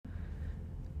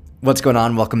What's going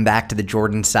on? Welcome back to the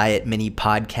Jordan Syatt mini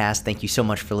podcast. Thank you so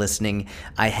much for listening.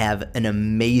 I have an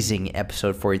amazing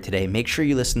episode for you today. Make sure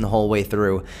you listen the whole way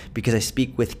through because I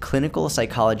speak with clinical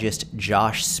psychologist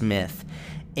Josh Smith.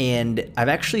 And I've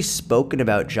actually spoken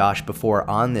about Josh before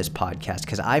on this podcast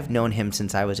because I've known him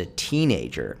since I was a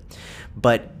teenager.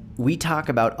 But we talk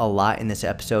about a lot in this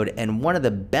episode, and one of the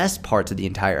best parts of the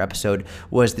entire episode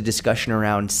was the discussion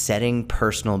around setting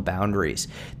personal boundaries.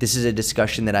 This is a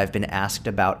discussion that I've been asked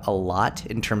about a lot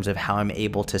in terms of how I'm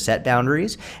able to set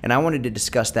boundaries, and I wanted to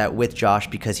discuss that with Josh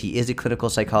because he is a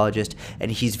clinical psychologist, and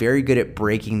he's very good at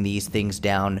breaking these things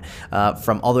down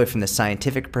from all the way from the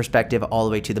scientific perspective all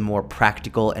the way to the more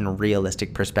practical and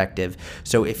realistic perspective.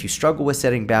 So if you struggle with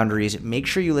setting boundaries, make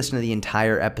sure you listen to the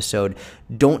entire episode.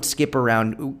 Don't skip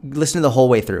around. Listen to the whole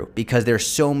way through because there's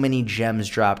so many gems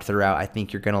dropped throughout. I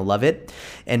think you're going to love it.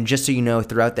 And just so you know,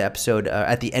 throughout the episode,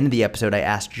 at the end of the episode, I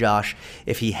asked Josh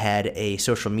if he had a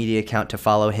social media account to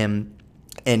follow him.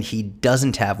 And he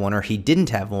doesn't have one, or he didn't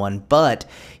have one, but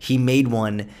he made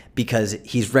one because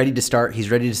he's ready to start.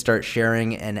 He's ready to start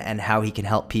sharing and how he can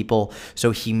help people.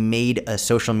 So he made a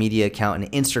social media account, an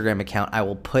Instagram account. I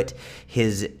will put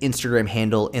his Instagram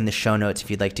handle in the show notes if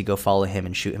you'd like to go follow him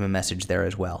and shoot him a message there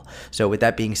as well. So with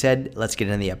that being said, let's get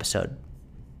into the episode.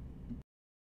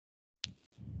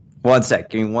 One sec.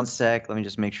 Give me 1 sec. Let me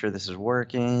just make sure this is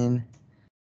working.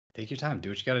 Take your time. Do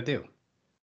what you got to do.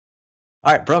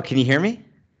 All right, bro. Can you hear me?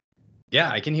 Yeah,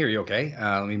 I can hear you okay.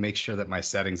 Let me make sure that my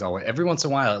settings all. Every once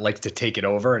in a while, it likes to take it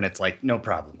over, and it's like, no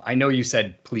problem. I know you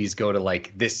said, please go to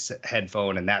like this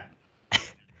headphone and that,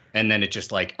 and then it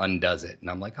just like undoes it.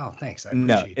 And I'm like, oh, thanks. I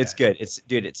appreciate it's that. Good.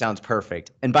 Dude, it sounds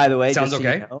perfect. And by the way, Sounds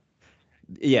okay. You know,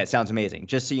 yeah, it sounds amazing.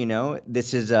 Just so you know,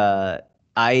 this is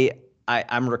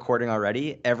I'm recording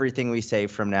already. Everything we say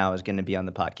from now is going to be on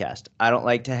the podcast. I don't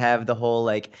like to have the whole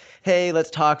like, hey, let's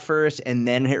talk first and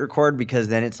then hit record because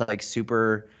then it's like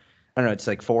super, I don't know, it's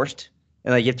like forced.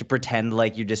 And like you have to pretend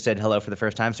like you just said hello for the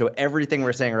first time. So everything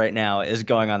we're saying right now is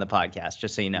going on the podcast,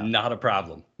 just so you know. Not a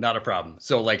problem. Not a problem.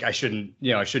 So like I shouldn't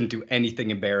do anything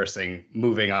embarrassing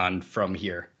moving on from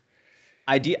here.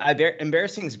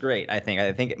 Embarrassing is great. I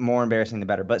think more embarrassing the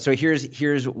better. But so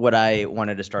here's what I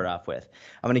wanted to start off with.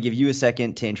 I'm going to give you a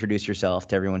second to introduce yourself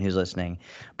to everyone who's listening.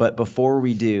 But before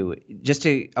we do,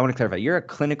 I want to clarify. You're a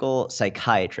clinical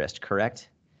psychiatrist, correct?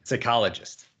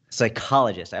 Psychologist.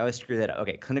 Psychologist. I always screw that up.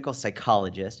 Okay, clinical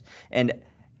psychologist. And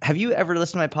have you ever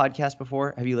listened to my podcast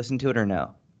before? Have you listened to it or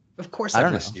no? Of course,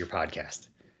 I've listened to your podcast.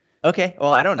 Okay,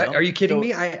 well, I don't know. Are you kidding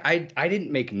me? I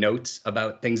didn't make notes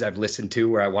about things I've listened to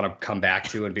where I want to come back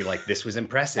to and be like, this was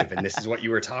impressive and this is what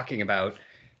you were talking about,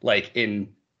 like in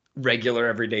regular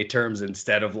everyday terms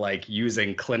instead of like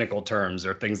using clinical terms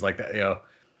or things like that. You know,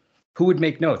 who would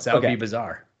make notes? That would be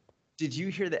bizarre. Did you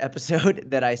hear the episode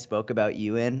that I spoke about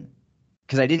you in?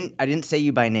 Because I didn't say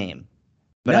you by name,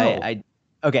 but no.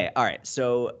 Okay, all right.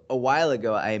 So a while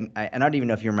ago, and I don't even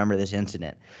know if you remember this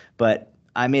incident, but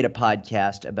I made a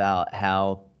podcast about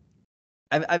how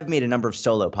I've made a number of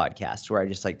solo podcasts where I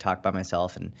just like talk by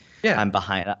myself, and I'm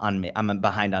behind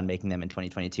on making them in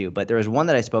 2022. But there was one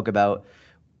that I spoke about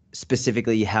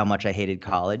specifically how much I hated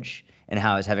college and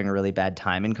how I was having a really bad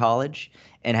time in college,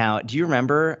 and how do you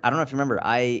remember? I don't know if you remember.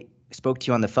 I spoke to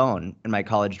you on the phone in my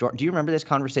college dorm. Do you remember this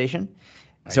conversation?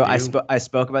 I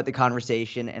spoke about the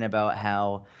conversation and about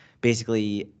how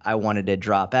basically I wanted to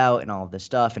drop out and all of this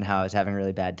stuff and how I was having a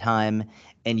really bad time.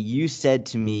 And you said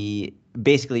to me,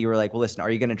 basically you were like, well, listen, are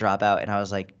you going to drop out? And I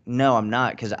was like, no, I'm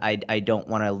not, because I don't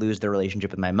want to lose the relationship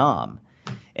with my mom.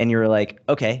 And you were like,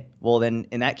 okay, well then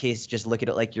in that case, just look at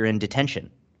it like you're in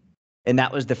detention. And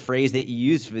that was the phrase that you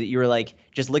used. You were like,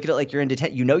 just look at it like you're in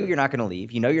detention. You know you're not going to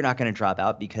leave. You know you're not going to drop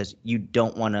out because you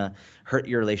don't want to hurt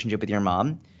your relationship with your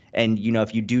mom. And, you know,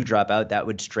 if you do drop out, that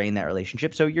would strain that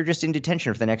relationship. So you're just in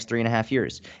detention for the next 3.5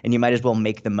 years, and you might as well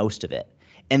make the most of it.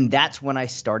 And that's when I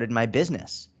started my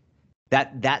business.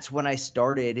 That's when I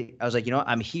started. I was like, you know,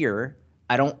 I'm here.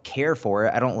 I don't care for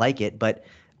it. I don't like it, but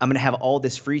I'm going to have all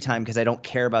this free time because I don't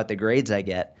care about the grades I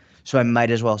get. So I might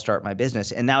as well start my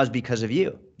business. And that was because of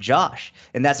you, Josh.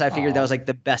 And I figured that was like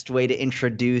the best way to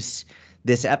introduce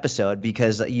this episode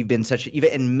because you've been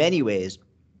in many ways,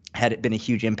 had it been a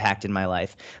huge impact in my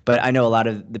life. But I know a lot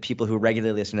of the people who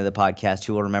regularly listen to the podcast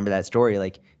who will remember that story.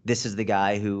 Like, this is the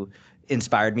guy who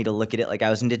inspired me to look at it like I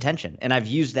was in detention. And I've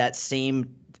used that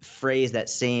same phrase, that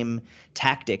same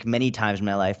tactic many times in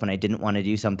my life when I didn't want to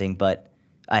do something, but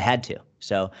I had to.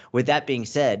 So with that being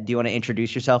said, do you want to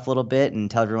introduce yourself a little bit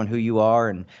and tell everyone who you are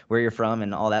and where you're from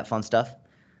and all that fun stuff?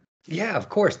 Yeah, of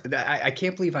course. I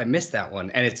can't believe I missed that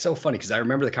one. And it's so funny because I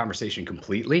remember the conversation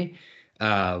completely.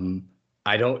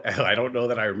 I don't I don't know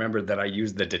that I remember that I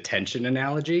used the detention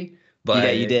analogy,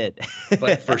 Yeah, you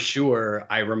but did. for sure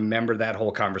I remember that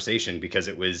whole conversation because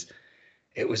it was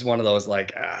one of those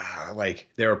like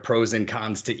there are pros and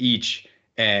cons to each.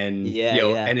 And Yeah,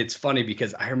 yeah. and it's funny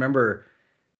because I remember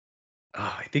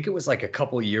I think it was like a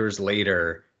couple years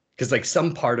later, because like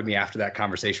some part of me after that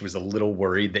conversation was a little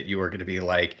worried that you were going to be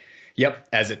like, yep,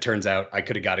 as it turns out, I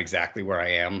could have got exactly where I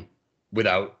am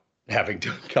without having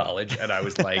to college. And I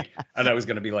was like, and I was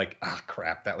going to be like, ah,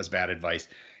 crap, that was bad advice.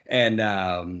 And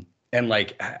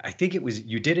like, I think it was,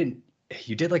 you did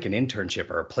like an internship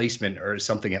or a placement or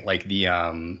something at like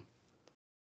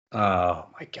oh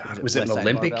my Was God. it Was it an West Side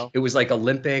Olympic? Barbell? It was like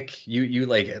Olympic. You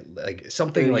like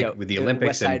something like with the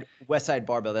Olympics and West Side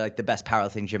Barbell. They're like the best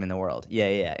powerlifting gym in the world. Yeah,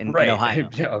 yeah, yeah. In right.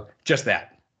 Ohio. Just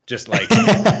that. Just like,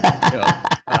 you know,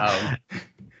 um,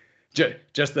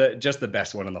 just the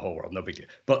best one in the whole world. No big deal.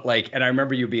 But like, and I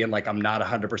remember you being like, I'm not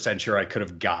 100% sure I could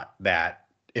have got that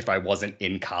if I wasn't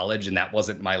in college, and that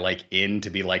wasn't my like in to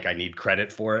be like I need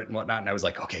credit for it and whatnot. And I was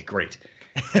like, okay, great.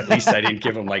 At least I didn't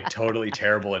give him like totally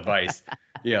terrible advice,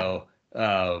 you know.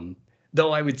 Um,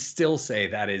 though I would still say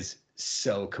that is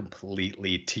so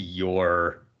completely to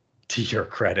your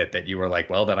credit that you were like,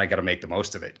 well, then I got to make the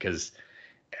most of it because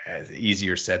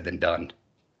easier said than done.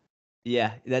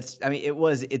 Yeah, I mean,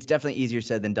 it's definitely easier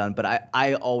said than done, but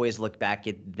I always look back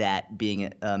at that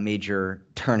being a major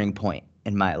turning point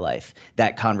in my life,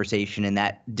 that conversation and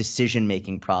that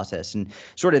decision-making process and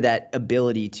sort of that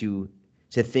ability to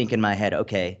think in my head,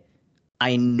 okay,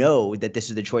 I know that this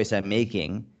is the choice I'm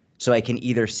making, so I can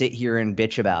either sit here and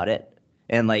bitch about it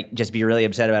and like just be really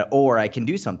upset about it, or I can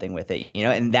do something with it, you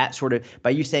know? And that sort of by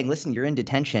you saying, listen, you're in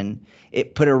detention,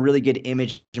 it put a really good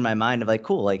image in my mind of like,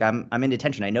 cool, like I'm in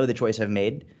detention. I know the choice I've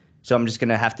made, so I'm just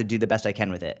gonna have to do the best I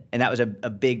can with it. And that was a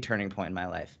big turning point in my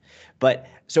life. But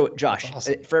so That's Josh,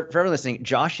 awesome. for everyone listening,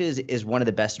 Josh is one of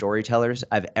the best storytellers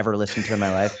I've ever listened to in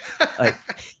my life. Like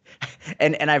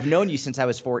and I've known you since I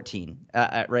was 14,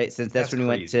 right? Since that's That's when we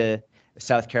went crazy. to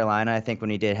South Carolina, I think when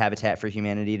we did Habitat for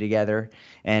Humanity together,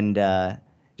 and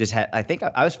just had I think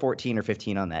I was 14 or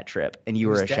 15 on that trip, and It you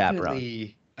were was a chaperone.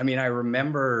 definitely, I mean, I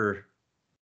remember,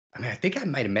 I mean, I think I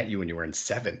might have met you when you were in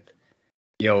seventh,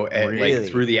 at, like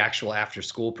through Really? the actual after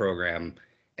school program.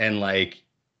 And like,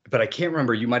 but I can't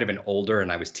remember, you might have been older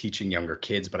and I was teaching younger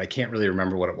kids, but I can't really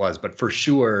remember what it was. But for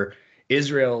sure,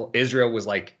 Israel was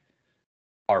like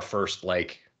our first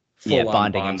like Yeah, full on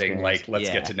bonding bonding, experience. like let's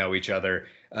get Yeah. to know each other.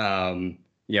 And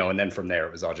then from there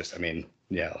it was all just, I mean,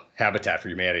 Habitat for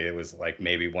Humanity. It was like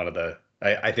maybe one of the,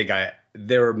 I think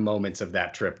there are moments of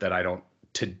that trip that I don't,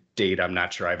 to date, I'm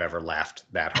not sure I've ever laughed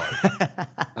that hard.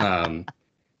 Um,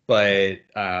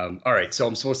 all right, so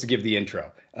I'm supposed to give the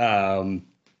intro. So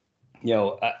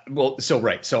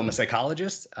I'm a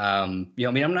psychologist. I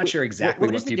mean, I'm not sure exactly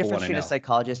What is what the people difference want to between a know.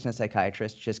 psychologist and a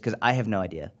psychiatrist? Just because I have no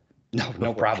idea No,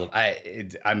 no before. problem.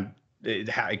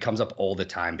 It comes up all the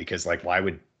time because like why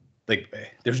would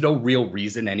there's no real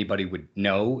reason anybody would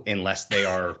know unless they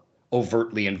are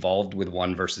overtly involved with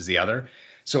one versus the other.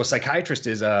 So a psychiatrist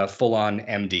is a full-on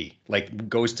MD, like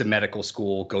goes to medical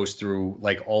school, goes through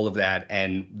like all of that,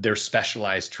 and their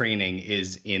specialized training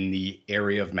is in the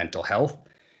area of mental health.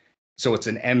 So it's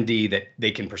an MD that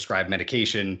they can prescribe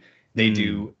medication. They Mm,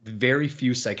 do very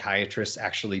few psychiatrists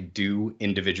actually do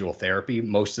individual therapy.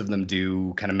 Most of them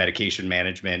do kind of medication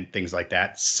management, things like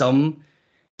that. Some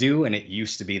do, and it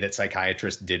used to be that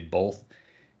psychiatrists did both.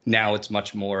 Now it's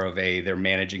much more of they're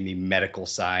managing the medical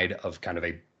side of kind of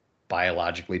a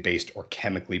biologically based or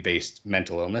chemically based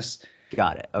mental illness,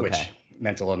 got it. Okay. which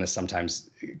mental illness sometimes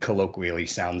colloquially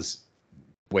sounds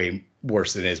way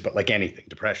worse than it is, but like anything,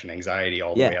 depression, anxiety,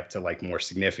 all the way Yeah. up to like more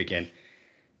significant.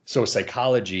 So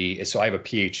psychology is, so I have a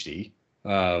PhD,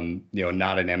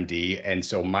 not an MD. And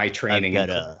so my I've training got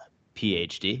a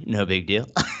PhD. No big deal.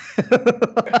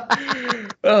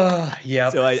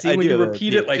 yep. So See, I when do you have a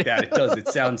repeat it like PhD. that, it does. It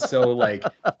sounds so like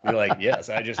you're like, yes,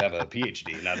 I just have a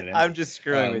PhD, not an I'm MD. just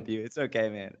screwing Um, with you. It's okay,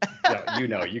 man.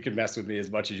 no, you can mess with me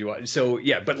as much as you want. So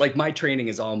yeah, but like my training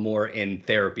is all more in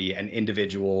therapy and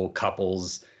individual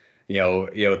couples,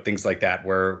 things like that,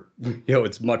 where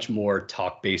it's much more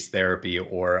talk-based therapy,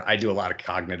 or I do a lot of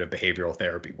cognitive behavioral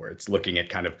therapy where it's looking at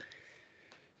kind of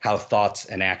how thoughts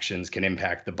and actions can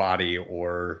impact the body,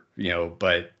 or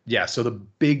but yeah, so the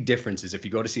big difference is if you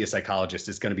go to see a psychologist,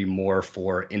 it's going to be more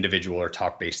for individual or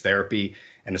talk-based therapy,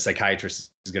 and a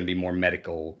psychiatrist is going to be more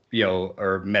medical,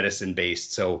 or medicine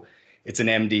based. So it's an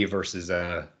MD versus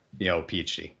a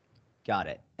PhD. Got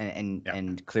it. And Yeah.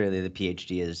 and clearly the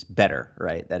PhD is better,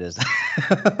 right? That is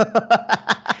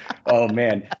Oh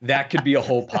man, that could be a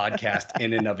whole podcast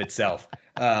in and of itself.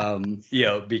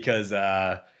 Because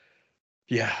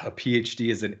yeah, a PhD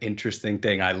is an interesting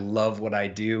thing. I love what I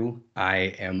do.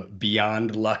 I am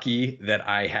beyond lucky that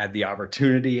I had the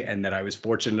opportunity and that I was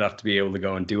fortunate enough to be able to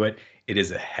go and do it. It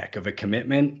is a heck of a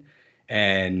commitment.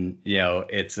 And,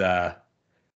 it's an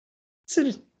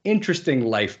interesting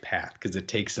life path because it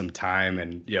takes some time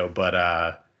and,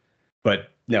 but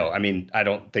no, I mean, I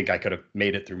don't think I could have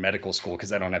made it through medical school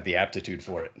because I don't have the aptitude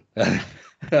for it.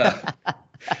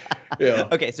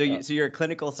 Okay, so you're a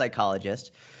clinical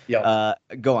psychologist. Yeah.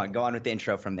 Go on with the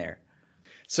intro from there.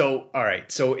 So, all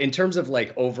right. So in terms of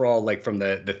like overall, like from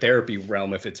the therapy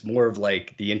realm, if it's more of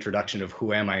like the introduction of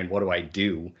who am I and what do I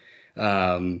do,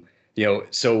 um,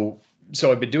 so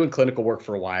I've been doing clinical work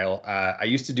for a while. I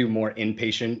used to do more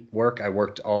inpatient work. I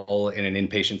worked all in an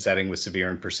inpatient setting with severe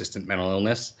and persistent mental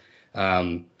illness.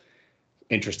 Um,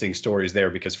 Interesting stories there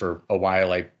because for a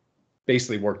while I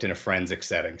basically worked in a forensic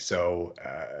setting. So,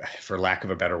 for lack of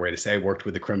a better way to say, I worked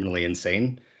with the criminally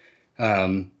insane.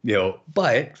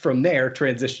 But from there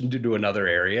transitioned into another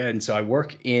area. And so I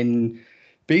work in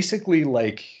basically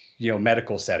like,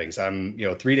 medical settings. I'm,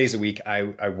 3 days a week,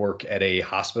 I work at a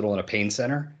hospital and a pain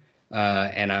center,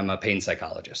 and I'm a pain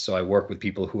psychologist. So I work with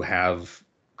people who have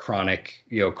chronic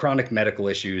medical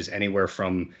issues, anywhere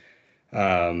from,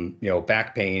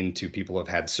 back pain to people who have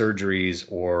had surgeries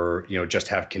or, just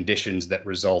have conditions that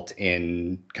result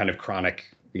in kind of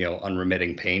chronic,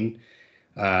 unremitting pain.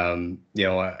 And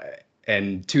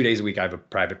 2 days a week I have a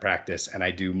private practice and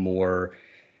I do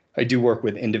work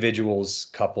with individuals,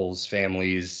 couples,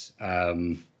 families,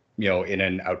 in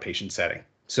an outpatient setting.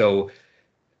 So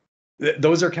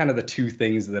those are kind of the two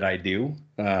things that I do.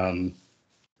 And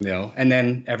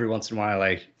then every once in a while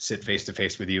I sit face to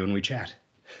face with you and we chat.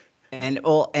 And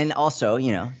also,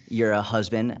 you're a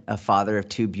husband, a father of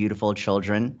two beautiful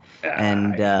children,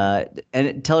 and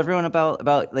tell everyone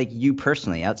about like you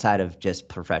personally, outside of just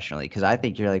professionally, because I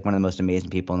think you're like one of the most amazing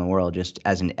people in the world, just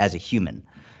as a human.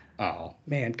 Oh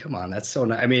man, come on, that's so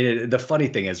nice. I mean, the funny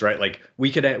thing is, right? Like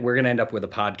we're gonna end up with a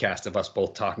podcast of us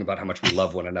both talking about how much we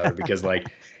love one another because, like,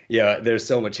 yeah, there's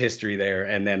so much history there,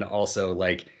 and then also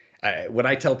like. What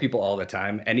I tell people all the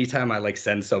time, anytime I like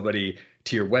send somebody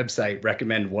to your website,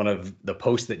 recommend one of the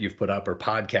posts that you've put up or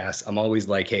podcasts, I'm always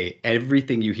like, hey,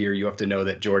 everything you hear, you have to know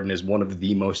that Jordan is one of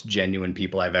the most genuine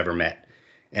people I've ever met.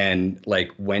 And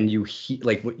like when you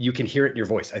you can hear it in your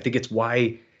voice. I think it's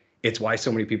why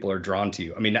so many people are drawn to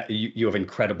you. I mean, you have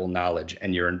incredible knowledge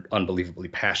and you're unbelievably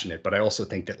passionate, but I also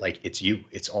think that like it's you.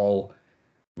 It's all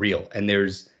real, and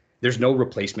there's no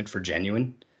replacement for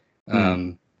genuine.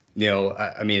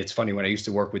 I mean, it's funny when I used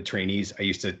to work with trainees, I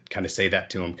used to kind of say that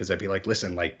to them because I'd be like,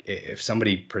 listen, like if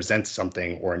somebody presents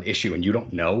something or an issue and you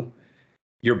don't know,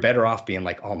 you're better off being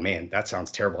like, oh man, that sounds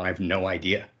terrible. I have no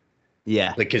idea. Yeah,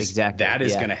 Like, because exactly. that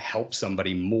is going to help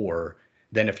somebody more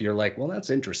than if you're like, well, that's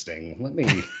interesting. Let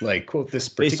me like quote this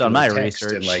Based particular on my text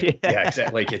research. and like, yeah,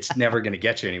 exactly. Like it's never going to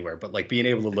get you anywhere. But like being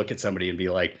able to look at somebody and be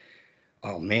like,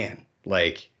 oh man,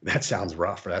 like that sounds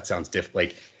rough or that sounds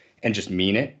like, and just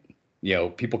mean it.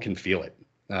 People can feel it.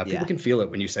 People can feel it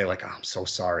when you say like, oh, I'm so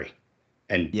sorry.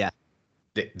 And Yeah.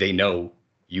 they know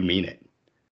you mean it.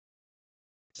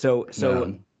 So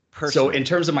So in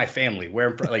terms of my family,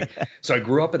 so I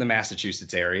grew up in the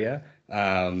Massachusetts area,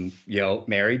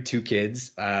 married, two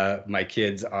kids. My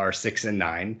kids are 6 and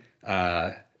 9.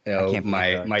 I can't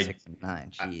believe my 6 and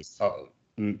 9. Jeez.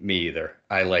 Me either.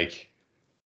 I like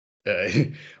uh,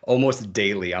 almost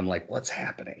daily. I'm like, what's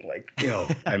happening? Like,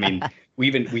 I mean,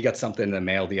 we got something in the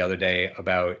mail the other day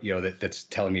about, that's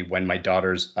telling me when my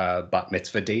daughter's bat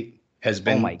mitzvah date has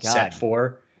Oh my been set God.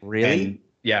 for. Really? And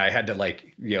yeah, I had to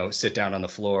like, sit down on the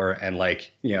floor and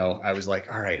like, I was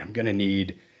like, all right, I'm gonna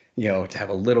need, to have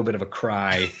a little bit of a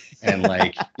cry and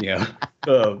like,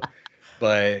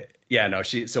 but yeah, no,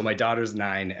 so my daughter's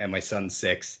 9 and my son's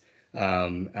 6.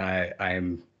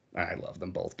 I love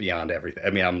them both beyond everything. I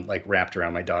mean, I'm like wrapped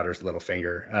around my daughter's little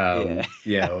finger,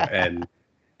 Yeah. and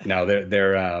no,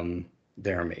 they're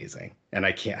amazing, and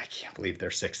I can't believe they're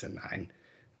 6 and 9.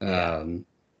 Yeah.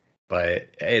 But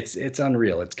it's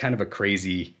unreal. It's kind of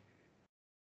it's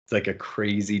like a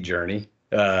crazy journey.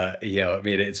 I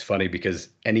mean, it's funny because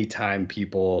anytime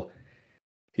people,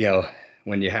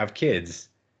 when you have kids,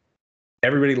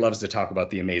 everybody loves to talk about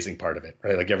the amazing part of it,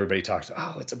 right? Like everybody talks,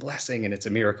 oh, it's a blessing and it's a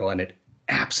miracle, and it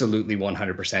absolutely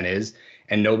 100% is.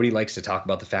 And nobody likes to talk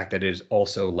about the fact that it is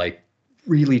also like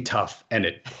really tough and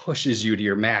it pushes you to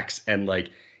your max and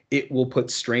like it will put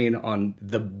strain on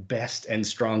the best and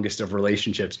strongest of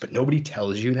relationships, but nobody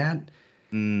tells you that.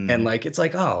 And like, it's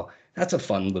like, oh, that's a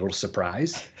fun little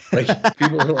surprise. Like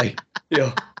people are like,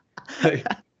 like,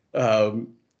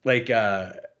 like,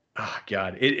 Oh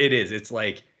God, it is. It's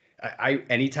like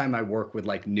anytime I work with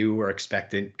like new or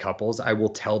expectant couples, I will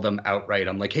tell them outright,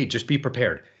 I'm like, hey, just be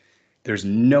prepared. There's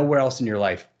nowhere else in your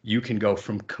life you can go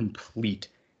from complete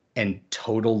and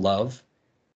total love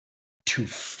to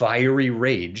fiery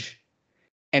rage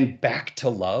and back to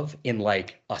love in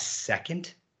like a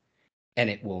second, and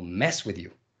it will mess with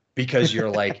you because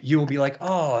you will be like,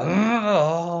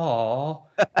 oh,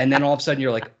 and then all of a sudden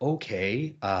you're like,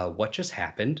 okay, what just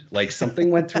happened? Like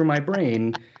something went through my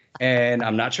brain and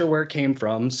I'm not sure where it came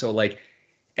from. So like,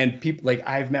 and people like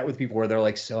I've met with people where they're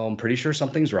like, so I'm pretty sure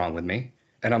something's wrong with me.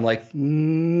 And I'm like,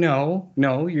 no,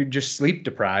 you're just sleep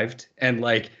deprived. And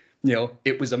like,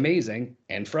 it was amazing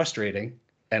and frustrating.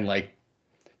 And like,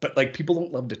 but like people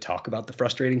don't love to talk about the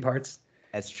frustrating parts.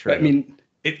 That's But I true. mean,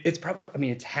 it's probably, I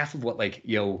mean, it's half of what like,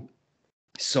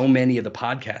 so many of the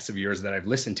podcasts of yours that I've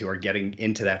listened to are getting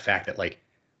into that fact that like,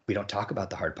 we don't talk about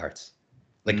the hard parts.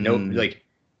 Like, no, Mm, like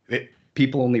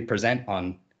people only present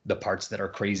on the parts that are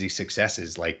crazy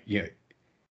successes. Like,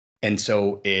 and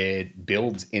so it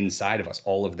builds inside of us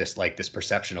all of this, like this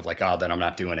perception of like, oh, then I'm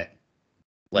not doing it.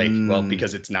 Like, well, mm.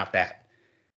 because it's not that.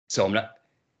 So I'm not.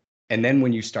 And then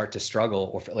when you start to struggle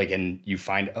or like, and you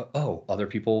find, oh, other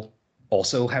people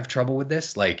also have trouble with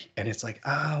this, like, and it's like,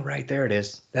 oh, right there it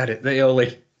is. That is,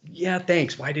 like, yeah,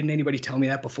 thanks. Why didn't anybody tell me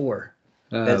that before?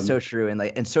 That's so Um, true.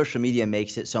 And social media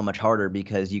makes it so much harder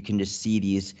because you can just see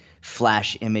these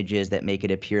flash images that make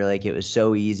it appear like it was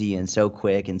so easy and so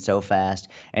quick and so fast.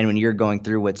 And when you're going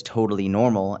through what's totally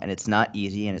normal and it's not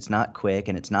easy and it's not quick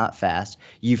and it's not fast,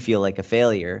 you feel like a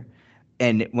failure.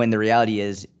 And when the reality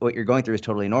is what you're going through is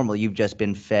totally normal, you've just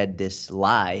been fed this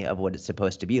lie of what it's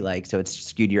supposed to be like. So it's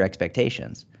skewed your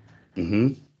expectations. hmm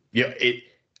Yeah,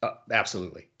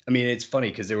 absolutely. I mean, it's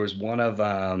funny because there was one of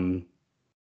the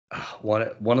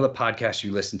podcasts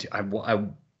you listened to.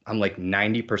 I'm like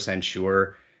 90%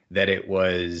 sure that it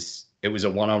was a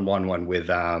one-on-one one with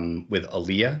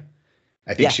Aaliyah.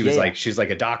 I think Yeah, she yeah, was yeah. like she's like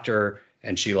a doctor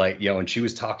and she like, and she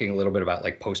was talking a little bit about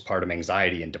like postpartum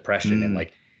anxiety and depression and Mm,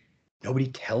 like nobody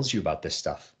tells you about this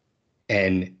stuff.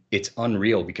 And it's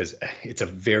unreal because it's a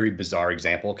very bizarre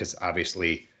example because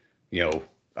obviously,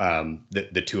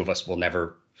 the two of us will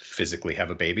never physically have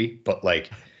a baby, but like,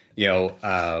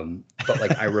 but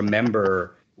like I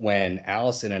remember when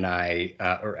Allison and I,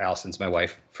 or Allison's my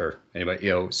wife for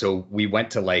anybody, so we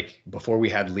went to like before we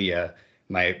had Leah,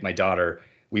 my daughter,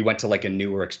 we went to like a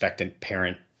new or expectant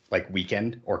parent like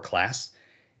weekend or class,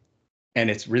 and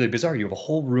it's really bizarre. You have a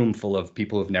whole room full of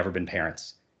people who've never been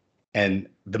parents, and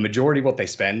the majority of what they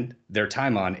spend their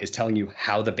time on is telling you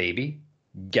how the baby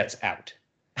gets out.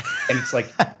 And it's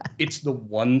like, it's the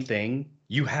one thing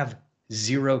you have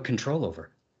zero control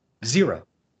over. Zero.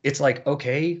 It's like,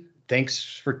 okay, thanks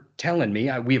for telling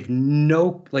me. We have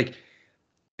no, like,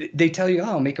 they tell you,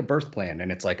 oh, make a birth plan.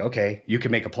 And it's like, okay, you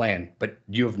can make a plan, but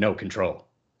you have no control.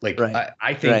 Like, right,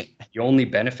 I right. think the only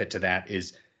benefit to that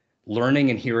is learning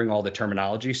and hearing all the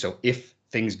terminology. So if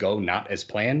things go not as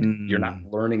planned, you're not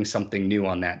Mm, learning something new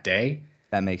on that day.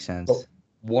 that makes But sense.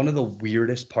 one of the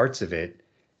weirdest parts of it,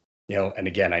 and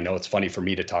again, I know it's funny for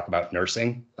me to talk about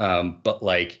nursing, but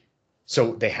like,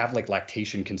 so they have like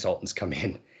lactation consultants come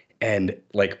in, and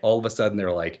like all of a sudden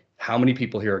they're like, how many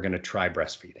people here are going to try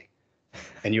breastfeeding?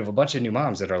 And you have a bunch of new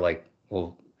moms that are like,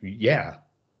 well, yeah.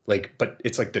 Like, but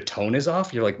it's like the tone is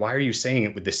off. You're like, why are you saying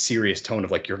it with this serious tone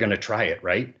of like, you're going to try it,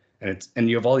 right? And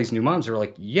you have all these new moms that are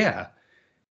like, yeah.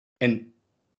 And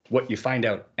what you find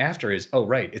out after is, oh,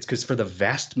 right. It's because for the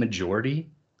vast majority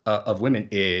of women,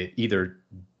 it either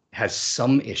has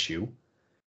some issue,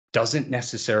 doesn't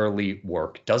necessarily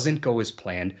work, doesn't go as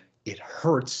planned, it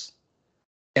hurts.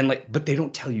 And like, but they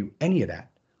don't tell you any of that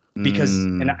because,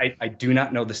 and Mm, I do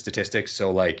not know the statistics.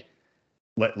 So like,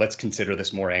 let's consider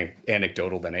this more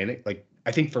anecdotal than anything. Like,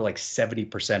 I think for like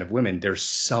 70% of women, there's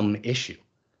some issue.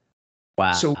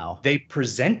 So wow. they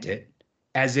present it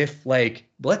as if like,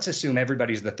 let's assume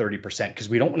everybody's the 30% because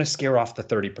we don't want to scare off the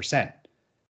 30%,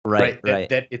 Right, right? That right.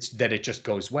 that it's that it just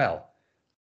goes well.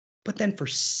 But then for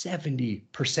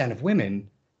 70% of women,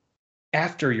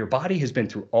 after your body has been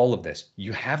through all of this,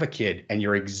 you have a kid and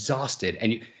you're exhausted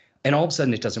and all of a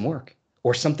sudden it doesn't work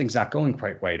or something's not going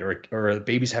quite right or the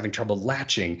baby's having trouble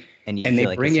latching And you and they feel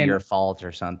like bring it's your in fault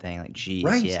or something. Like, geez,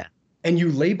 right. yeah. And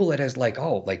you label it as like,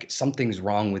 oh, like something's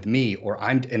wrong with me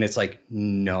and it's like,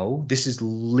 no, this is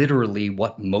literally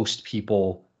what most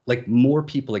people, like more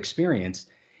people experience.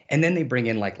 And then they bring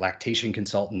in like lactation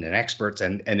consultant and experts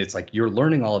and it's like you're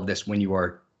learning all of this when you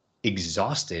are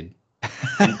exhausted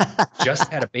and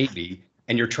just had a baby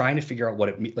and you're trying to figure out what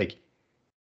it means like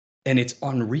and it's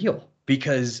unreal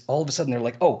because all of a sudden they're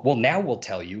like, oh, well, now we'll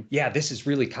tell you, yeah, this is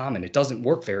really common. It doesn't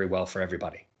work very well for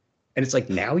everybody. And it's like,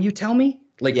 now you tell me?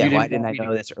 Like, Yeah, you why didn't didn't want I me to.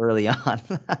 know this early on?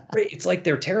 Right. It's like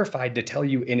they're terrified to tell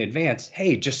you in advance,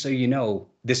 hey, just so you know,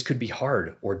 this could be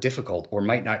hard or difficult or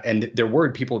might not. And they're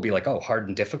worried people will be like, oh, hard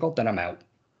and difficult, then I'm out.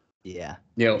 Yeah.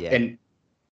 You know, Yeah.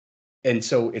 and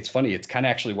so it's funny. It's kind of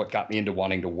actually what got me into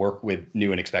wanting to work with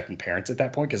new and expectant parents at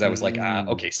that point, because I was like, Mm.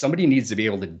 okay, somebody needs to be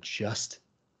able to just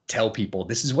tell people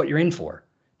this is what you're in for.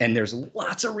 And there's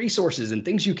lots of resources and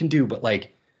things you can do, but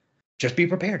like, just be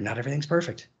prepared. Not everything's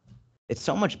perfect. It's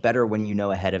so much better when you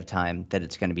know ahead of time that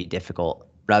it's going to be difficult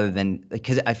rather than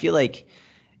because I feel like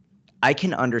I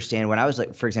can understand when I was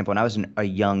like, for example, when I was a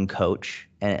young coach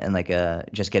and like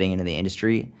just getting into the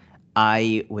industry,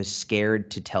 I was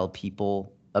scared to tell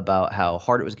people about how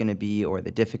hard it was going to be or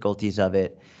the difficulties of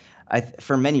it.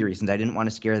 For many reasons, I didn't want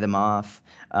to scare them off.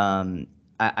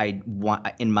 I want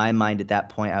in my mind at that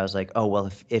point, I was like, oh well,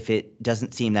 if it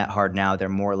doesn't seem that hard now, they're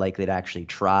more likely to actually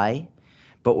try.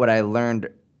 But what I learned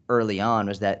early on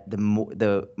was that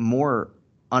the more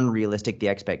unrealistic the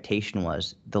expectation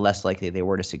was, the less likely they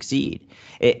were to succeed.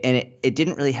 It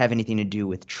didn't really have anything to do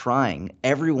with trying.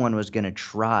 Everyone was going to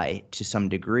try to some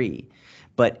degree.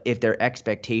 But if their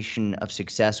expectation of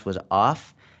success was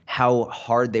off, how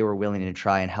hard they were willing to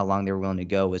try and how long they were willing to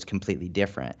go was completely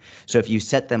different. So if you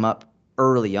set them up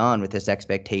early on with this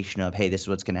expectation of, hey, this is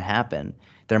what's going to happen,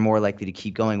 they're more likely to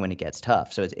keep going when it gets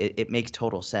tough. So it makes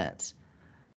total sense.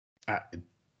 I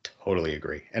totally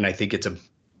agree. And I think it's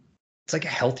like a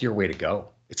healthier way to go.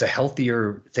 It's a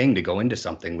healthier thing to go into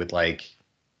something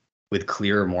with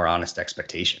clearer, more honest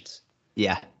expectations.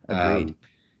 Yeah, agreed.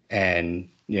 And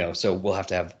so we'll have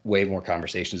to have way more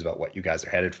conversations about what you guys are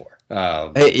headed for.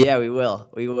 Hey, yeah, we will.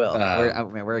 We will.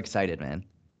 We're excited, man.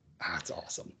 That's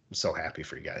awesome. I'm so happy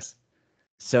for you guys.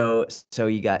 So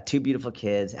you got two beautiful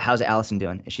kids. How's Allison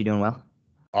doing? Is she doing well?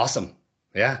 Awesome.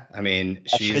 Yeah. I mean,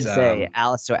 I she's should say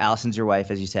Alice. So Allison's your wife,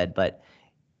 as you said, but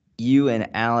you and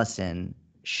Allison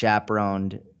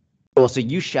chaperoned. Well, so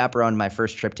you chaperoned my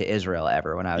first trip to Israel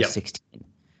ever when I was yep. 16.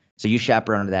 So you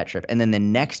chaperoned that trip, and then the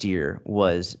next year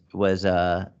was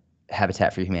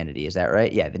Habitat for Humanity. Is that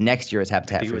right? Yeah, the next year was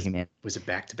Habitat for Humanity. Was it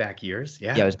back-to-back years?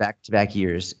 Yeah. Yeah, it was back-to-back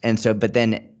years, and so but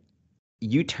then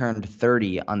you turned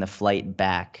 30 on the flight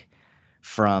back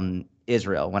from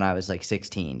Israel when I was like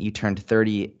 16. You turned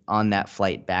 30 on that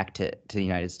flight back to the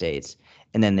United States.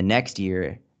 And then the next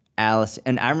year, Alice,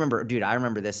 and I remember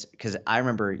this because I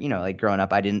remember, like growing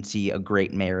up, I didn't see a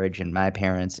great marriage and my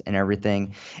parents and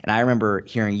everything. And I remember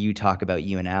hearing you talk about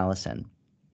you and Allison.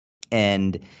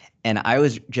 And I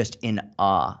was just in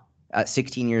awe at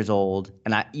 16 years old.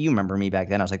 And you remember me back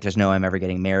then. I was like, there's no way I'm ever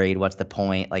getting married. What's the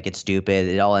point? Like, it's stupid.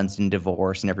 It all ends in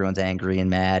divorce and everyone's angry and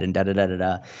mad and da da da da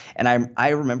da. And I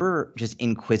remember just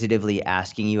inquisitively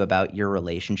asking you about your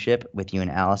relationship with you and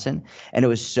Allison. And it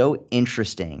was so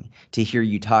interesting to hear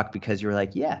you talk because you were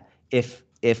like, yeah, if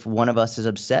one of us is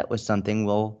upset with something,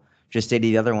 we'll just say to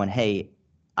the other one, hey,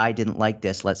 I didn't like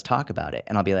this. Let's talk about it.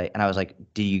 And I'll be like, and I was like,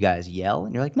 do you guys yell?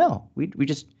 And you're like, no,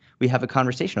 we have a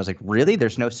conversation. I was like, really?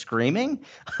 There's no screaming?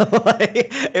 Like,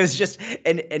 it was just,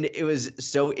 and it was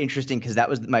so interesting because that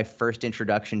was my first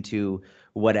introduction to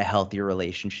what a healthy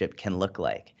relationship can look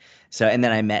like. So, and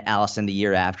then I met Allison the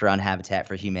year after on Habitat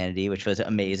for Humanity, which was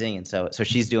amazing. And so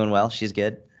she's doing well. She's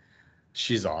good.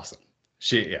 She's awesome.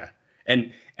 Yeah.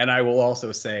 And I will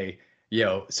also say,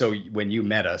 so when you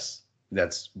met us,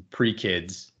 that's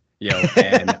pre-kids,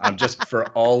 and I'm just for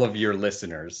all of your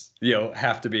listeners,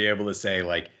 have to be able to say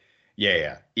like,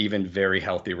 yeah, even very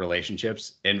healthy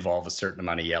relationships involve a certain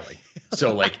amount of yelling.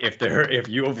 So like if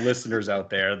you have listeners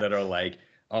out there that are like,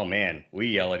 oh man, we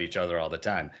yell at each other all the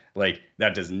time, like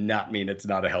that does not mean it's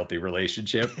not a healthy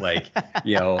relationship. Like,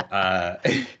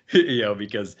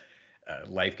 because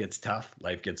life gets tough,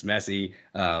 life gets messy.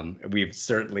 We've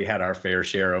certainly had our fair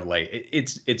share of like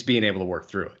it's being able to work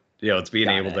through it. It's being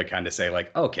able to kind of say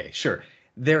like, okay, sure,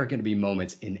 there are going to be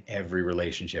moments in every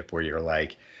relationship where you're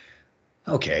like,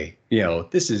 okay,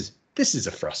 this is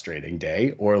a frustrating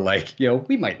day, or like,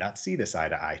 we might not see this eye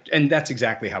to eye. And that's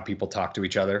exactly how people talk to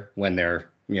each other when they're,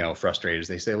 frustrated.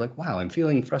 They say like, wow, I'm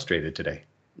feeling frustrated today.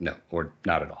 No, or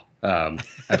not at all.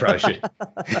 I probably should.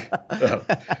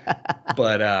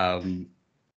 But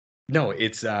no,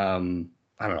 it's I don't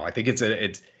know. I think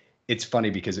it's funny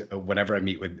because whenever I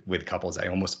meet with couples, I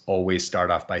almost always start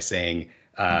off by saying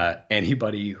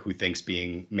anybody who thinks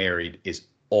being married is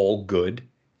all good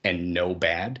and no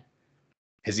bad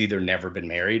has either never been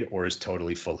married or is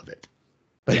totally full of it.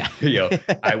 Yeah.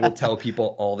 I will tell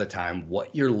people all the time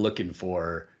what you're looking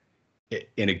for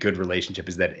in a good relationship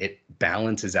is that it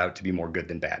balances out to be more good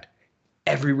than bad.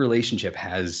 every relationship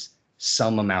has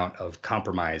some amount of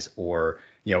compromise or,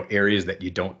 areas that you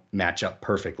don't match up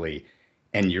perfectly.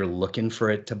 And you're looking for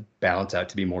it to balance out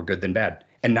to be more good than bad.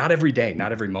 And not every day,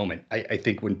 not every moment. I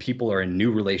think when people are in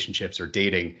new relationships or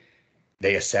dating,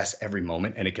 they assess every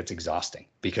moment and it gets exhausting,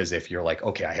 because if you're like,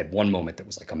 okay, I had one moment that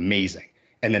was like amazing.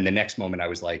 And then the next moment I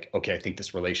was like, okay, I think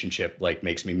this relationship like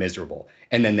makes me miserable.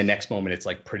 And then the next moment it's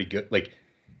like pretty good. Like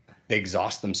they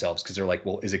exhaust themselves because they're like,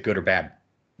 well, is it good or bad?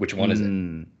 Which one is it?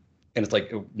 Mm, And it's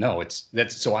like, no,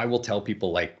 that's so I will tell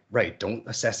people like, right, don't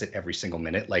assess it every single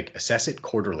minute, like assess it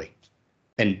quarterly.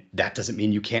 And that doesn't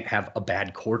mean you can't have a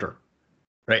bad quarter,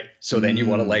 right? So then you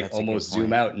want to like that's a good almost zoom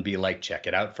point. out and be like, check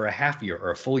it out for a half year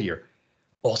or a full year.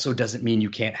 Also doesn't mean you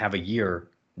can't have a year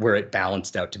where it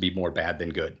balanced out to be more bad than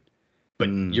good. But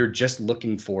Mm, you're just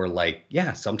looking for like,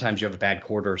 yeah, sometimes you have a bad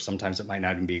quarter, sometimes it might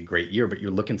not even be a great year, but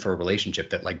you're looking for a relationship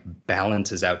that like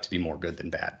balances out to be more good than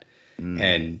bad. mm.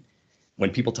 And when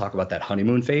people talk about that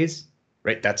honeymoon phase,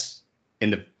 right, that's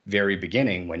in the very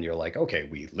beginning when you're like, okay,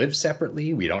 we live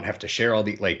separately, we don't have to share all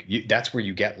the like that's where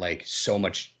you get like so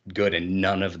much good and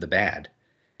none of the bad.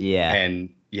 Yeah. And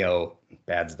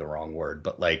bad's the wrong word,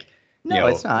 but like No,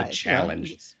 it's the not.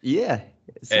 challenge. Yeah.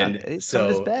 It's not. And Some of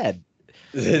it's so bad.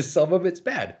 some of it's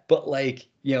bad, but like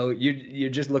you're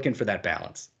just looking for that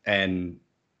balance. And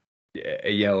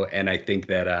and I think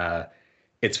that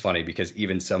it's funny because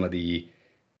even some of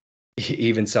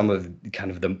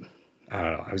kind of the, I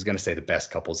don't know, I was going to say the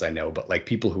best couples I know, but like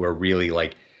people who are really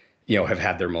like, have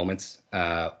had their moments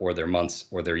or their months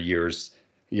or their years,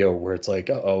 where it's like,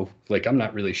 oh, like I'm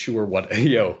not really sure what,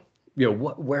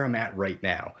 where I'm at right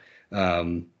now.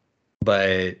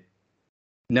 But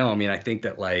no, I mean, I think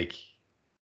that like,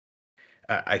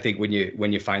 I think when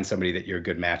you find somebody that you're a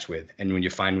good match with, and when you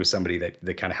find with somebody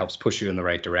that kind of helps push you in the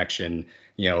right direction,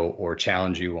 or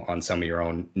challenge you on some of your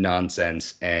own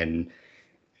nonsense, and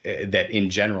that in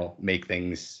general make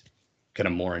things kind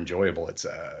of more enjoyable. It's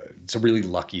a really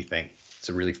lucky thing. It's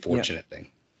a really You know, fortunate thing.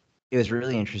 it was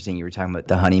really interesting. You were talking about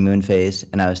the honeymoon phase,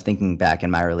 and I was thinking back in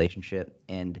my relationship,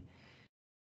 and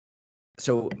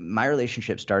so my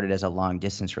relationship started as a long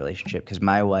distance relationship because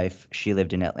my wife, she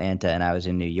lived in Atlanta and I was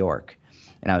in New York,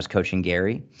 and I was coaching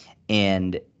Gary.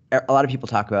 And a lot of people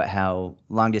talk about how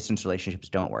long distance relationships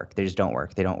don't work. They just don't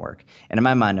work. They don't work. And in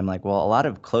my mind, I'm like, well, a lot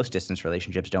of close distance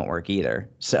relationships don't work either.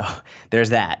 So there's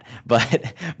that.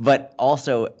 But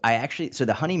also I actually, so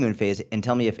the honeymoon phase, and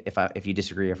tell me if you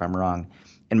disagree or if I'm wrong.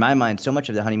 In my mind, so much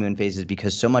of the honeymoon phase is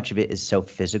because so much of it is so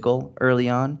physical early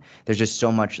on. There's just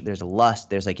so much, there's lust,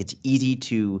 there's like it's easy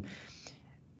to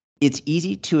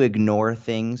ignore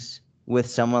things with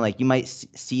someone. Like you might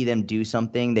see them do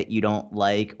something that you don't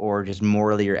like or just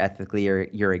morally or ethically or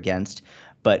you're against,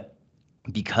 but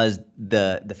because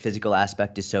the physical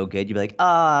aspect is so good, you'd be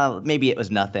like, maybe it was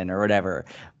nothing or whatever.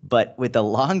 But with a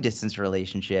long distance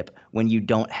relationship, when you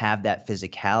don't have that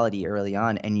physicality early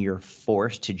on and you're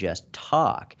forced to just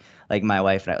talk, like my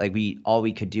wife and I, like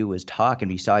we could do was talk,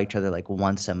 and we saw each other like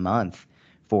once a month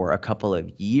for a couple of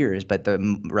years, but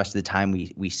the rest of the time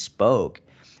we spoke.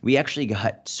 We actually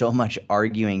got so much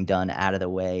arguing done out of the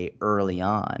way early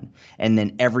on. And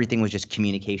then everything was just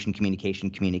communication,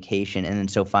 communication, communication. And then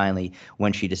so finally,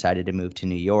 when she decided to move to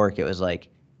New York, it was like,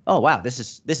 oh wow, this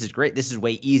is great. This is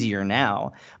way easier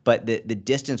now. But the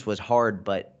distance was hard,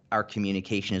 but our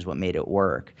communication is what made it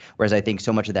work. Whereas I think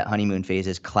so much of that honeymoon phase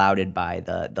is clouded by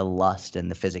the lust and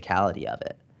the physicality of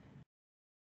it.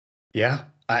 Yeah.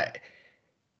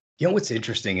 What's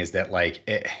interesting is that like,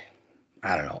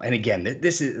 I don't know. And again,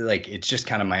 this is like, it's just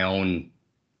kind of my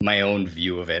own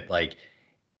view of it. Like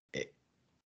it,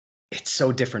 it's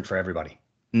so different for everybody.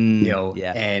 Yeah,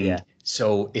 yeah. And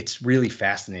so it's really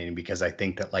fascinating because I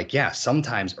think that like, yeah,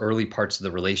 sometimes early parts of the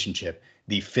relationship,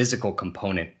 the physical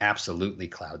component absolutely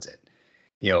clouds it.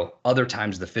 Other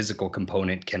times the physical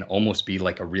component can almost be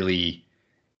like a really,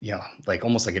 like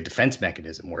almost like a defense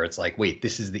mechanism where it's like, wait,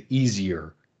 this is the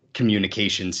easier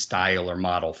communication style or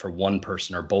model for one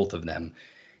person or both of them.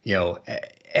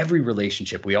 Every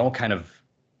relationship, we all kind of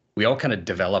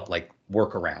develop like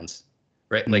workarounds,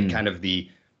 right? Like Mm, kind of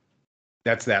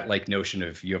that's that like notion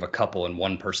of you have a couple and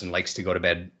one person likes to go to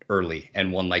bed early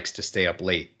and one likes to stay up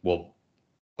late. Well,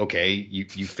 okay, you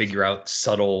figure out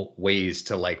subtle ways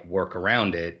to like work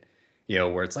around it,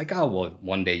 where it's like, oh, well,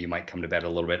 one day you might come to bed a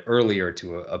little bit earlier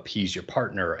to appease your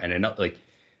partner, and another like,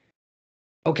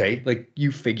 okay, like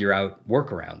you figure out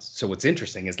workarounds. So what's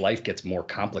interesting is life gets more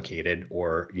complicated,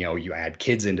 or you add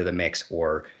kids into the mix,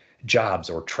 or jobs,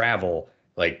 or travel,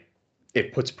 like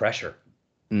it puts pressure.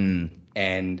 mm,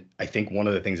 And I think one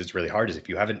of the things that's really hard is if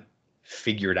you haven't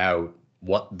figured out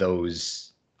what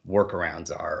those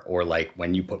workarounds are, or like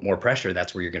when you put more pressure,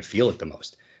 that's where you're going to feel it the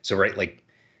most. So, right, like,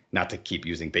 not to keep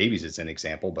using babies as an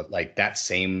example, but like that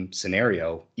same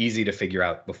scenario, easy to figure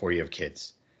out before you have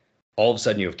kids. All of a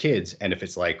sudden you have kids, and if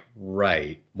it's like,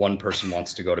 right, one person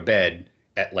wants to go to bed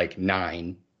at like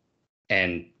 9,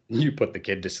 and you put the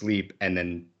kid to sleep, and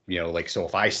then, like, so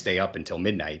if I stay up until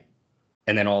midnight,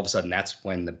 and then all of a sudden that's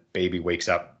when the baby wakes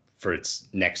up for its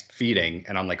next feeding,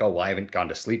 and I'm like, oh, well, I haven't gone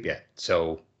to sleep yet.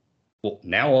 So, well,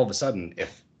 now all of a sudden,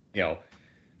 if,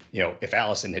 if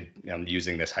Allison had, I'm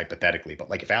using this hypothetically, but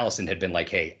like if Allison had been like,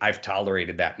 hey, I've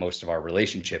tolerated that most of our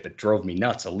relationship, it drove me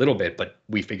nuts a little bit, but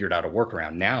we figured out a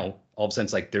workaround. Now, all of a sudden,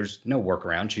 it's like, there's no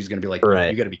workaround. She's going to be like, you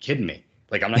Right. got to be kidding me.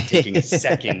 Like, I'm not taking a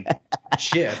second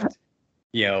shift,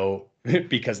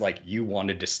 because like you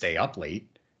wanted to stay up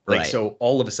late. Like, Right. so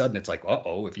all of a sudden it's like,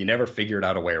 uh-oh, if you never figured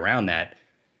out a way around that,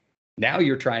 now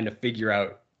you're trying to figure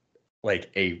out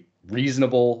like a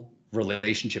reasonable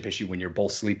relationship issue when you're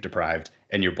both sleep deprived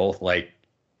and you're both like,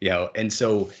 and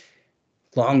so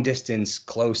long distance,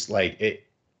 close, like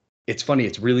it's funny.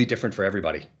 It's really different for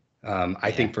everybody.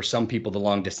 I think for some people, the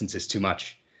long distance is too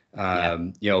much.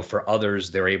 For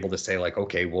others, they're able to say like,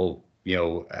 okay, well,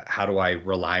 how do I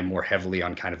rely more heavily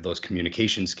on kind of those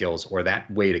communication skills or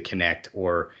that way to connect,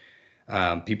 or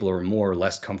people are more or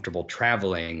less comfortable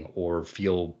traveling or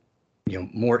feel,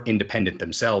 more independent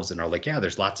themselves and are like, yeah,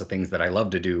 there's lots of things that I love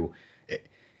to do.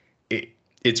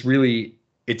 It's really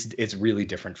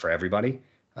different for everybody.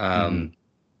 And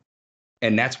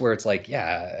that's where it's like,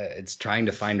 yeah, it's trying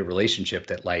to find a relationship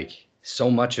that like so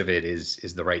much of it is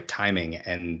the right timing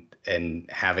and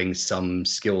having some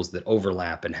skills that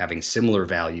overlap and having similar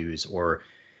values, or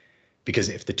because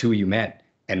if the two of you met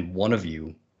and one of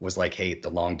you was like, hey, the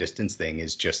long distance thing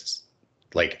is just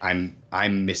like, I'm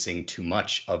missing too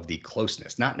much of the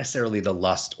closeness, not necessarily the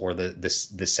lust or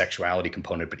the sexuality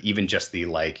component, but even just the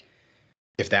like,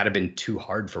 if that had been too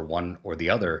hard for one or the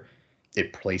other,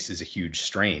 it places a huge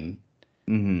strain.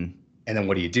 And then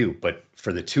what do you do? But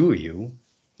for the two of you,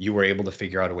 you were able to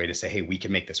figure out a way to say, hey, we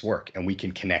can make this work and we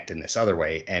can connect in this other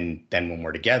way. And then when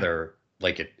we're together,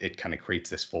 like it kind of creates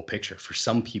this full picture. For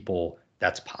some people,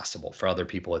 that's possible. For other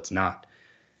people, it's not.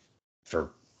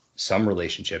 For some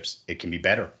relationships, it can be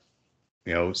better.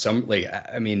 Some, like,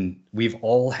 I mean, we've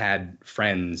all had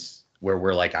friends where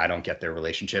we're like, I don't get their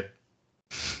relationship,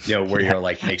 where you're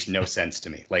like, makes no sense to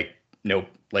me. Like, nope,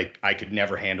 like I could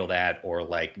never handle that, or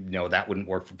like, no, that wouldn't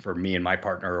work for me and my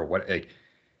partner, or what. Like,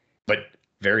 but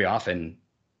very often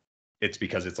it's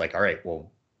because it's like, all right,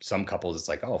 well, some couples, it's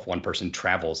like, oh, if one person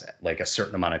travels like a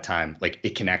certain amount of time, like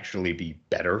it can actually be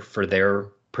better for their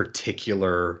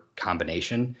particular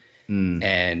combination.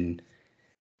 And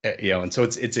and so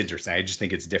it's interesting. I just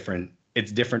think it's different.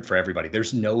 It's different for everybody.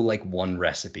 There's no like one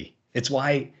recipe. It's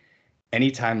why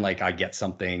anytime like I get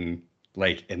something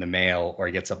like in the mail, or I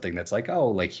get something that's like, oh,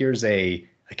 like here's a,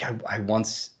 like I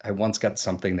once got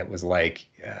something that was like,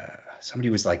 somebody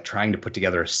was like trying to put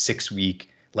together a 6-week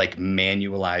like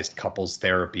manualized couples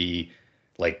therapy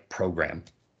like program.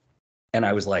 And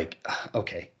I was like,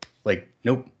 okay, like,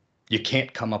 nope, you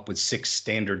can't come up with 6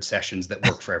 standard sessions that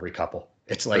work for every couple.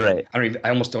 It's like, Right. I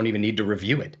almost don't even need to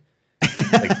review it.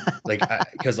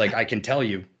 Because like I can tell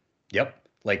you, yep,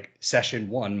 like session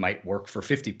 1 might work for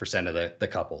 50% of the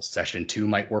couples. Session 2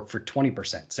 might work for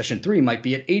 20%. Session 3 might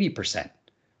be at 80%.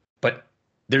 But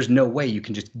there's no way you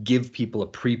can just give people a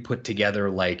pre-put together,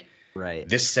 like, Right.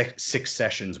 this 6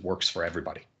 sessions works for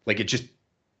everybody. Like it just,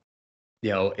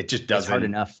 it just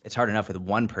doesn't. It's hard enough with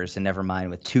one person, never mind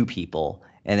with 2 people.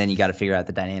 And then you got to figure out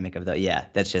the dynamic of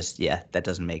that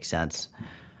doesn't make sense.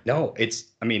 No,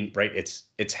 I mean, right.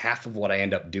 It's half of what I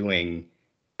end up doing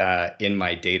in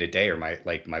my day to day, or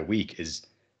my week is,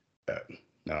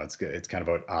 no, it's good. It's kind of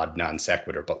an odd non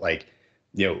sequitur, but like,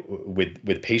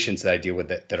 with patients that I deal with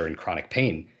that are in chronic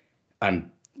pain,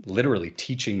 I'm literally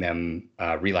teaching them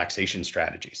relaxation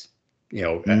strategies,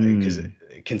 because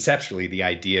conceptually the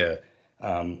idea,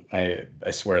 I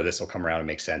swear this will come around and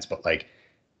make sense, but like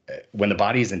when the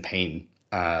body is in pain,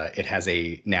 it has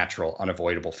a natural,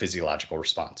 unavoidable physiological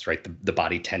response, right? The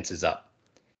body tenses up.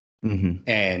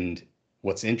 And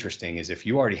what's interesting is if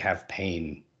you already have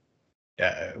pain,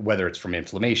 whether it's from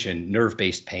inflammation,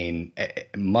 nerve-based pain,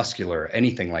 muscular,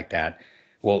 anything like that,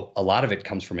 well, a lot of it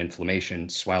comes from inflammation,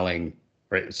 swelling,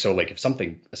 right? So like if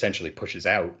something essentially pushes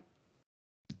out,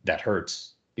 that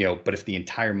hurts, but if the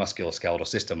entire musculoskeletal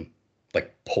system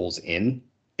like pulls in,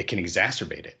 it can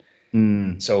exacerbate it.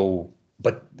 So,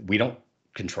 but we don't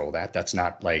control that. That's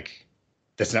not like,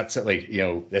 that's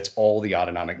all the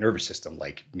autonomic nervous system,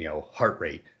 like, heart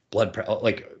rate, blood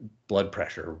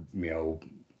pressure,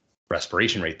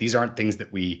 respiration rate. These aren't things that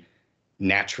we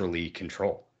naturally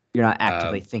control. You're not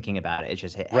actively thinking about it. It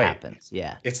just Right. happens.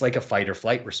 Yeah. It's like a fight or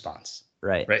flight response,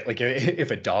 Right. right? Like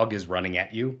if a dog is running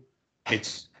at you,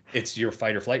 it's your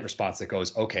fight or flight response that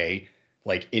goes, okay,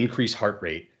 like increase heart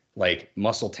rate, like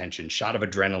muscle tension, shot of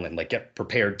adrenaline, like get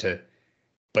prepared to.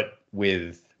 But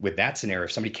with that scenario,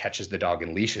 if somebody catches the dog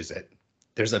and leashes it,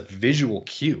 there's a visual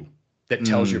cue that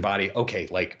tells your body, okay,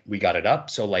 like we got it up.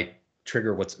 So like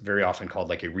trigger what's very often called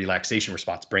like a relaxation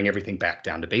response, bring everything back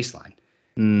down to baseline.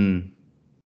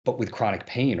 But with chronic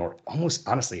pain, or almost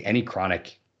honestly any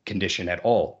chronic condition at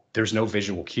all, there's no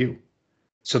visual cue.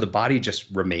 So the body just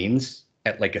remains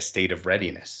at like a state of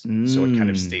readiness. So it kind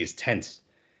of stays tense.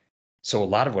 So a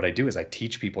lot of what I do is I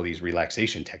teach people these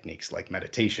relaxation techniques like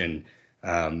meditation,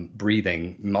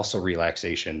 breathing, muscle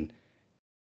relaxation,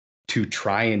 to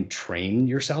try and train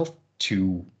yourself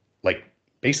to like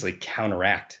basically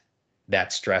counteract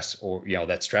that stress, or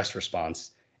that stress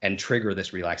response, and trigger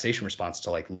this relaxation response to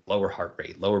like lower heart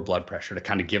rate, lower blood pressure, to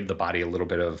kind of give the body a little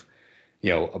bit of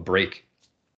a break.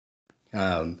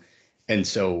 And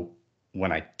so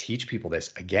when I teach people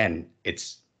this, again,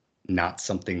 it's not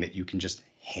something that you can just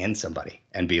hand somebody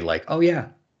and be like, oh yeah,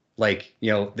 like,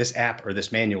 this app or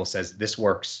this manual says this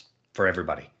works for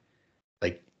everybody.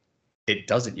 Like it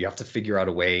doesn't. You have to figure out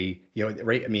a way,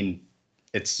 right? I mean,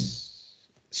 it's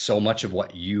so much of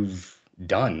what you've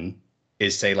done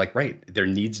is say like, right, there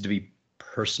needs to be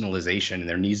personalization, and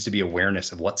there needs to be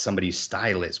awareness of what somebody's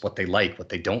style is, what they like, what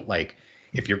they don't like.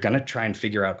 If you're going to try and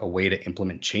figure out a way to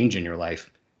implement change in your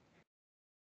life,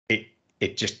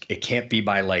 it can't be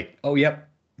by like, oh, yep,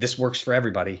 this works for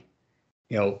everybody,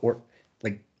 or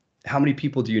like, how many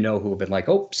people do you know who have been like,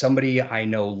 oh, somebody I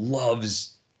know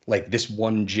loves like this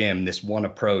one gym, this one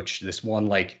approach, this one,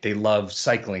 like they love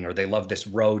cycling, or they love this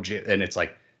row gym. And it's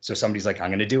like, so somebody's like, I'm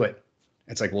going to do it.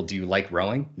 It's like, well, do you like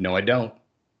rowing? No, I don't.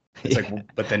 It's like, well,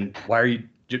 but then why are you,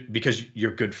 because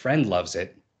your good friend loves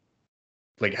it.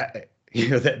 Like, that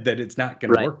it's not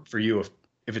going to work for you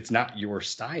if it's not your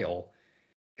style.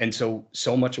 And so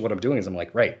much of what I'm doing is I'm like,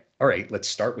 right, all right, let's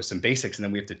start with some basics, and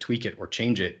then we have to tweak it or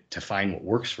change it to find what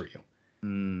works for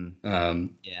you.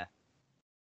 Yeah.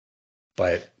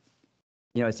 But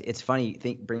it's funny,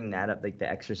 bringing that up, like the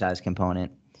exercise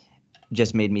component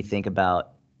just made me think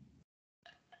about,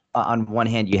 on one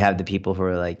hand, you have the people who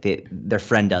are like, their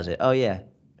friend does it. Oh yeah,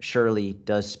 Shirley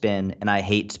does spin, and I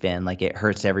hate spin. Like it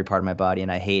hurts every part of my body,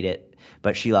 and I hate it.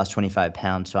 But she lost 25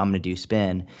 pounds, so I'm going to do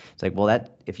spin. It's like, well,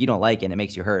 if you don't like it and it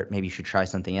makes you hurt, maybe you should try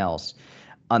something else.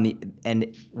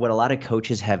 And what a lot of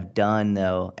coaches have done,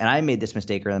 though, and I made this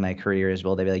mistake early in my career as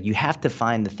well, they'd be like, you have to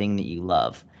find the thing that you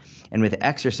love. And with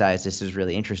exercise, this is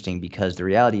really interesting, because the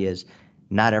reality is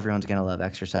not everyone's going to love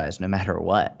exercise no matter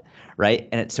what. Right.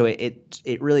 And so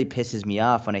it really pisses me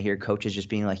off when I hear coaches just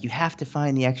being like, you have to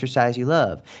find the exercise you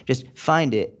love. Just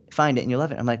find it, and you'll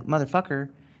love it. I'm like, motherfucker,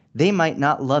 they might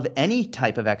not love any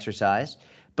type of exercise,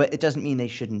 but it doesn't mean they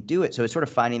shouldn't do it. So it's sort of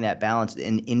finding that balance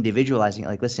and individualizing it.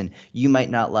 Like, listen, you might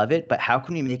not love it, but how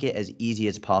can we make it as easy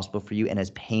as possible for you and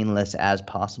as painless as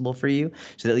possible for you,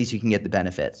 so that at least you can get the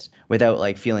benefits without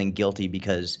like feeling guilty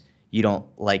because you don't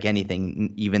like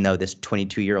anything, even though this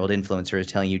 22-year-old influencer is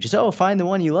telling you just, oh, find the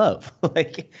one you love.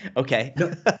 Like, okay.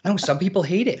 No, some people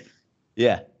hate it.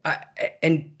 Yeah.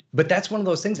 But that's one of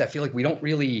those things I feel like we don't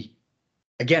really,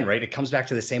 again, right? It comes back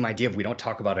to the same idea of we don't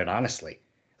talk about it honestly.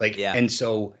 Like, yeah. And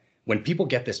so when people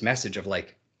get this message of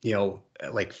like,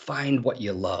 like find what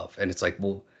you love, and it's like,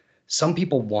 well, some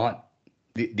people want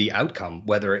the outcome,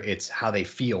 whether it's how they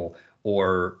feel,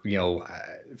 or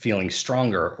feeling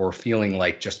stronger, or feeling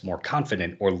like just more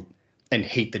confident, and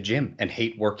hate the gym and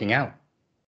hate working out.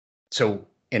 So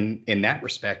in that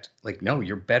respect, like, no,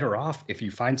 you're better off if you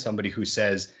find somebody who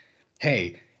says,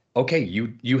 hey, okay,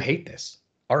 you hate this.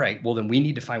 All right, well then we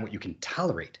need to find what you can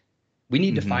tolerate. We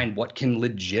need to find what can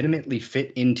legitimately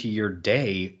fit into your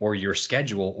day or your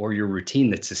schedule or your routine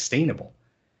that's sustainable.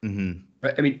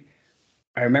 Right? I mean,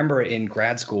 I remember in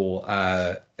grad school,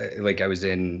 like I was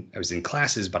in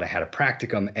classes, but I had a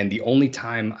practicum, and the only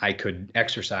time I could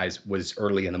exercise was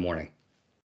early in the morning.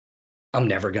 I'm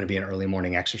never going to be an early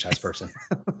morning exercise person.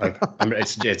 Like,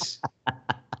 it's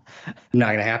not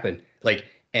going to happen. Like,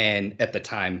 and at the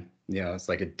time, it's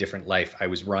like a different life. I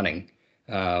was running,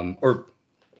 or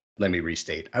let me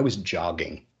restate, I was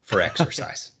jogging for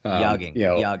exercise. Jogging.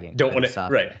 Don't want to,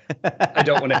 right. I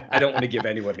don't want to give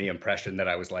anyone the impression that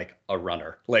I was like a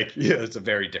runner. Like, it's a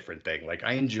very different thing. Like,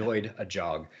 I enjoyed a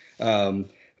jog. And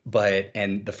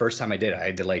the first time I did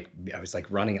it, I was like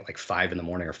running at like 5 a.m.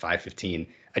 or 5:15.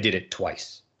 I did it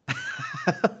twice.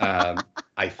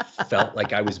 I felt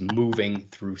like I was moving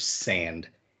through sand,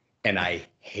 and I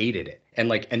hated it.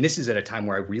 And this is at a time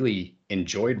where I really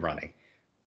enjoyed running.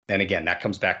 And again, that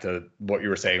comes back to what you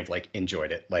were saying of like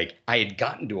enjoyed it. Like I had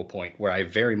gotten to a point where I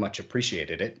very much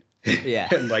appreciated it. Yeah.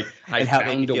 And like I And how it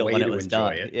made you found a feel way when it to was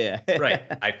enjoy done. it. Yeah. Right.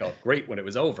 I felt great when it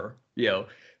was over,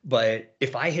 But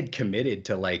if I had committed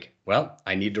to like, well,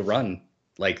 I need to run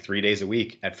like 3 days a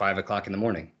week at 5 o'clock in the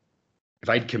morning. If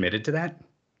I'd committed to that,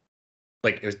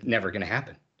 like it was never going to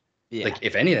happen. Yeah. Like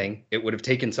if anything, it would have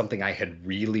taken something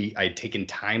I'd taken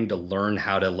time to learn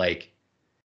how to like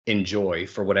enjoy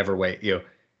for whatever way,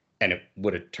 and it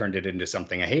would have turned it into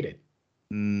something I hated.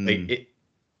 Like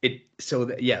Mm. so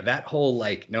that whole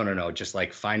like, no, just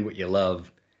like find what you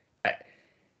love.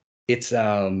 It's,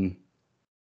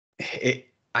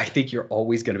 I think you're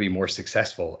always going to be more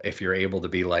successful if you're able to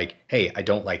be like, hey, I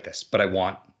don't like this, but I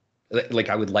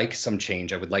would like some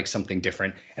change. I would like something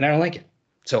different and I don't like it.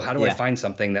 So how do I Yeah. find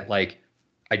something that like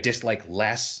I dislike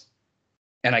less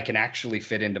and I can actually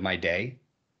fit into my day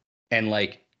and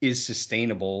like is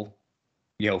sustainable,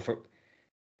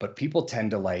 but people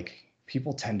tend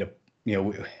to,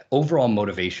 overall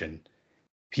motivation,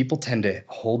 people tend to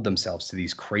hold themselves to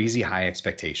these crazy high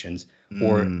expectations,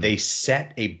 or Mm. they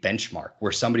set a benchmark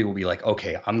where somebody will be like,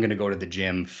 okay, I'm going to go to the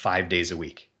gym 5 days a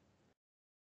week.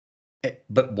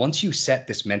 But once you set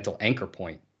this mental anchor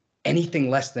point, anything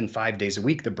less than 5 days a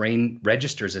week, the brain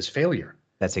registers as failure.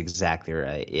 That's exactly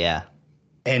right. Yeah.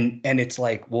 And it's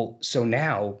like, well, so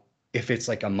now if it's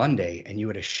like a Monday and you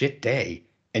had a shit day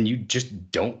and you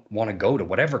just don't want to go to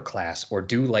whatever class or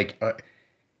do like,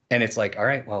 and it's like, all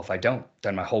right, well, if I don't,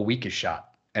 then my whole week is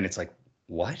shot. And it's like,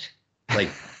 what? Like,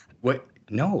 what?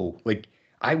 No, like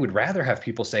I would rather have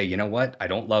people say, you know what? I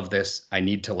don't love this. I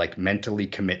need to like mentally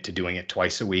commit to doing it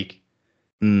twice a week.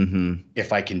 Mm-hmm.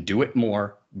 If I can do it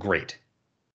more, great.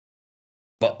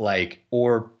 But like,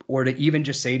 or to even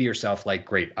just say to yourself, like,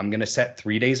 great, I'm gonna set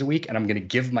 3 days a week and I'm gonna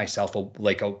give myself a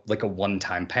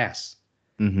one-time pass.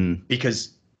 Mm-hmm.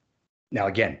 Because now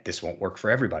again, this won't work for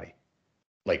everybody.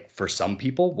 Like for some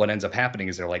people, what ends up happening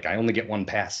is they're like, I only get one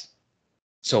pass.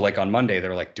 So like on Monday,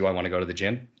 they're like, do I want to go to the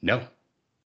gym? No.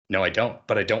 No, I don't.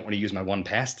 But I don't want to use my one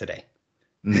pass today.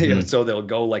 Mm-hmm. So they'll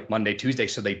go like Monday, Tuesday,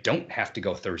 so they don't have to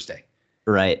go Thursday.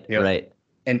 Right. You know, Right.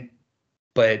 and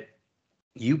but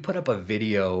you put up a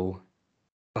video,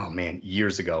 oh man,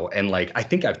 years ago. And like I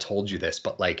think I've told you this,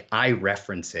 but like I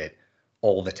reference it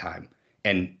all the time.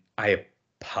 And I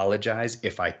apologize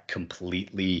if I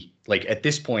completely like at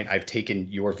this point I've taken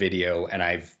your video and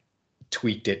I've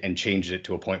tweaked it and changed it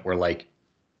to a point where like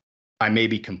I may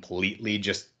be completely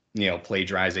just,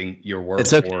 plagiarizing your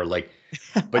It's work okay. or like,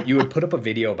 but you would put up a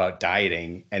video about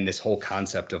dieting and this whole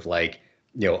concept of like,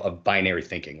 of binary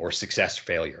thinking or success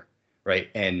failure, right?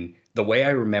 And the way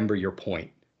I remember your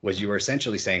point was you were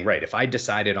essentially saying, right, if I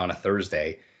decided on a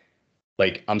Thursday,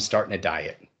 like I'm starting a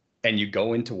diet and you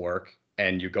go into work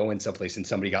and you go in someplace and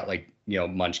somebody got like,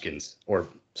 munchkins or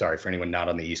sorry for anyone not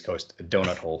on the East Coast, a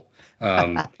donut hole,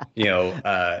 and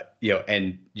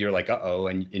you're like, uh-oh,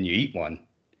 and you eat one.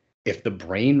 If the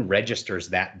brain registers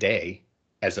that day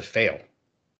as a fail,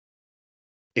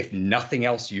 if nothing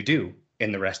else you do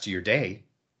in the rest of your day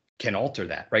can alter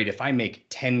that, right? If I make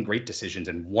 10 great decisions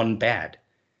and one bad,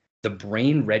 the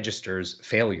brain registers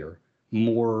failure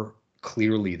more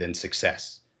clearly than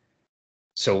success.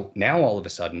 So now all of a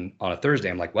sudden on a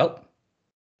Thursday, I'm like, well,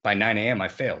 by 9 a.m., I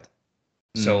failed.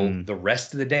 So Mm-hmm. the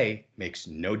rest of the day makes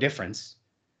no difference.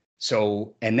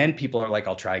 So, and then people are like,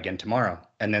 I'll try again tomorrow.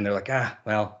 And then they're like,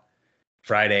 well,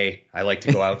 Friday, I like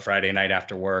to go out Friday night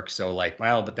after work. So, like,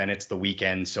 well, but then it's the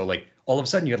weekend. So, like, all of a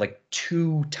sudden you had like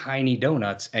two tiny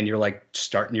donuts and you're like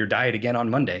starting your diet again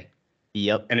on Monday.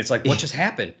 Yep. And it's like, what just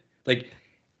happened? Like,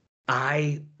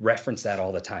 I reference that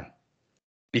all the time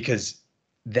because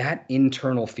that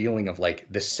internal feeling of like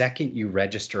the second you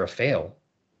register a fail,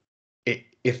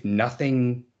 if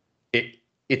nothing, it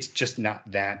it's just not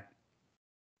that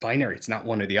binary. It's not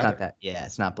one or the Not other. that. Yeah.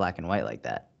 It's not black and white like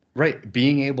that. Right.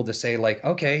 Being able to say like,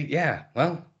 okay, yeah,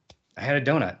 well, I had a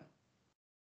donut.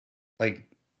 Like,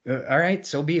 all right,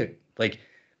 so be it. Like,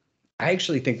 I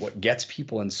actually think what gets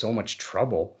people in so much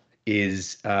trouble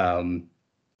is, and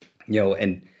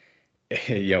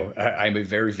I'm a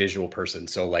very visual person,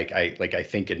 so like I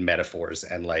think in metaphors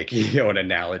and like in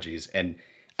analogies, and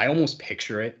I almost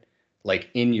picture it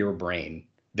like in your brain.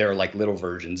 There are like little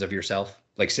versions of yourself,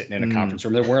 like sitting in a Mm. conference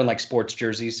room. They're wearing like sports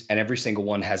jerseys, and every single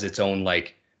one has its own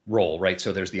like role, right?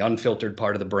 So there's the unfiltered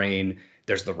part of the brain,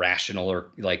 there's the rational or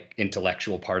like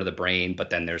intellectual part of the brain, but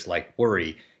then there's like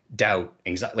worry, doubt,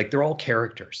 anxiety. Like they're all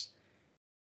characters.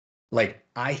 Like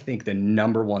I think the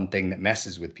number one thing that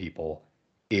messes with people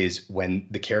is when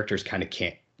the characters kind of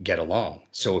can't get along.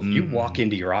 So if you walk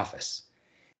into your office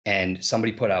and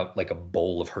somebody put out like a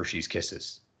bowl of Hershey's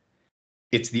Kisses,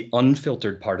 it's the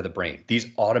unfiltered part of the brain. These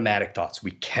automatic thoughts,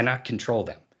 we cannot control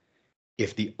them.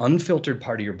 If the unfiltered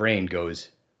part of your brain goes,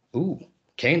 ooh,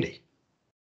 candy.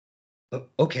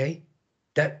 Okay,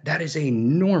 that is a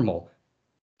normal,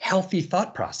 healthy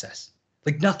thought process.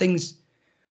 Like nothing's,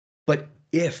 but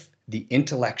if the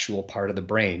intellectual part of the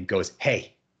brain goes,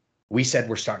 hey, we said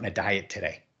we're starting a diet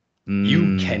today.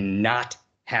 You cannot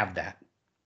have that.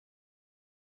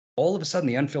 All of a sudden,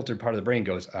 the unfiltered part of the brain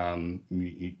goes,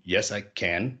 yes, I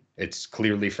can. It's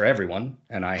clearly for everyone.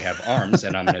 And I have arms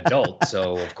and I'm an adult.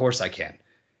 So of course I can.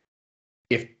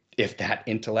 If that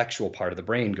intellectual part of the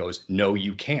brain goes, no,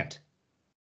 you can't.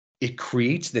 It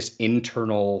creates this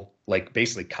internal, like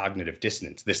basically cognitive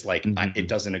dissonance, this like, it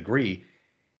doesn't agree.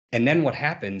 And then what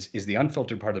happens is the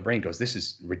unfiltered part of the brain goes, this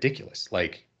is ridiculous.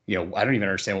 Like, I don't even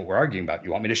understand what we're arguing about.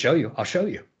 You want me to show you? I'll show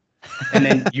you. And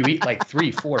then you eat like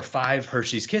 3, 4, 5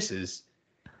 Hershey's Kisses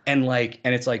and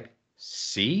it's like,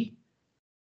 see?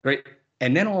 Right.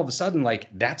 And then all of a sudden, like,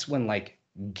 that's when like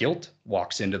guilt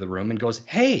walks into the room and goes,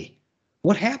 hey,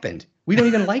 what happened? We don't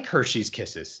even like Hershey's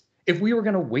Kisses. If we were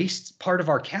going to waste part of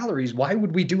our calories, why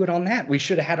would we do it on that? We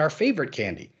should have had our favorite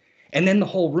candy. And then the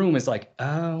whole room is like,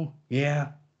 oh, yeah,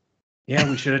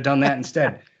 we should have done that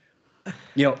instead.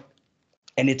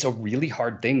 And it's a really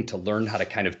hard thing to learn how to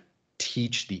kind of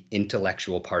teach the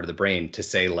intellectual part of the brain to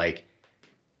say, like,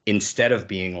 instead of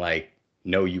being like,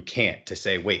 no, you can't, to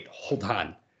say, wait, hold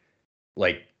on.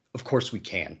 Like, of course we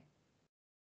can,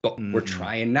 but we're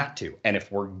trying not to. And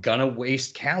if we're gonna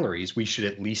waste calories, we should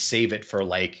at least save it for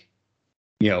like,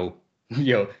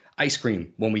 ice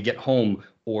cream when we get home,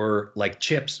 or like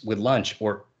chips with lunch,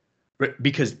 or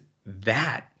because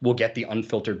that will get the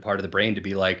unfiltered part of the brain to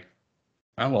be like,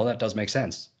 oh, well, that does make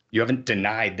sense. You haven't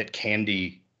denied that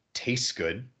candy tastes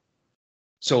good.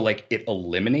 So like it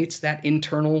eliminates that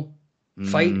internal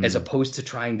fight as opposed to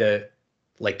trying to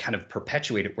like kind of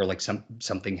perpetuate it where like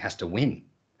something has to win,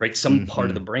 right? Some part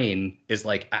of the brain is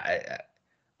like,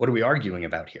 what are we arguing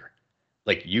about here?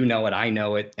 Like, you know it, I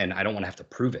know it, and I don't want to have to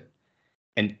prove it.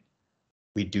 And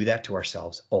we do that to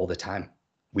ourselves all the time.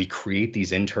 We create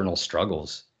these internal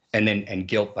struggles. And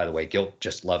guilt, by the way, guilt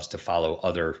just loves to follow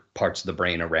other parts of the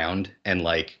brain around and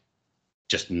like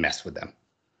just mess with them.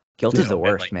 Guilt is the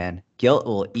worst, man. Guilt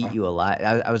will eat you alive.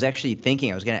 I was actually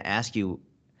thinking, I was going to ask you,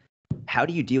 how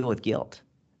do you deal with guilt?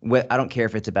 I don't care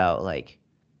if it's about like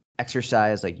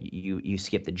exercise, like you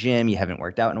skipped the gym, you haven't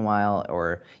worked out in a while,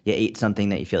 or you ate something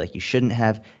that you feel like you shouldn't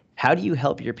have. How do you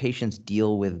help your patients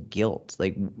deal with guilt?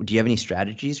 Like, do you have any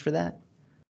strategies for that?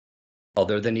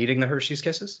 Other than eating the Hershey's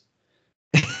Kisses?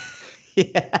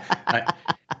 Yeah.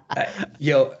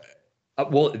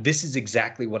 Well, this is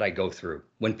exactly what I go through.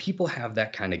 When people have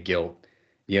that kind of guilt,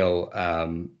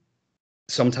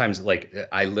 sometimes like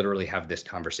I literally have this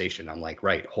conversation. I'm like,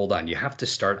 right, hold on. You have to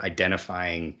start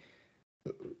identifying,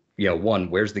 one,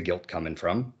 where's the guilt coming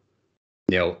from?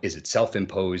 Is it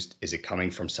self-imposed? Is it coming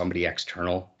from somebody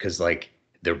external? Because like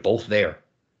they're both there.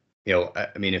 I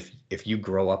mean, if you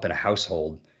grow up in a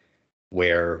household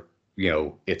where,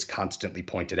 it's constantly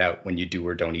pointed out when you do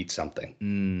or don't eat something,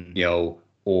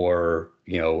 or,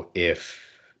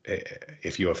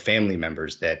 if you have family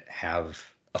members that have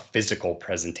a physical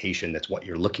presentation that's what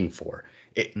you're looking for,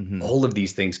 all of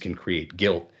these things can create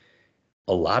guilt.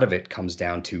 A lot of it comes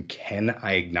down to, can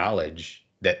I acknowledge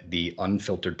that the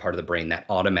unfiltered part of the brain, that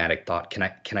automatic thought, can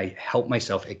I help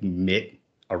myself admit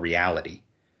a reality,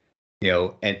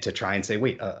 and to try and say,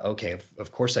 wait, okay,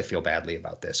 of course I feel badly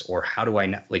about this, or how do I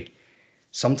not, like,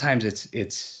 sometimes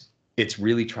it's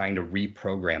really trying to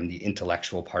reprogram the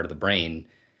intellectual part of the brain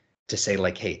to say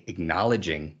like, hey,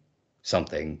 acknowledging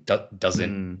something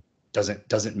doesn't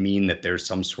mean that there's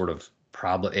some sort of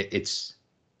problem.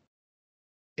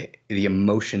 The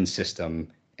emotion system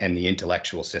and the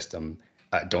intellectual system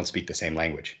don't speak the same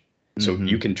language. So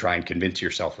you can try and convince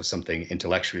yourself of something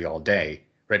intellectually all day,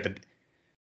 right? But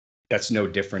that's no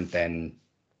different than,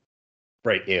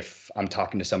 right, if I'm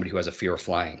talking to somebody who has a fear of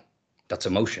flying, that's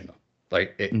emotional.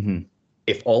 Like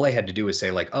if all I had to do is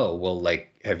say like, oh, well,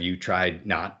 like, have you tried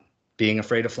not being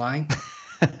afraid of flying?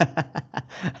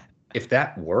 If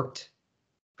that worked,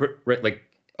 right, like,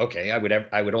 okay, I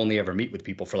would only ever meet with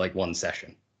people for like one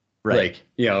session. Right. Like,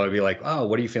 it'd be like, oh,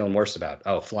 what are you feeling worse about?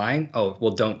 Oh, flying? Oh,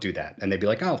 well, don't do that. And they'd be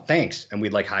like, oh, thanks. And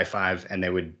we'd like high five, and they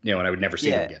would, and I would never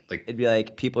see them again. Like, it'd be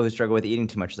like people who struggle with eating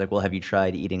too much. It's like, well, have you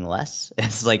tried eating less?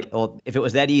 It's like, well, if it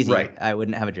was that easy, right, I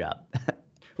wouldn't have a job.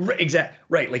 Right, exactly.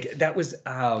 Right. Like that was,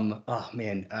 oh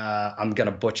man, I'm going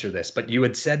to butcher this, but you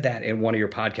had said that in one of your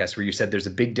podcasts where you said there's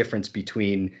a big difference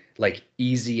between like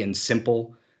easy and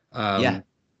simple Yeah. You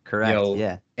Correct. know,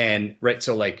 Yeah. and right.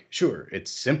 So like, sure,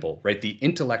 it's simple, right? The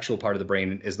intellectual part of the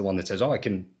brain is the one that says, oh, I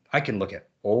can look at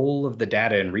all of the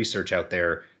data and research out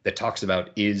there that talks about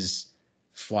is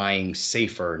flying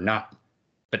safer, not,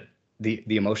 but the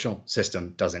emotional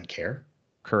system doesn't care.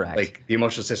 Correct. Like the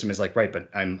emotional system is like, right, but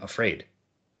I'm afraid.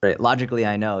 Right. Logically,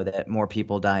 I know that more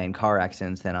people die in car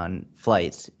accidents than on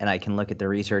flights, and I can look at the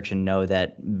research and know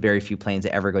that very few planes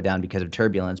ever go down because of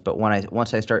turbulence. But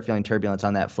once I start feeling turbulence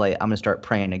on that flight, I'm gonna start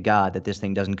praying to God that this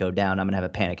thing doesn't go down. I'm gonna have a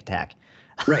panic attack.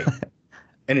 Right.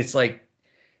 And it's like,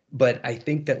 but I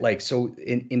think that like, so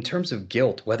in terms of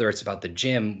guilt, whether it's about the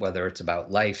gym, whether it's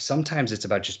about life, sometimes it's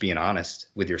about just being honest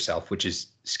with yourself, which is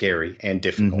scary and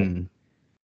difficult. Mm-hmm.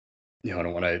 You know, I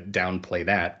don't want to downplay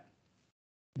that.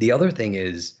 The other thing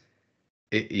is,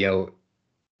 you know,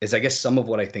 is I guess some of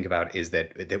what I think about is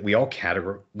that we all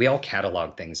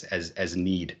catalog things as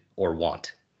need or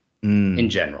want in Mm.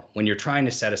 general. When you're trying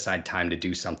to set aside time to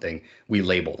do something, we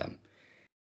label them.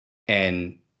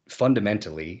 And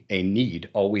fundamentally, a need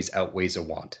always outweighs a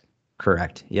want.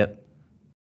 Correct. Yep.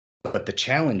 But the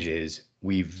challenge is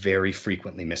we very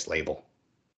frequently mislabel.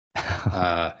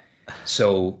 Uh,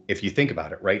 so if you think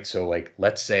about it, right? So like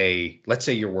let's say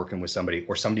you're working with somebody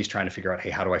or somebody's trying to figure out, hey,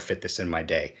 how do I fit this in my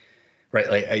day? Right?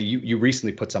 Like you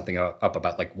recently put something up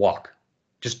about like walk,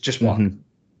 just walk. Mm-hmm.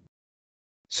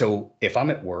 So if I'm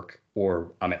at work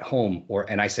or I'm at home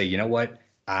and I say, you know what,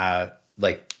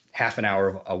 like half an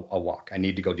hour of a walk, I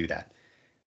need to go do that.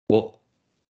 Well,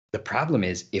 the problem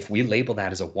is if we label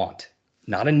that as a want,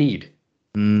 not a need,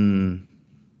 Mm.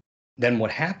 then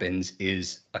what happens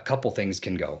is a couple things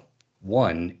can go.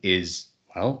 One is,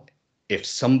 well, if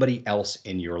somebody else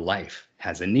in your life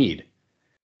has a need,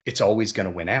 it's always going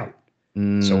to win out.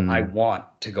 So I Mm. want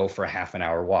to go for a half an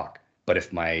hour walk. But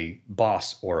if my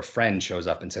boss or a friend shows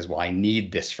up and says, well, I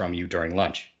need this from you during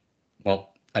lunch,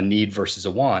 well, a need versus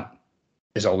a want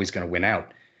is always going to win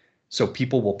out. So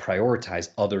people will prioritize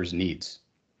others' needs.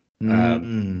 Um,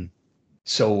 Mm.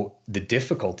 So the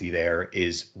difficulty there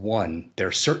is one, there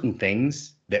are certain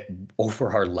things that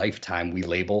over our lifetime we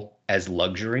label as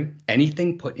luxury.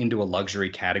 Anything put into a luxury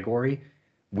category,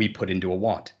 we put into a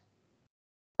want,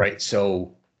 right?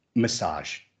 So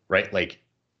massage, right? Like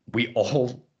we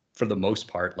all, for the most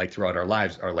part, like throughout our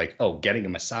lives, are like, oh, getting a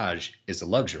massage is a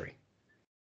luxury,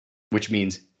 which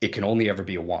means it can only ever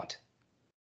be a want.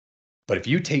 But if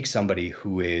you take somebody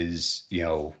who is,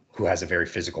 who has a very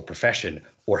physical profession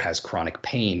or has chronic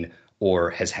pain or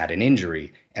has had an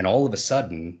injury, and all of a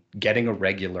sudden getting a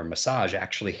regular massage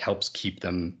actually helps keep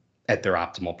them at their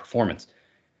optimal performance,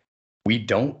 we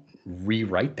don't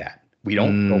rewrite that. We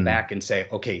don't go Mm. back and say,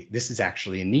 okay, this is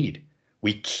actually a need.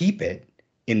 We keep it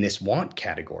in this want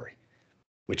category,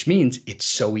 which means it's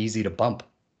so easy to bump.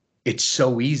 It's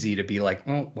so easy to be like,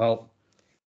 oh, well,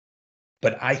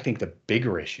 but I think the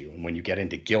bigger issue, and when you get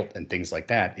into guilt and things like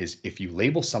that, is if you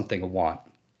label something a want,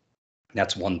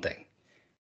 that's one thing.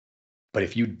 But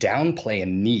if you downplay a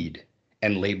need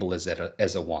and label as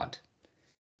a want,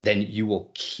 then you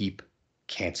will keep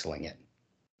canceling it.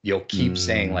 You'll keep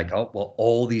saying, like, Mm. oh, well,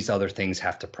 all these other things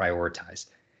have to prioritize.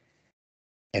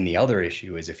 And the other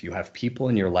issue is if you have people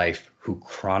in your life who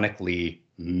chronically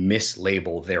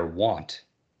mislabel their want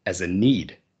as a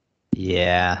need,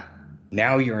 Yeah.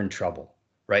 now you're in trouble,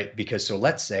 right? Because so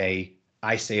let's say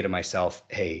I say to myself,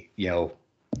 hey,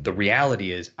 the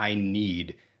reality is I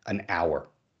need an hour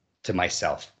to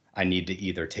myself. I need to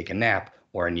either take a nap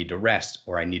or I need to rest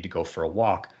or I need to go for a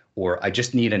walk or I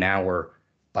just need an hour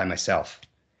by myself.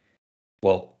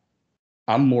 Well,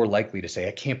 I'm more likely to say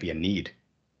it can't be a need.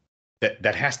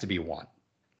 That has to be a want.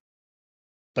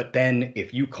 But then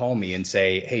if you call me and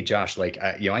say, hey, Josh, like,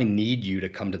 I need you to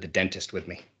come to the dentist with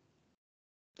me.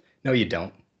 No, you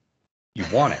don't. You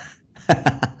want it.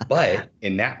 But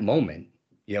in that moment,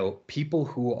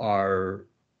 people are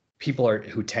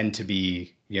who tend to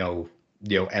be,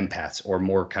 empaths or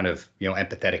more kind of,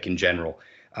 empathetic in general.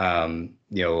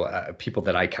 People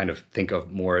that I kind of think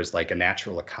of more as like a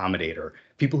natural accommodator,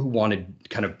 people who want to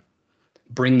kind of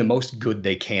bring the most good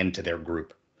they can to their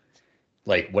group,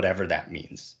 like whatever that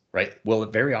means, right? Will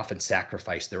very often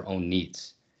sacrifice their own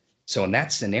needs. So in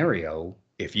that scenario,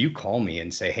 if you call me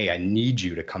and say, hey, I need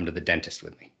you to come to the dentist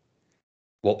with me.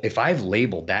 Well, if I've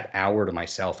labeled that hour to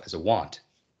myself as a want,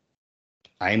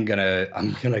 I'm gonna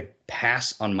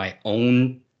pass on my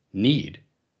own need.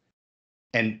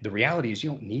 And the reality is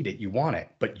you don't need it, you want it,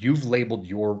 but you've labeled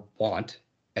your want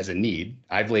as a need.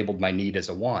 I've labeled my need as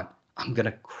a want. I'm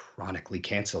gonna chronically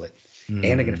cancel it and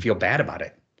I'm gonna Mm. feel bad about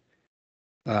it.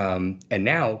 And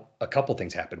now a couple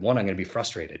things happen. One, I'm gonna be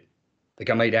frustrated. Like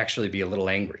I might actually be a little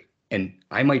angry. And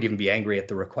I might even be angry at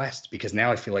the request because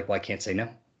now I feel like, well, I can't say no.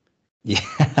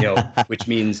 Yeah. Which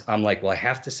means I'm like, well, I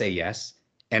have to say yes.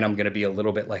 And I'm going to be a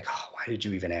little bit like, oh, why did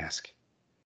you even ask?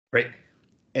 Right.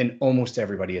 And almost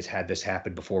everybody has had this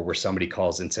happen before where somebody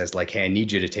calls and says like, hey, I need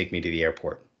you to take me to the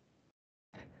airport.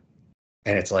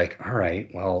 And it's like, all right,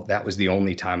 well, that was the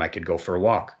only time I could go for a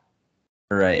walk,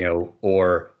 Right.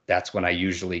 or that's when I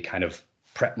usually kind of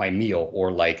prep my meal,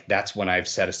 or like, that's when I've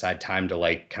set aside time to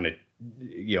like kind of,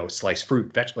 slice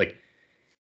fruit, like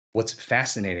what's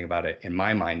fascinating about it in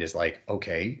my mind is like,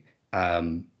 okay,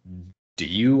 um, do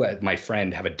you, as my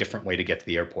friend, have a different way to get to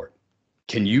the airport?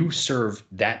 Can you serve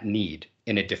that need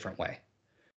in a different way?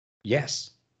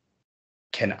 Yes.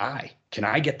 Can I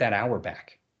get that hour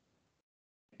back?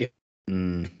 If,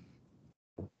 Mm.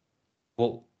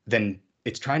 well, then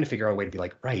it's trying to figure out a way to be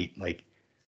like, right, like,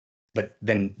 but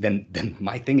then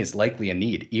my thing is likely a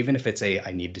need, even if it's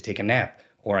I need to take a nap,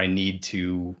 or I need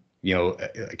to,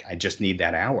 like, I just need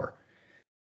that hour.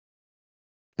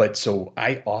 But so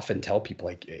I often tell people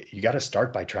like, you got to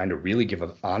start by trying to really give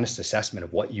an honest assessment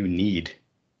of what you need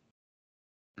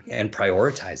and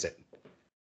prioritize it.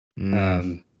 Mm.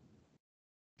 Um,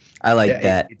 I yeah, like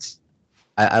that. it's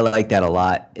I like that a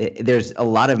lot. There's a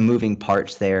lot of moving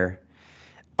parts there.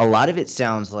 A lot of it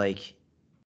sounds like,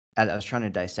 as I was trying to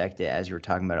dissect it as you were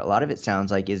talking about it, a lot of it sounds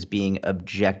like is being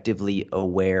objectively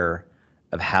aware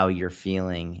of how you're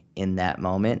feeling in that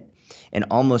moment, and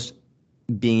almost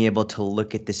being able to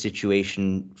look at the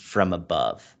situation from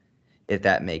above, if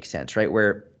that makes sense, right?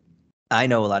 Where I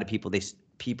know a lot of people,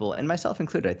 people, and myself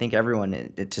included, I think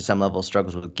everyone to some level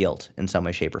struggles with guilt in some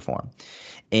way, shape, or form.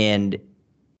 And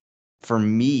for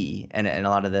me, and a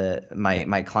lot of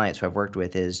my clients who I've worked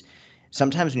with, is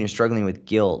sometimes when you're struggling with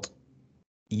guilt,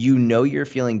 you're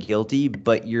feeling guilty,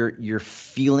 but you're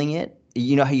feeling it.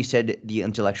 You know how you said the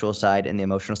intellectual side and the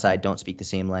emotional side don't speak the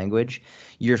same language?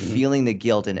 You're mhm, feeling the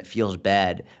guilt and it feels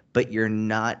bad, but you're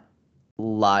not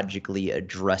logically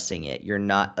addressing it. You're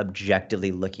not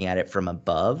objectively looking at it from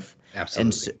above.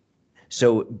 And so, absolutely.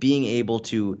 so being able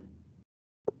to,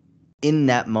 in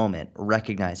that moment,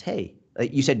 recognize, hey,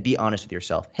 like you said, be honest with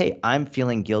yourself. Hey, I'm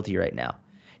feeling guilty right now.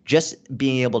 Just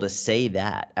being able to say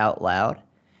that out loud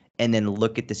and then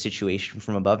look at the situation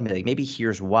from above and be like, maybe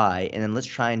here's why. And then let's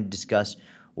try and discuss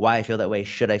why I feel that way.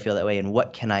 Should I feel that way? And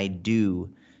what can I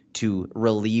do to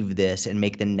relieve this and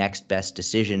make the next best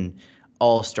decision?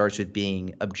 All starts with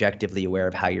being objectively aware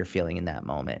of how you're feeling in that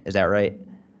moment. Is that right?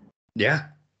 Yeah,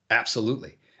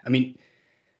 absolutely. I mean,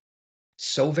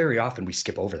 so very often we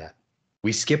skip over that.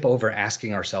 We skip over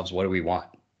asking ourselves, what do we want?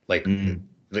 Like, Mm,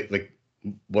 like,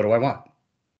 what do I want?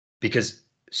 Because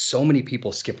so many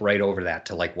people skip right over that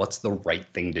to like, what's the right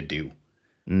thing to do?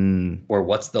 mm, Or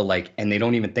what's the like, and they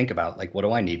don't even think about like, what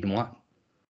do I need and want?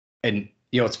 And,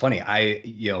 it's funny.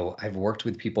 I've worked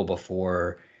with people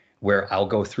before where I'll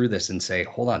go through this and say,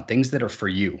 hold on, things that are for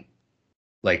you,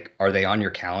 like, are they on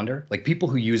your calendar? Like people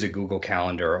who use a Google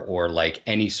Calendar or like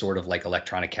any sort of like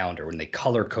electronic calendar, when they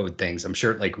color code things, I'm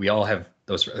sure like we all have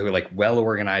those who are like well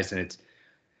organized, and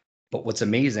but what's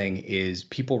amazing is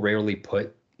people rarely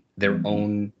put their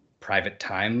own private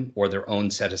time or their own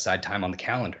set aside time on the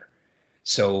calendar.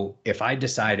 So if I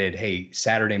decided, hey,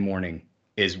 Saturday morning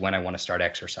is when I want to start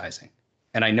exercising,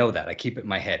 and I know that I keep it in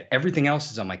my head, everything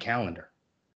else is on my calendar.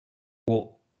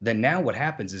 Well, then now what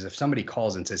happens is if somebody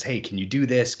calls and says, hey, can you do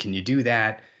this? Can you do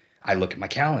that? I look at my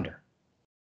calendar.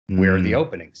 Where are the mm,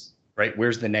 openings? Right?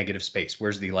 Where's the negative space?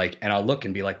 Where's the like, and I'll look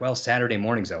and be like, well, Saturday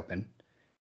morning's open.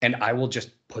 And I will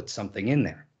just put something in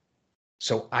there.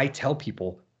 So I tell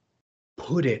people,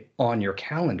 put it on your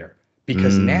calendar,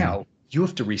 because mm, now you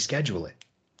have to reschedule it.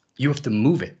 You have to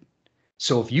move it.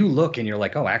 So if you look and you're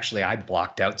like, oh, actually, I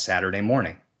blocked out Saturday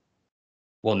morning.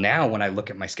 Well, now when I look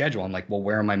at my schedule, I'm like, well,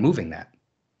 where am I moving that?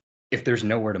 If there's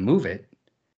nowhere to move it,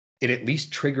 it at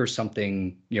least triggers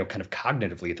something, kind of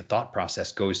cognitively. The thought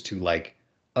process goes to like,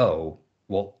 oh,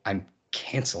 well, I'm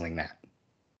canceling that.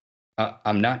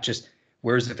 I'm not just,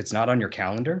 whereas if it's not on your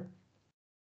calendar,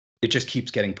 it just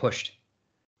keeps getting pushed.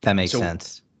 that makes So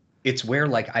sense. it's where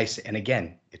like I say, and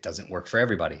again, it doesn't work for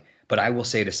everybody, but I will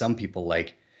say to some people,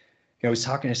 like, I was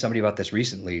talking to somebody about this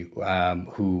recently,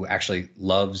 who actually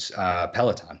loves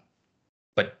Peloton,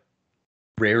 but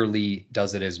rarely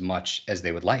does it as much as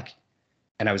they would like.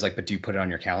 And I was like, but do you put it on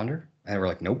your calendar? And they were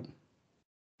like, nope.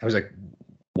 I was like,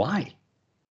 why?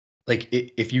 Like,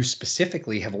 if you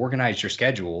specifically have organized your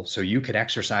schedule so you could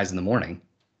exercise in the morning,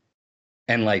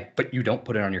 and like, but you don't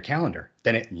put it on your calendar,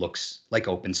 then it looks like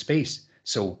open space.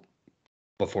 So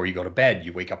before you go to bed,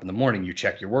 you wake up in the morning, you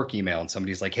check your work email, and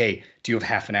somebody's like, hey, do you have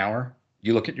half an hour?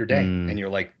 You look at your day and Mm, you're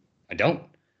like, I don't.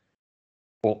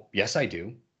 Well, yes, I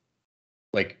do.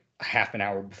 like a half an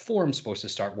hour before I'm supposed to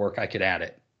start work, I could add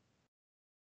it.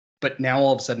 But now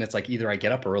all of a sudden it's like either I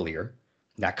get up earlier,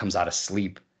 that comes out of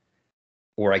sleep,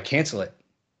 or I cancel it,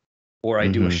 or I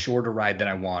do a Mm-hmm. shorter ride than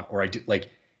I want, or I do like,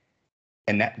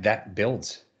 and that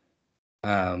builds.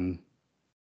 Um,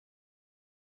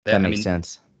 That I makes mean,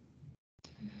 sense.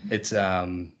 it's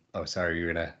oh, sorry,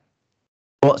 you're gonna.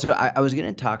 Well, so I was going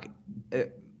to talk,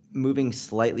 moving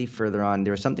slightly further on.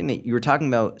 There was something that you were talking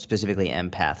about, specifically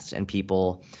empaths and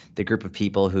people, the group of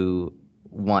people who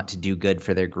want to do good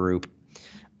for their group.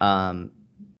 Um,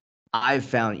 I've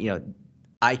found,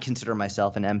 I consider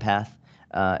myself an empath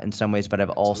in some ways, but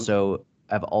Absolutely.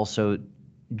 I've also,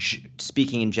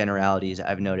 speaking in generalities,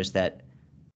 I've noticed that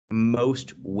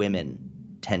most women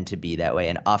tend to be that way,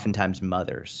 and oftentimes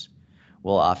mothers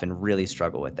will often really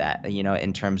struggle with that.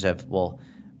 In terms of, well,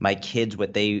 my kids,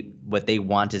 what they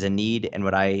want is a need, and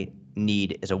what I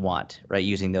need is a want, right?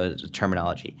 Using those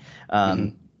terminology.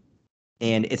 Mm-hmm.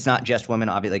 And it's not just women.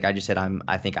 Obviously, like I just said,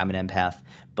 I think I'm an empath,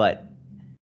 but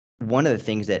one of the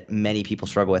things that many people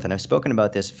struggle with, and I've spoken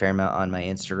about this a fair amount on my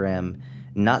Instagram,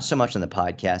 not so much on the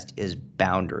podcast, is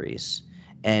boundaries.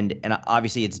 And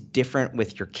obviously it's different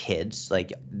with your kids.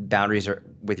 Like boundaries are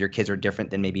with your kids are different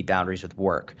than maybe boundaries with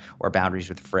work or boundaries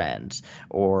with friends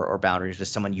or boundaries with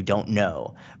someone you don't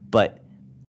know. But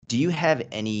do you have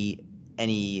any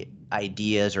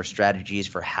ideas or strategies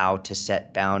for how to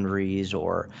set boundaries,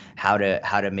 or how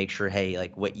to make sure, hey,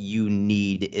 like what you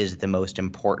need is the most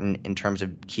important in terms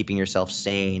of keeping yourself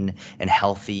sane and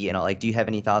healthy, and all? Like, do you have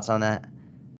any thoughts on that?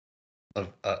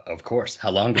 Of course.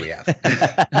 How long do we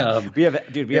have? um, We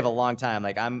have a long time.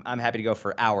 Like, I'm happy to go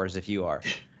for hours if you are.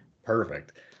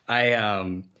 Perfect.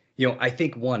 I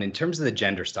think one, in terms of the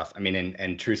gender stuff, I mean,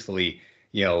 and truthfully,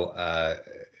 you know, uh,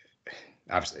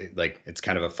 obviously, like it's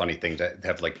kind of a funny thing to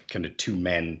have like kind of two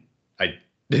men, I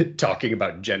talking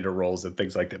about gender roles and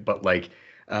things like that. But like,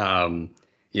 um,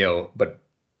 but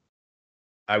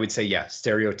I would say, yeah,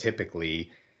 stereotypically,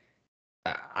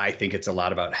 I think it's a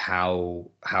lot about how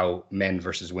men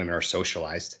versus women are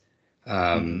socialized.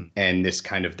 Mm-hmm. And this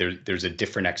kind of there's a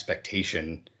different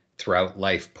expectation throughout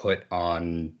life put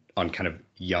on kind of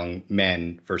young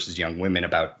men versus young women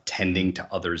about tending to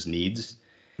others' needs.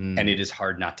 And Mm-hmm. it is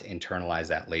hard not to internalize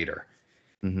that later.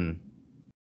 Mm-hmm.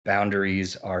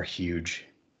 Boundaries are huge.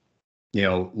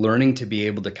 Learning to be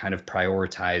able to kind of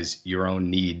prioritize your own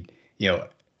need.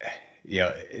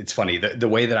 It's funny the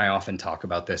way that I often talk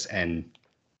about this, and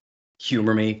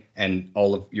humor me and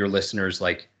all of your listeners,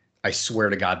 like I swear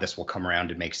to God this will come around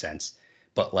and make sense,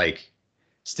 but like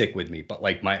stick with me. But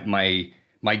like my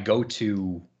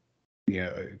go-to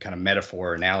kind of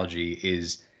metaphor analogy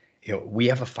is, we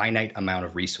have a finite amount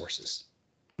of resources,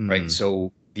 right? Mm-hmm.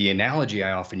 So the analogy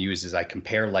I often use is I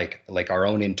compare like our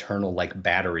own internal like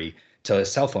battery to a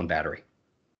cell phone battery,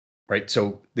 right?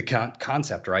 So the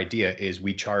concept or idea is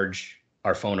we charge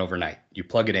our phone overnight. You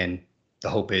plug it in.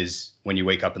 The hope is when you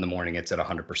wake up in the morning, it's at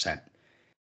 100%.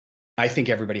 I think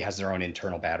everybody has their own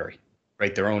internal battery,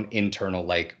 right? Their own internal,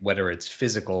 like whether it's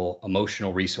physical,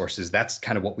 emotional resources, that's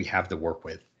kind of what we have to work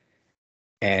with.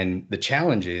 And the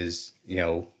challenge is, we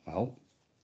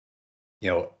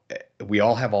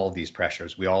all have all of these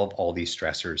pressures. We all have all these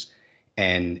stressors.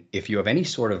 And if you have any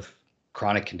sort of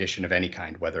chronic condition of any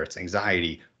kind, whether it's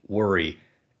anxiety, worry,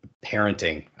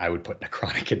 parenting, I would put in a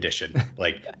chronic condition,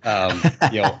 like,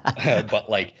 but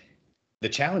like the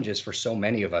challenge is for so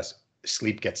many of us,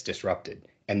 sleep gets disrupted.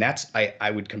 And I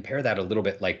would compare that a little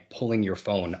bit like pulling your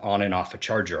phone on and off a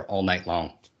charger all night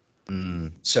long. Mm-hmm.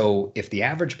 So if the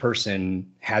average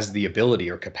person has the ability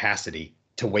or capacity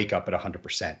to wake up at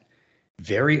 100%,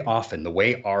 very often the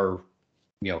way our,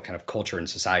 kind of culture and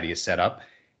society is set up,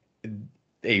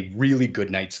 a really good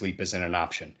night's sleep isn't an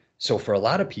option. So for a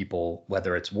lot of people,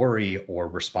 whether it's worry or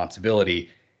responsibility,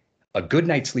 a good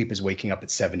night's sleep is waking up at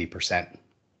 70%.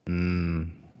 Mm-hmm.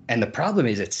 And the problem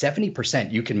is at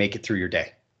 70%, you can make it through your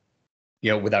day,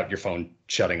 without your phone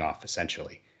shutting off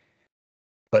essentially.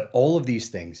 But all of these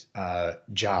things,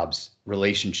 jobs,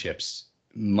 relationships,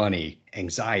 money,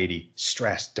 anxiety,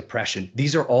 stress, depression,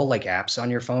 these are all like apps on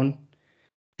your phone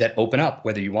that open up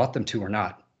whether you want them to or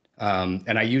not.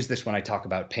 And I use this when I talk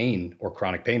about pain or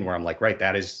chronic pain, where I'm like, right,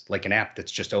 that is like an app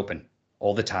that's just open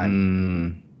all the time.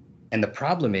 Mm-hmm. And the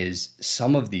problem is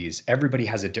some of these, everybody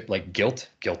has like guilt.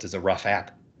 Guilt is a rough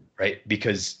app, right?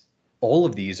 Because all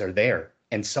of these are there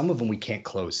and some of them we can't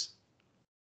close,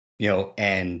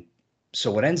 and so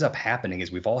what ends up happening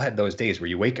is we've all had those days where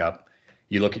you wake up,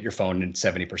 you look at your phone and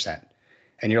 70%,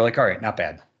 and you're like, all right, not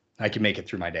bad. I can make it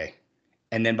through my day.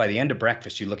 And then by the end of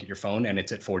breakfast, you look at your phone and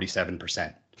it's at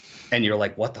 47%. And you're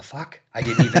like, what the fuck? I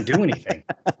didn't even do anything,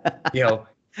 you know?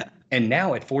 And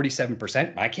now at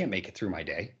 47%, I can't make it through my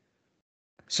day.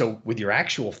 So with your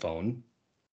actual phone,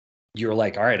 you're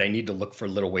like, all right, I need to look for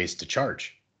little ways to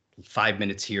charge. 5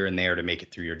 minutes here and there to make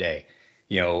it through your day.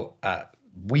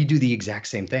 We do the exact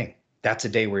same thing. That's a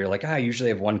day where you're like, I usually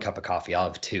have 1 cup of coffee. I'll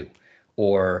have 2.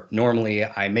 Or normally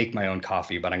I make my own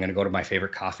coffee, but I'm going to go to my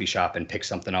favorite coffee shop and pick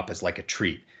something up as like a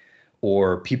treat.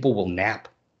 Or people will nap.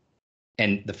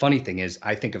 And the funny thing is,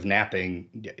 I think of napping.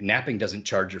 Napping doesn't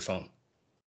charge your phone.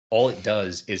 All it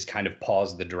does is kind of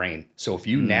pause the drain. So if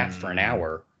you nap for an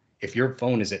hour, if your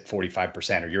phone is at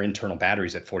 45% or your internal battery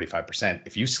is at 45%,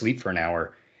 if you sleep for an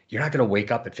hour, you're not going to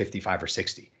wake up at 55 or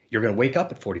 60. You're going to wake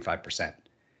up at 45%.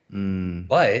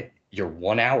 But you're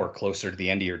 1 hour closer to the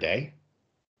end of your day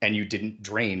and you didn't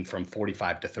drain from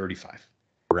 45 to 35.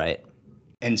 Right.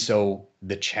 And so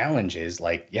the challenge is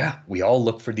like, yeah, we all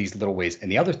look for these little ways.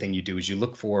 And the other thing you do is you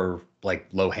look for like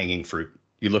low hanging fruit.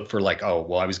 You look for like, oh,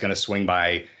 well, I was going to swing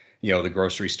by, the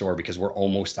grocery store because we're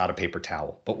almost out of paper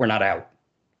towel, but we're not out.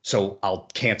 So I'll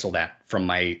cancel that from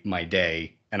my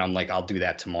day. And I'm like, I'll do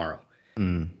that tomorrow.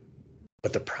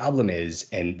 But the problem is,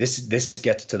 and this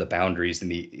gets to the boundaries and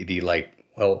the like,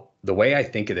 well, the way I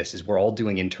think of this is we're all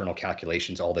doing internal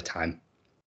calculations all the time.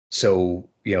 So,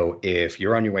 if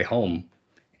you're on your way home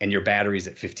and your battery's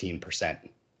at 15%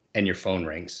 and your phone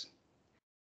rings,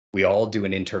 we all do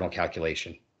an internal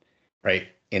calculation, right?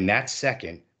 In that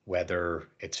second, whether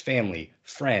it's family,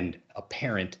 friend, a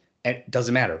parent, it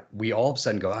doesn't matter. We all of a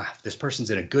sudden go, if this person's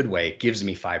in a good way, it gives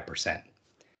me 5%.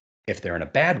 If they're in a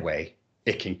bad way,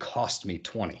 it can cost me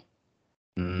 20.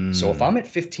 So if I'm at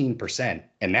 15%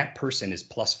 and that person is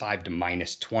 +5 to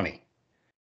 -20,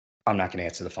 I'm not going to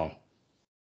answer the phone,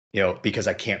 because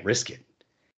I can't risk it.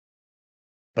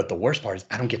 But the worst part is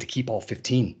I don't get to keep all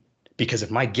 15 because if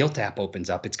my guilt app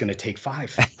opens up, it's going to take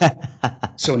 5.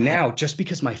 So now just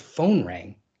because my phone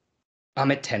rang, I'm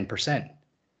at 10%.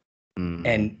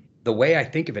 And the way I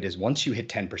think of it is once you hit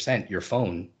 10%, your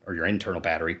phone or your internal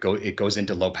battery, it goes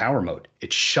into low power mode.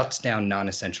 It shuts down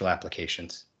non-essential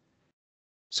applications.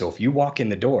 So if you walk in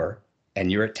the door and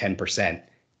you're at 10%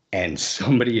 and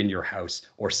somebody in your house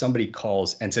or somebody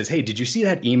calls and says, hey, did you see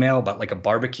that email about like a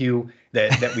barbecue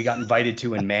that we got invited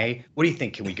to in May? What do you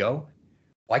think? Can we go?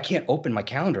 Well, I can't open my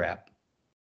calendar app,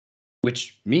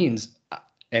 which means,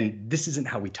 and this isn't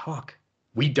how we talk.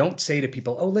 We don't say to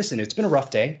people, oh, listen, it's been a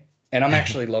rough day and I'm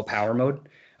actually low power mode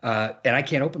and I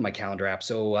can't open my calendar app.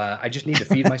 So I just need to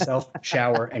feed myself,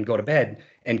 shower and go to bed.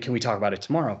 And can we talk about it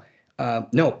tomorrow?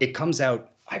 No, it comes out.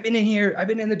 I've been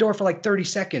in the door for like 30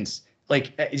 seconds.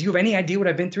 Like, do you have any idea what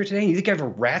I've been through today? You think I have a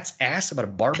rat's ass about a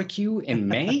barbecue in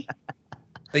May?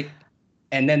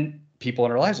 And then people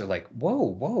in our lives are like,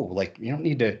 whoa, like you don't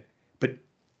need to. But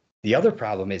the other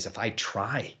problem is if I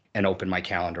try and open my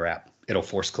calendar app, it'll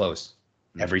force close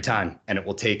every time. And it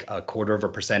will take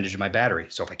 0.25% of my battery.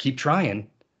 So if I keep trying,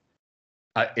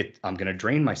 I'm going to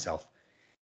drain myself.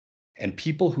 And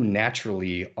people who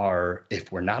naturally are,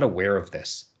 if we're not aware of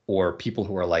this, or people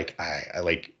who are like,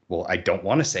 I don't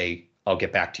want to say I'll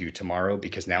get back to you tomorrow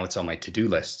because now it's on my to-do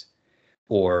list.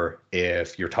 Or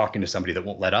if you're talking to somebody that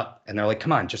won't let up and they're like,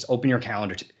 come on, just open your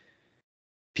calendar.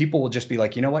 People will just be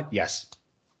like, you know what? Yes,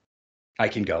 I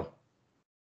can go.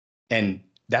 And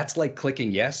that's like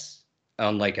clicking yes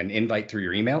on like an invite through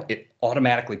your email. It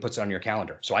automatically puts it on your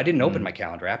calendar. So I didn't open my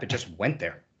calendar app. It just went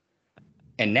there.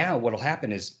 And now what'll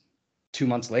happen is 2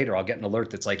 months later, I'll get an alert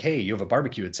that's like, hey, you have a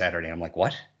barbecue at Saturday. I'm like,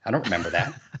 what? I don't remember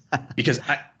that. Because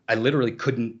I literally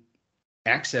couldn't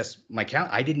access my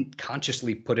calendar. I didn't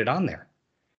consciously put it on there.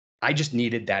 I just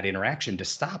needed that interaction to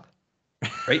stop.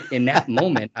 Right. In that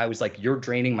moment, I was like, you're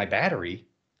draining my battery.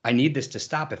 I need this to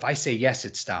stop. If I say yes,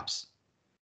 it stops.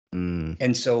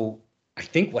 And so I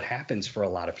think what happens for a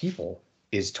lot of people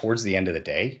is towards the end of the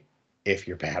day, if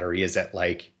your battery is at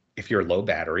like, if you're low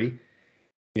battery,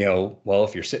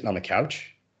 if you're sitting on the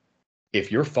couch,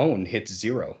 if your phone hits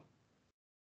 0,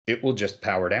 it will just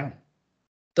power down.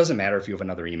 Doesn't matter if you have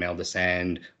another email to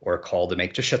send or a call to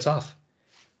make, just shuts off.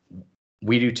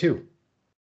 We do too,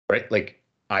 right? Like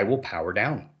I will power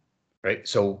down, right?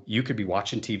 So you could be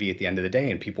watching TV at the end of the day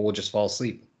and people will just fall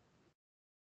asleep.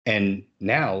 And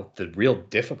now the real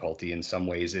difficulty in some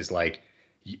ways is like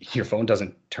your phone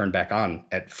doesn't turn back on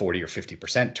at 40 or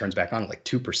 50%, turns back on at like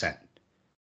 2%.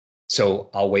 So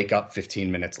I'll wake up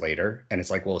 15 minutes later and it's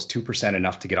like, well, is 2%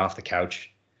 enough to get off the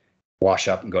couch, wash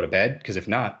up and go to bed? Because if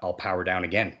not, I'll power down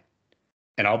again.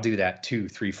 And I'll do that 2,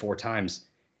 3, 4 times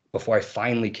before I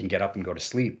finally can get up and go to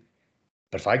sleep.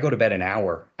 But if I go to bed an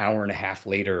hour and a half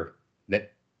later,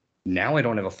 that now I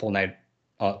don't have a full night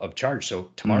of charge. So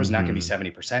tomorrow's not going to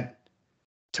be 70%.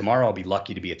 Tomorrow I'll be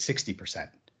lucky to be at 60%.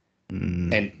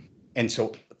 And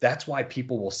so that's why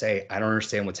people will say, I don't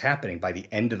understand what's happening. By the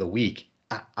end of the week,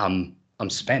 I'm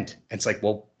spent. And it's like,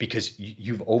 well, because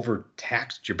you've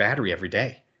overtaxed your battery every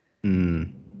day.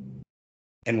 Mm.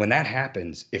 And when that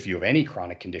happens, if you have any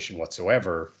chronic condition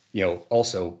whatsoever,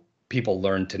 also people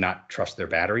learn to not trust their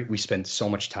battery. We spend so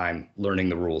much time learning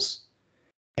the rules.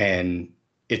 And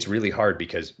it's really hard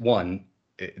because one,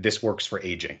 this works for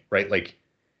aging, right? Like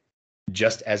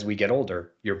just as we get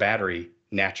older, your battery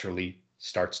naturally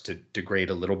starts to degrade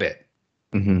a little bit.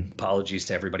 Mm-hmm. Apologies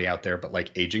to everybody out there, but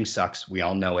like aging sucks. We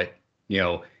all know it.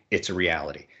 It's a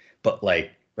reality. But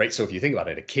like, right. So if you think about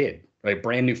it, a kid, right,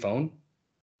 brand new phone,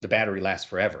 the battery lasts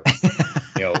forever,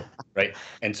 right?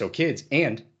 And so kids,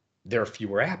 and there are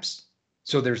fewer apps.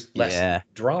 So there's less Yeah.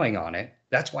 drawing on it.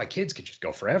 That's why kids can just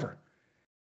go forever.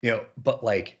 But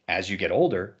like as you get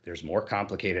older, there's more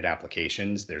complicated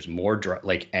applications, there's more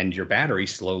and your battery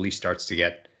slowly starts to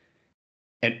get,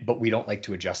 but we don't like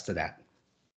to adjust to that.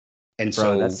 And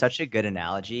Bro, that's so such a good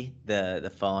analogy.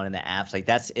 The phone and the apps, like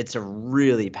it's a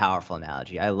really powerful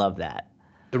analogy. I love that.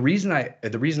 the reason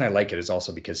I like it is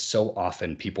also because so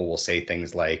often people will say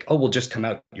things like, "Oh, we'll just come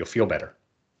out, you'll feel better."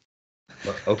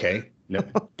 Well, okay, no,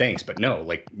 thanks, but no,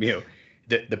 like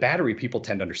the battery people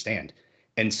tend to understand.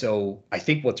 And so I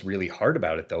think what's really hard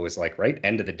about it though is like, right,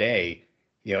 end of the day,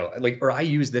 or I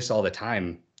use this all the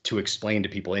time to explain to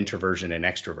people introversion and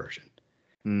extroversion.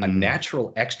 A Mm.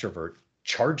 natural extrovert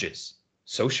charges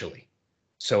socially.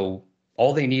 So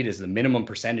all they need is the minimum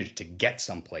percentage to get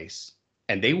someplace,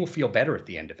 and they will feel better at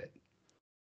the end of it.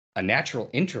 A natural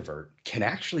introvert can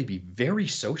actually be very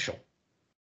social,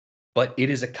 but it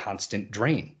is a constant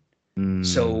drain. Mm.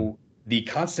 So the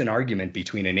constant argument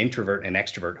between an introvert and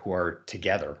extrovert who are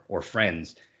together or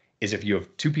friends is if you have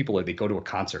two people that they go to a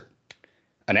concert,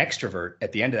 an extrovert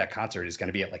at the end of that concert is going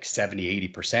to be at like 70,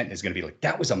 80%, is going to be like,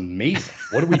 that was amazing.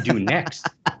 What do we do next?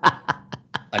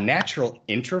 A natural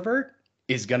introvert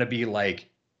is going to be like,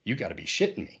 you got to be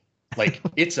shitting me. Like,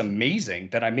 it's amazing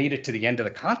that I made it to the end of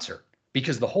the concert,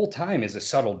 because the whole time is a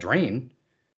subtle drain.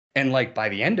 And like by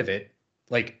the end of it,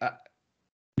 like,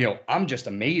 I'm just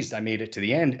amazed I made it to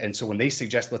the end. And so when they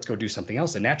suggest, let's go do something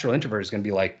else, a natural introvert is going to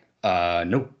be like,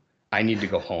 no, I need to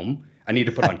go home. I need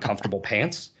to put on comfortable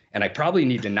pants. And I probably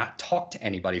need to not talk to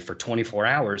anybody for 24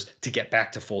 hours to get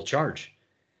back to full charge.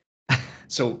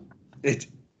 So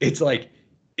it's like,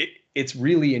 it's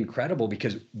really incredible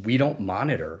because we don't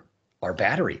monitor our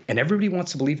battery, and everybody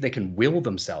wants to believe they can will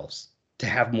themselves to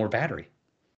have more battery.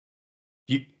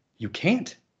 You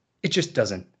can't. It just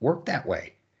doesn't work that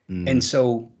way. And Mm.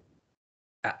 so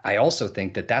I also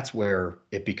think that that's where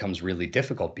it becomes really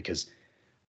difficult, because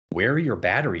where your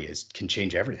battery is can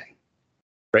change everything,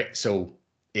 right? So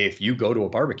if you go to a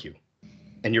barbecue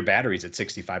and your battery's at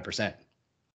 65%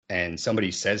 and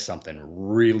somebody says something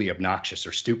really obnoxious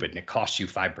or stupid and it costs you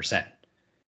 5%.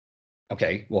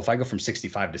 Okay, well, if I go from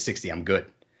 65 to 60, I'm good.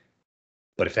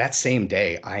 But if that same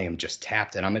day I am just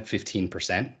tapped and I'm at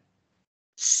 15%,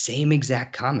 same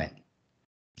exact comment,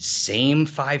 same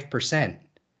 5%,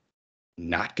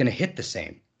 not going to hit the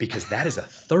same, because that is a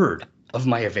third of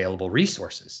my available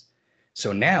resources.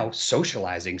 So now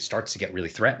socializing starts to get really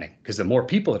threatening, because the more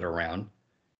people that are around,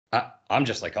 I'm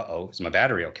just like, uh-oh, is my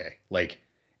battery okay? Like,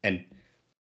 and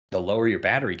the lower your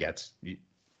battery gets,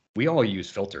 we all use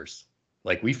filters.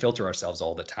 Like we filter ourselves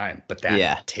all the time, but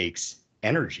Yeah. that takes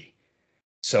energy.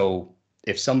 So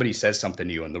if somebody says something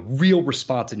to you and the real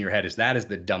response in your head is, that is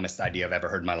the dumbest idea I've ever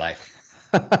heard in my life,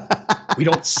 we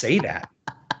don't say that,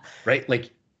 right?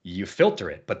 Like you filter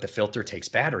it, but the filter takes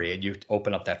battery, and you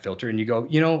open up that filter and you go,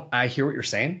 I hear what you're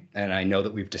saying. And I know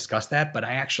that we've discussed that, but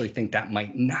I actually think that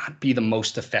might not be the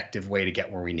most effective way to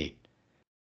get where we need.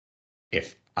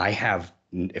 If I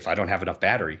don't have enough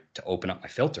battery to open up my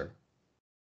filter,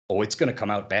 it's going to come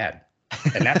out bad.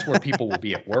 And that's where people will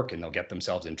be at work and they'll get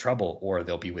themselves in trouble, or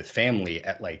they'll be with family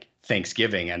at like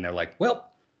Thanksgiving and they're like,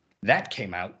 well, that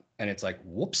came out. And it's like,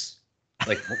 whoops,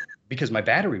 like because my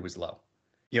battery was low,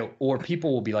 or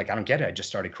people will be like, I don't get it, I just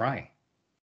started crying.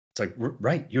 It's like,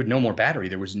 right, you had no more battery.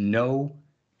 There was no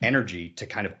energy to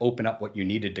kind of open up what you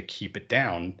needed to keep it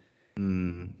down.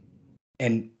 Mm.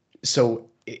 And so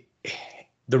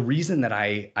the reason that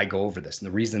I go over this, and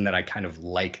the reason that I kind of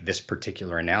like this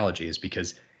particular analogy, is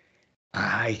because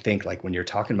I think like when you're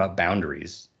talking about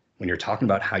boundaries, when you're talking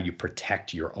about how you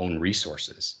protect your own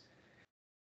resources,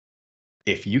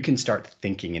 if you can start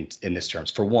thinking in this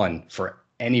terms, for one, for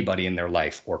anybody in their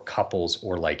life or couples,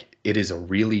 or like it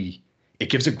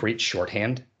gives a great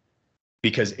shorthand.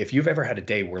 Because if you've ever had a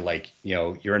day where like,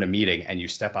 you're in a meeting and you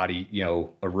step out of,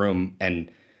 a room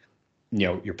and,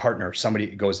 your partner, somebody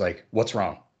goes like, what's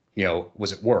wrong?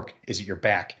 Was it work? Is it your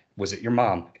back? Was it your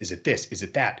mom? Is it this? Is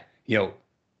it that?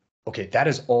 Okay, that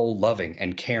is all loving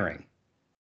and caring.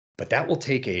 But that will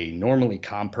take a normally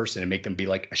calm person and make them be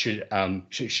like, I should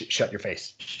shut your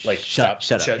face. Like, Shut up.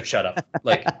 shut up.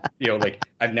 Like, like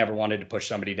I've never wanted to push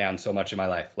somebody down so much in my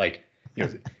life. Like,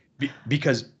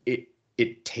 because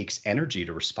it takes energy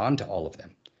to respond to all of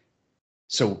them.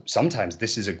 So sometimes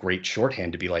this is a great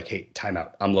shorthand to be like, hey, time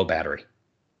out. I'm low battery.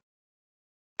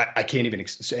 I can't even,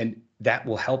 and that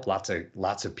will help lots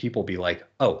of people be like,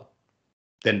 oh,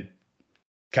 then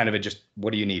kind of just,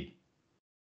 what do you need?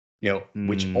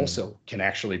 Which also can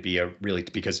actually be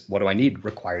because what do I need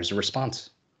requires a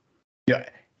response. Yeah.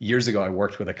 Years ago, I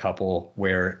worked with a couple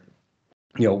where,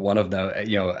 one of them,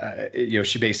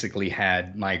 she basically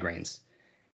had migraines,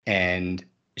 and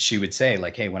she would say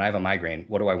like, hey, when I have a migraine,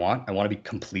 what do I want? I want to be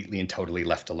completely and totally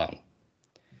left alone.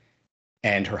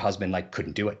 And her husband like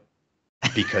couldn't do it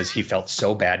because he felt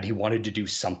so bad. He wanted to do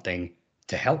something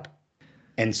to help.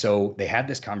 And so they had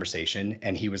this conversation,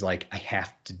 and he was like, I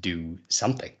have to do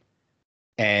something.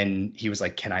 And he was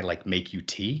like, can I like make you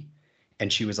tea?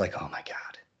 And she was like, oh my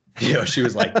God. She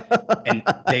was like, and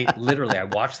they literally, I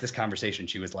watched this conversation.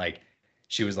 She was like,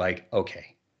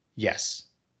 okay, yes,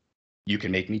 you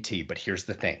can make me tea, but here's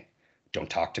the thing. Don't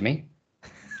talk to me.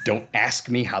 Don't ask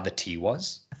me how the tea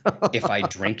was. If I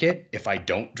drink it, if I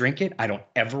don't drink it, I don't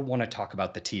ever want to talk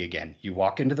about the tea again. You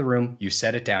walk into the room, you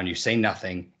set it down, you say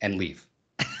nothing and leave.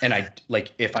 And I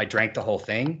like, if I drank the whole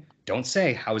thing, don't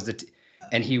say, how is the tea?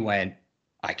 And he went,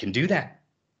 I can do that.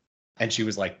 And she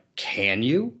was like, can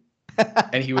you?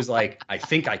 And he was like, I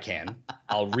think I can.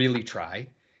 I'll really try.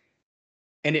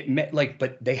 And it meant like,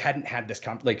 but they hadn't had this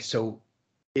so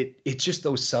it's just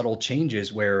those subtle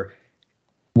changes where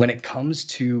when it comes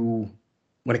to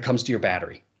your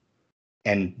battery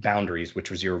and boundaries, which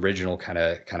was your original kind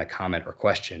of comment or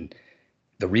question,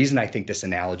 the reason I think this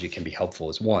analogy can be helpful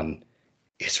is, one,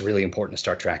 it's really important to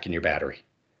start tracking your battery.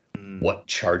 What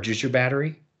charges your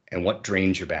battery and what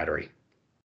drains your battery.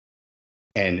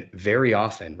 And very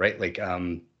often, right? Like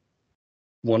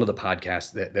one of the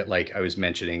podcasts that like I was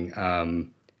mentioning,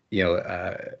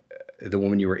 the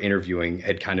woman you were interviewing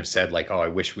had kind of said like, oh, I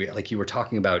wish you were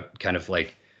talking about kind of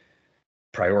like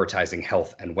prioritizing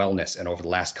health and wellness, and over the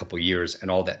last couple of years and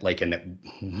all that, like, and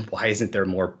why isn't there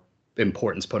more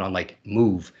importance put on like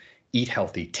move, eat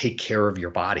healthy, take care of your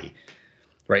body,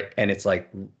 right? And it's like,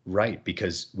 right,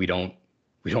 because we don't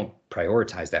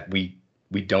prioritize that. We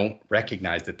don't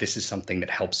recognize that this is something that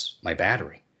helps my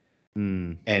battery.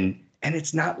 And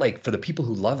it's not like, for the people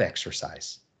who love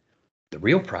exercise, the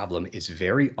real problem is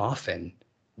very often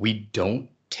we don't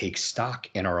take stock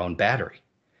in our own battery.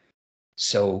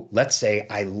 So let's say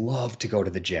I love to go to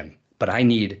the gym, but I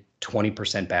need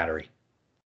 20% battery.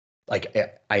 Like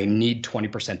I need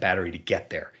 20% battery to get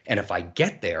there. And if I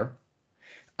get there,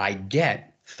 I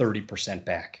get 30%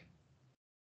 back.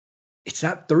 It's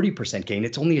not 30% gain,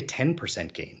 it's only a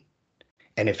 10% gain.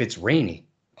 And if it's rainy,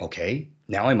 okay,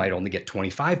 now I might only get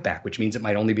 25 back, which means it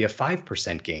might only be a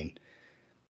 5% gain.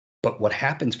 But what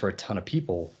happens for a ton of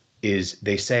people is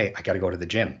they say, I got to go to the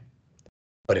gym.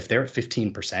 But if they're at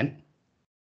 15%,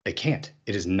 they can't.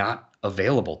 It is not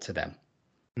available to them.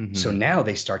 So now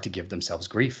they start to give themselves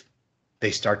grief. They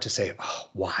start to say, oh,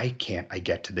 why can't I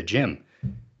get to the gym?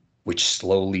 Which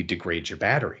slowly degrades your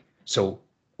battery. So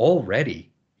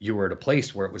already you were at a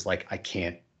place where it was like, I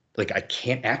can't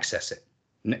access it.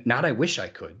 Not I wish I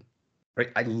could,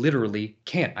 right? I literally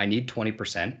can't. I need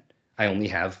 20%. I only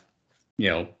have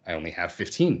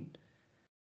 15.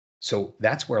 So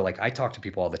that's where like I talk to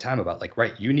people all the time about like,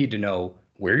 right, you need to know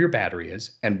where your battery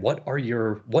is and what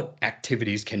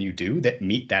activities can you do that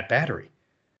meet that battery,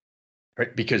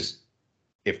 right? Because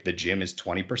if the gym is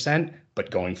 20%, but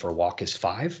going for a walk is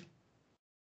 5,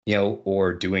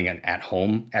 or doing an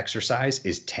at-home exercise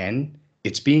is 10,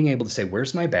 it's being able to say,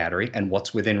 where's my battery and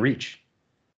what's within reach?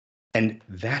 And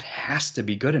that has to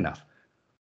be good enough.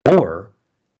 Or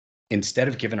instead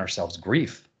of giving ourselves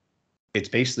grief, it's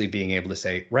basically being able to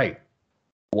say, right,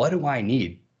 what do I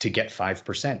need to get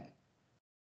 5%?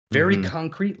 Very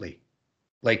concretely.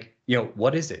 Like,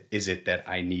 what is it? Is it that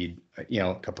I need,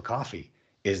 a cup of coffee?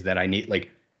 Is that I need, like,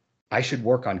 I should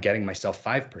work on getting myself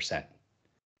 5%.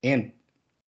 And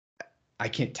I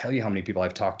can't tell you how many people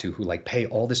I've talked to who like pay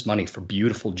all this money for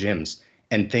beautiful gyms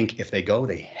and think if they go,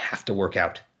 they have to work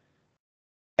out.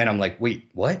 And I'm like, wait,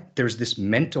 what? There's this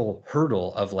mental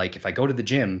hurdle of like, if I go to the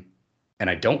gym and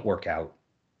I don't work out,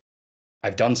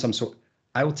 I've done some sort.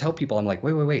 I will tell people, I'm like,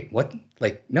 wait, what?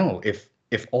 Like, no, if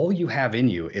all you have in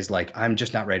you is like, I'm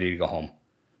just not ready to go home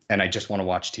and I just want to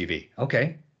watch TV.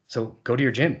 Okay. So go to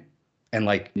your gym and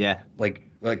like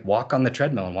walk on the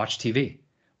treadmill and watch TV.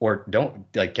 or don't,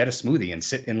 like, get a smoothie and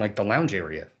sit in like the lounge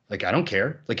area. Like, I don't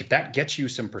care. Like, if that gets you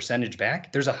some percentage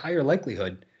back, there's a higher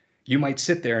likelihood you might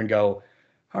sit there and go,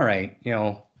 all right,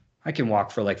 I can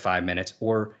walk for like 5 minutes,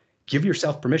 or give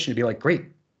yourself permission to be like, great,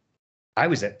 I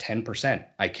was at 10%.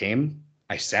 I came,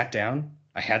 I sat down,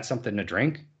 I had something to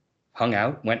drink, hung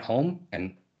out, went home,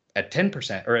 and at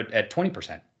 10% or at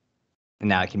 20%. And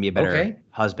now it can be a better Okay.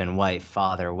 husband, wife,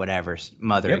 father, whatever,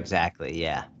 mother, Yep. exactly.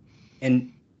 Yeah.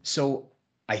 And so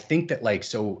I think that, like,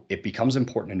 so it becomes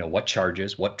important to know what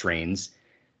charges, what drains,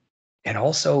 and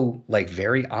also, like,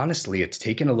 very honestly, it's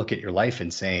taking a look at your life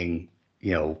and saying,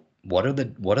 what are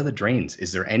the drains?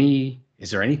 Is there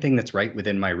anything that's right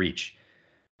within my reach?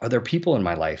 Are there people in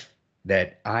my life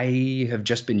that I have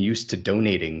just been used to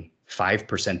donating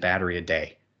 5% battery a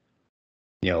day,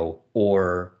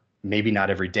 or maybe not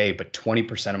every day, but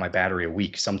 20% of my battery a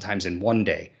week, sometimes in one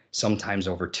day, sometimes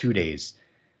over 2 days.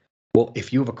 Well,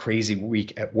 if you have a crazy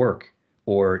week at work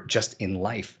or just in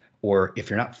life, or if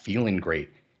you're not feeling great,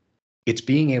 it's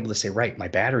being able to say, right, my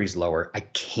battery's lower. I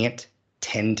can't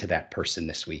tend to that person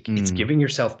this week. It's Mm. giving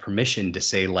yourself permission to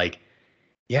say, like,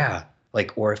 yeah,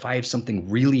 like, or if I have something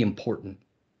really important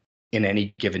in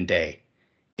any given day,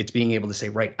 it's being able to say,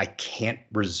 right, I can't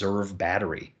reserve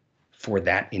battery for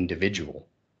that individual.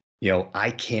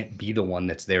 I can't be the one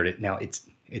that's there to. Now,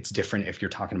 it's different if you're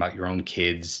talking about your own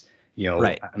kids.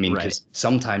 Right. I mean, Right. because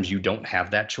sometimes you don't have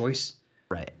that choice.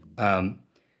 Right. Um,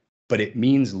 but it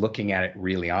means looking at it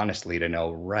really honestly to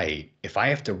know, right, if I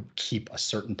have to keep a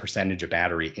certain percentage of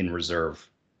battery in reserve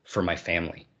for my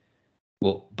family,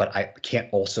 well, but I can't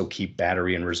also keep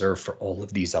battery in reserve for all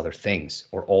of these other things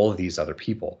or all of these other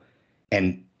people.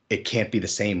 And it can't be the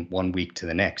same one week to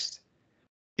the next.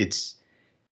 It's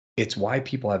it's why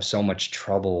people have so much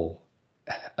trouble,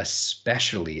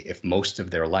 especially if most of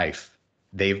their life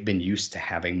they've been used to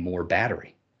having more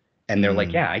battery. And they're like,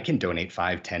 Mm. yeah, I can donate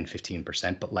 5, 10,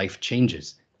 15%, but life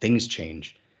changes, things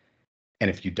change. And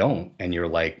if you don't, and you're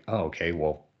like, oh, okay,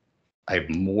 well, I have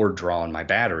more draw on my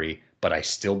battery, but I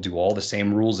still do all the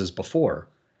same rules as before,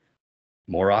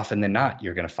 more often than not,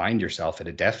 you're going to find yourself at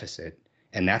a deficit.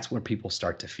 And that's where people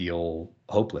start to feel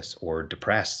hopeless or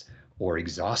depressed or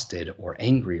exhausted or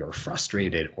angry or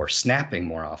frustrated or snapping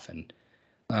more often.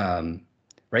 Um,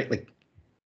 right? Like,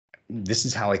 this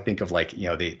is how I think of, like,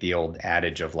 the old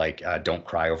adage of, like, don't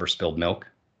cry over spilled milk.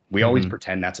 We always Mm-hmm.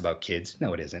 pretend that's about kids.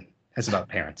 No, it isn't. That's about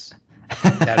parents.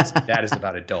 That is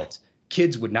about adults.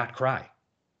 Kids would not cry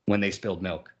when they spilled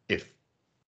milk if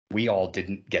we all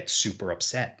didn't get super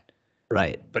upset.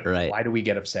 Right. But Right. why do we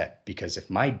get upset? Because if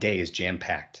my day is jam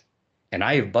packed and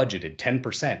I have budgeted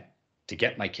 10% to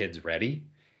get my kids ready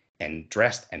and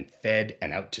dressed and fed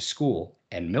and out to school,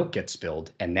 and milk gets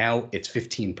spilled and now it's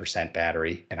 15%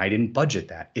 battery and I didn't budget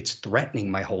that, it's threatening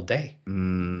my whole day.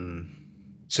 Mm.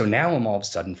 So now I'm all of a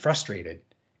sudden frustrated.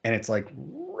 And it's like,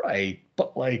 right,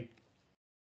 but, like,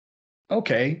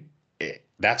 okay,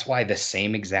 that's why the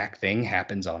same exact thing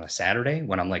happens on a Saturday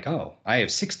when I'm like, oh, I have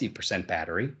 60%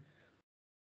 battery,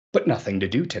 but nothing to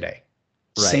do today.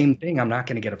 Right. Same thing. I'm not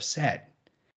going to get upset.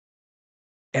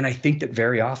 And I think that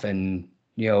very often,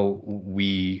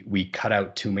 we cut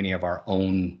out too many of our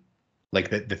own, like,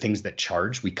 the things that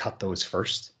charge, we cut those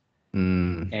first,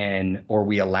 Mm. or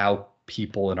we allow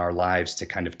people in our lives to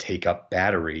kind of take up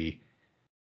battery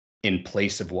in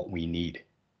place of what we need.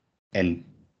 And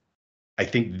I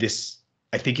think this,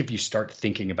 I think if you start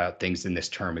thinking about things in this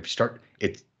term, if you start,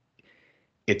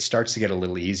 it starts to get a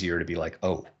little easier to be like,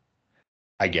 oh,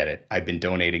 I get it. I've been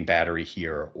donating battery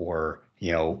here, or,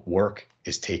 work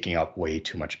is taking up way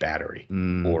too much battery,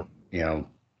 Mm. or,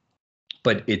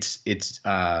 but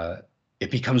it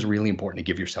becomes really important to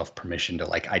give yourself permission to,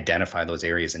 like, identify those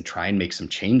areas and try and make some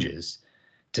changes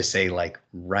to say, like,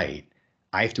 right,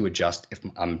 I have to adjust if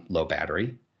I'm low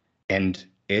battery, and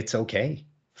it's okay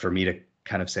for me to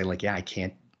kind of say, like, yeah, I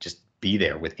can't just be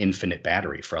there with infinite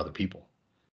battery for other people.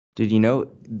 Dude,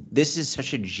 this is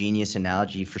such a genius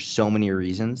analogy for so many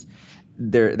reasons.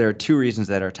 There are two reasons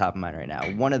that are top of mind right now.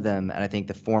 One of them, and I think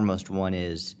the foremost one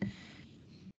is,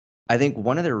 I think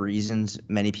one of the reasons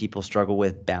many people struggle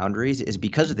with boundaries is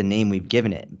because of the name we've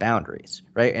given it, boundaries,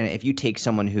 right? And if you take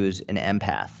someone who's an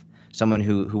empath, someone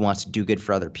who wants to do good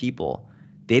for other people,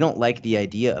 they don't like the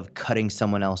idea of cutting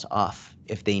someone else off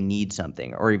if they need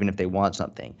something or even if they want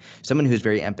something. Someone who's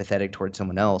very empathetic towards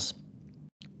someone else,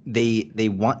 they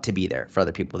want to be there for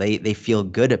other people. They feel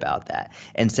good about that.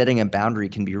 And setting a boundary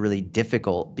can be really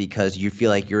difficult because you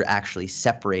feel like you're actually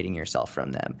separating yourself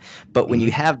from them. But when you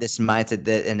Mm-hmm. have this mindset,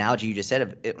 the analogy you just said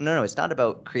of no, it's not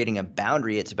about creating a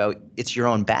boundary. It's your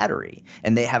own battery,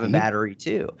 and they have a Mm-hmm. battery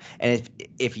too. And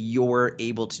if you're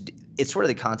able to it's sort of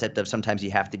the concept of sometimes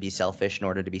you have to be selfish in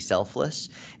order to be selfless.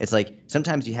 It's like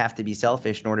sometimes you have to be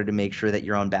selfish in order to make sure that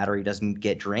your own battery doesn't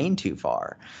get drained too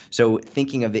far. So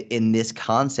thinking of it in this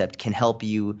concept can help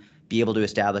you be able to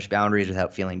establish boundaries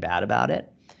without feeling bad about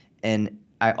it. And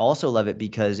I also love it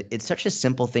because it's such a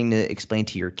simple thing to explain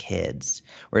to your kids,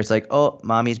 where it's like, oh,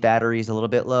 mommy's battery is a little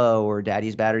bit low or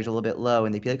daddy's battery is a little bit low.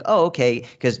 And they'd be like, oh, okay.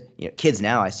 Because kids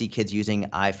now, I see kids using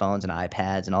iPhones and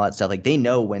iPads and all that stuff. Like they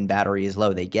know when battery is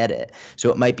low, they get it. So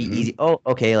it might be easy. Oh,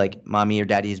 okay. Like mommy or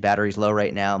daddy's battery is low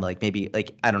right now. Like maybe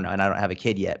like, I don't know. And I don't have a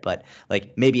kid yet, but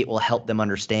like maybe it will help them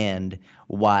understand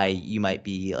why you might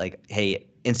be like, hey,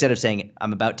 instead of saying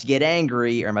I'm about to get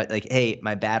angry or like, hey,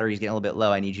 my battery's getting a little bit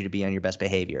low, I need you to be on your best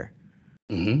behavior.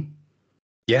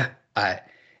 Yeah.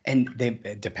 And they,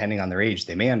 depending on their age,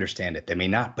 they may understand it, they may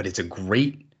not, but it's a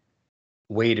great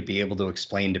way to be able to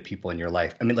explain to people in your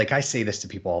life. I mean, like I say this to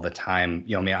people all the time,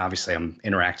 I mean, obviously I'm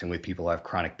interacting with people who have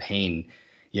chronic pain,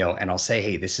 and I'll say,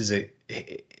 hey, this is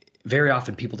very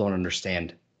often people don't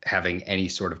understand having any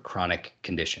sort of chronic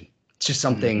condition. It's just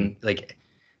something like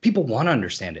people want to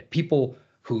understand it. People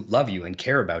who love you and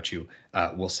care about you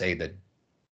will say the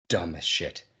dumbest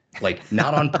shit, like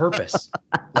not on purpose,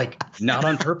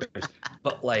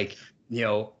 but like,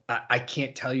 I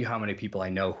can't tell you how many people I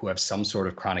know who have some sort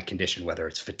of chronic condition, whether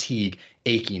it's fatigue,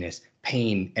 achiness,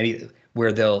 pain,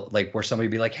 where where somebody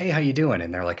be like, hey, how you doing?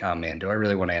 And they're like, oh man, do I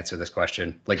really want to answer this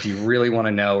question? Like, do you really want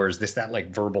to know? Or is this that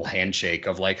like verbal handshake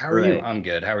of like, how are you? I'm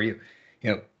good. How are you?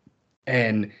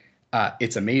 And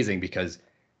it's amazing because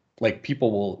like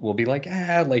people will be like,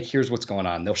 like, here's what's going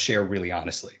on. They'll share really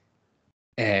honestly.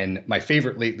 And my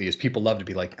favorite lately is people love to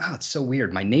be like, oh, it's so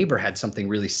weird. My neighbor had something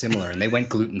really similar and they went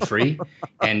gluten-free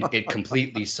and it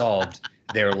completely solved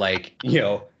their like,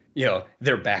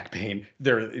 their back pain,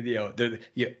 and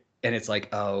it's like,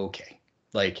 oh, okay.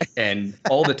 Like, and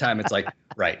all the time it's like,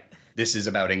 right, this is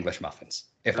about English muffins.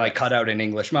 If I cut out an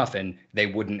English muffin, they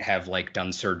wouldn't have like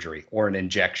done surgery or an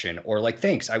injection or like,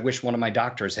 thanks. I wish one of my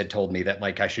doctors had told me that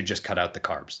like I should just cut out the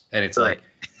carbs. And it's like,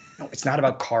 no, it's not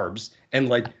about carbs. And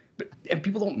like, and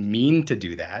people don't mean to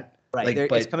do that. Right.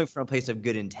 Like, it's coming from a place of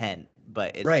good intent,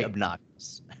 but it's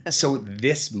obnoxious. So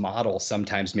this model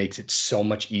sometimes makes it so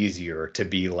much easier to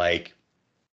be like,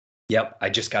 yep, I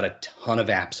just got a ton of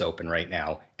apps open right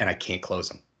now and I can't close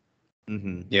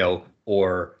them.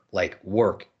 Or like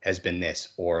work has been this,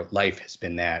 or life has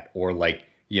been that, or like,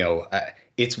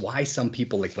 it's why some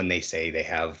people, like when they say they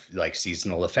have like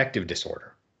seasonal affective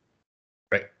disorder,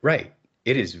 right.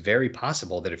 It is very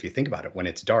possible that if you think about it, when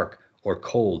it's dark or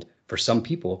cold, for some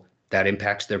people, that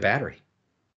impacts their battery.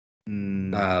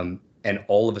 And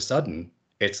all of a sudden,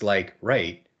 it's like,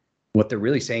 right, what they're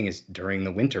really saying is during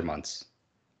the winter months,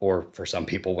 or for some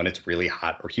people when it's really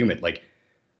hot or humid, like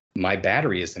my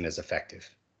battery isn't as effective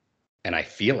and I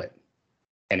feel it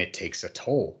and it takes a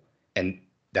toll. And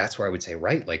that's where I would say,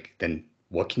 right, like, then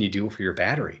what can you do for your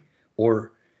battery?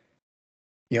 Or,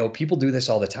 people do this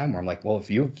all the time where I'm like, well, if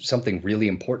you have something really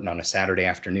important on a Saturday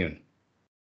afternoon,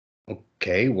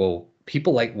 okay, well,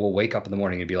 people will wake up in the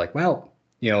morning and be like, well,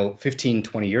 15,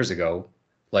 20 years ago,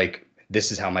 like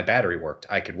this is how my battery worked.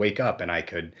 I could wake up and I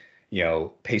could,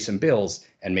 pay some bills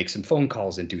and make some phone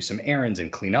calls and do some errands and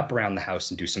clean up around the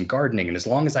house and do some gardening. And as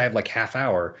long as I have like half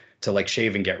hour to like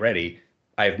shave and get ready,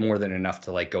 I have more than enough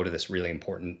to like go to this really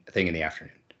important thing in the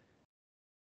afternoon.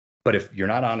 But if you're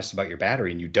not honest about your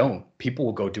battery and you don't, people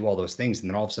will go do all those things. And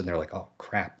then all of a sudden they're like, oh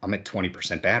crap, I'm at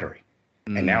 20% battery.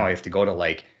 And now I have to go to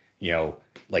like,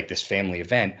 like this family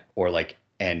event or like,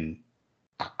 and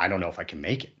I don't know if I can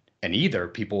make it. And either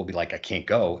people will be like, I can't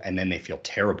go. And then they feel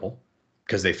terrible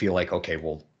because they feel like, okay,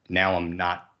 well, now I'm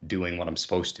not doing what I'm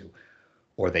supposed to.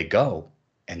 Or they go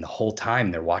and the whole time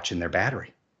they're watching their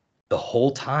battery. The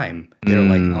whole time they're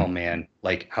like, oh man,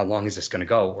 like how long is this going to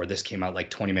go? Or this came out like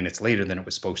 20 minutes later than it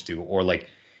was supposed to, or like,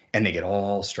 and they get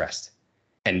all stressed.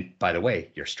 And by the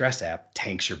way, your stress app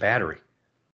tanks your battery.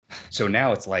 So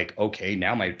now it's like, okay,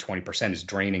 now my 20% is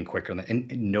draining quicker and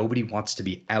nobody wants to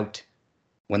be out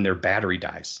when their battery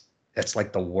dies. That's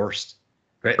like the worst,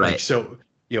 right? Like, so,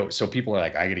 so people are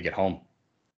like, I got to get home,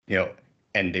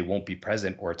 and they won't be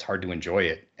present or it's hard to enjoy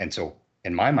it. And so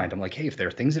in my mind, I'm like, hey, if there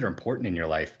are things that are important in your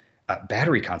life,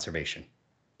 battery conservation.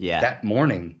 Yeah. That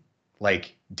morning,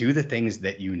 like do the things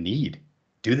that you need,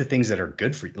 do the things that are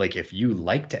good for you. Like if you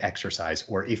like to exercise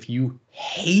or if you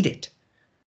hate it,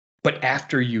 but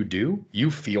after you do,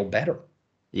 you feel better.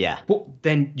 Yeah. Well,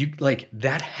 then you like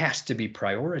that has to be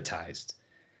prioritized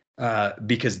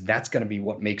because that's going to be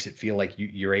what makes it feel like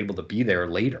you're able to be there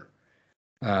later.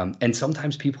 And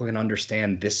sometimes people can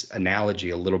understand this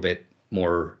analogy a little bit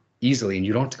more easily and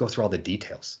you don't have to go through all the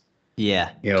details.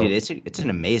 Yeah, You dude, know, it's an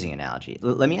amazing analogy.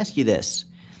 Let me ask you this,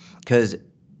 because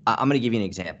I'm gonna give you an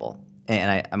example,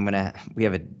 and we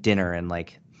have a dinner in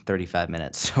like 35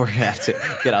 minutes, so we're gonna have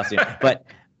to get off soon. But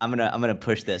I'm gonna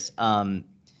push this.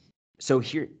 So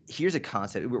here's a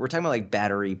concept. We're talking about like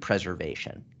battery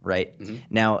preservation, right? mhm.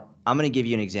 Now I'm gonna give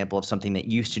you an example of something that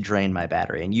used to drain my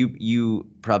battery, and you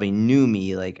probably knew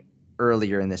me like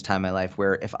earlier in this time in my life,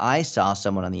 where if I saw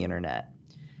someone on the internet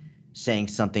saying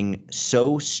something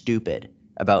so stupid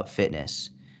about fitness,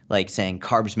 like saying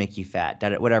carbs make you fat,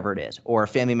 whatever it is, or a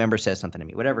family member says something to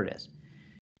me, whatever it is,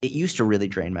 it used to really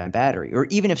drain my battery. Or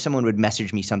even if someone would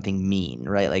message me something mean,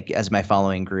 right? Like as my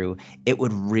following grew, it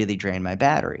would really drain my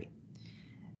battery.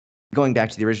 Going back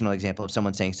to the original example of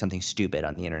someone saying something stupid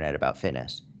on the internet about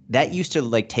fitness, that used to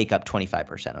like take up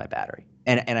 25% of my battery.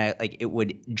 And I like it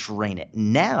would drain it.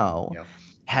 Now, Yeah.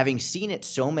 having seen it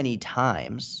so many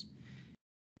times,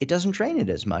 it doesn't drain it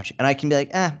as much. And I can be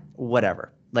like,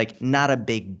 whatever. Like, not a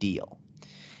big deal.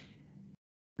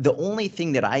 The only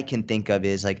thing that I can think of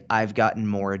is like I've gotten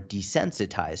more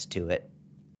desensitized to it,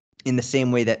 in the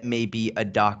same way that maybe a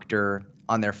doctor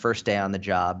on their first day on the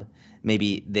job,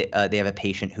 maybe they have a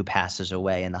patient who passes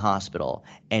away in the hospital,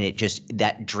 and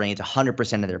that drains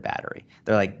 100% of their battery.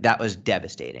 They're like, that was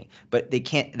devastating, but that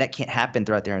can't happen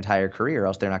throughout their entire career,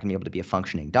 else they're not going to be able to be a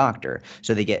functioning doctor.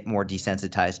 So they get more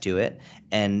desensitized to it,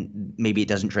 and maybe it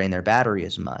doesn't drain their battery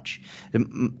as much.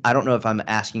 I don't know if I'm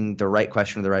asking the right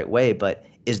question the right way, but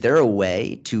is there a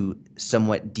way to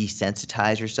somewhat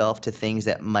desensitize yourself to things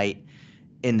that might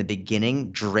in the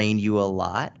beginning drain you a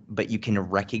lot, but you can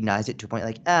recognize it to a point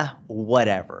like,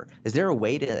 whatever? Is there a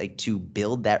way to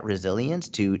build that resilience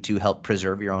to help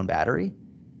preserve your own battery?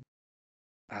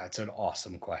 It's an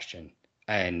awesome question.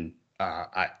 And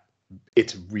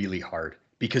it's really hard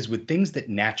because with things that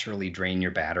naturally drain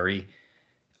your battery,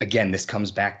 again, this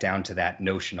comes back down to that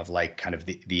notion of like kind of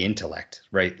the intellect,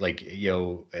 right? Like,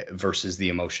 versus the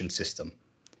emotion system.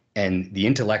 And the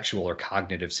intellectual or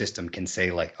cognitive system can say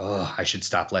like, oh, I should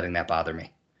stop letting that bother me.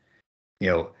 You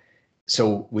know,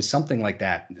 so with something like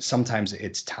that, sometimes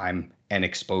it's time and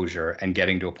exposure and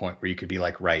getting to a point where you could be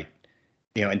like, right,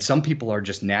 and some people are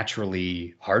just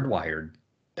naturally hardwired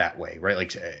that way, right?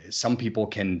 Like some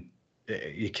people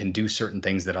you can do certain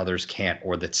things that others can't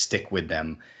or that stick with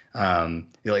them.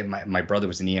 Like my brother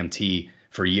was an EMT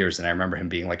for years, and I remember him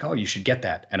being like, "Oh, you should get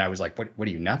that," and I was like, "What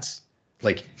are you nuts?"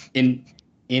 Like in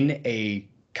a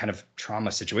kind of trauma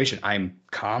situation, I'm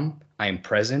calm, I am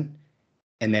present,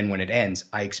 and then when it ends,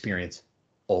 I experience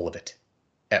all of it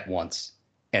at once,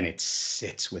 and it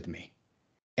sits with me.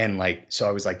 And like, so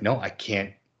I was like, no, I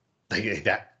can't like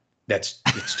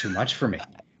it's too much for me.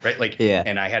 Right. Like, Yeah.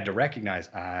 and I had to recognize,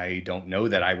 I don't know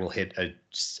that I will hit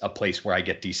a place where I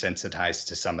get desensitized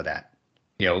to some of that,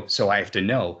 so I have to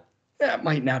know that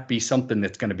might not be something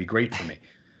that's going to be great for me.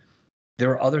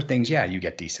 There are other things. Yeah. You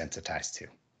get desensitized to,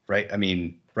 right. I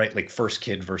mean, right. Like first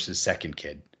kid versus second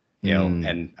kid,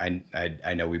 Mm. and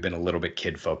I know we've been a little bit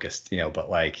kid focused, but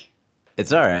like,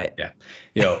 It's all right.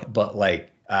 yeah, but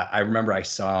like I remember I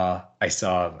saw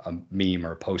a meme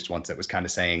or a post once that was kind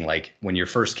of saying like when your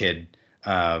first kid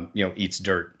eats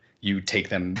dirt, you take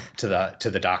them to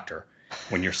the doctor.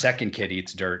 When your second kid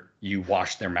eats dirt, you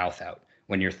wash their mouth out.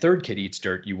 When your third kid eats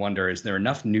dirt, you wonder, is there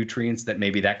enough nutrients that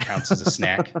maybe that counts as a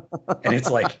snack? And it's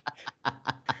like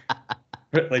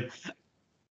like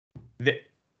the,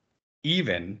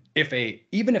 even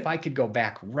if I could go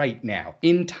back right now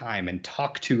in time and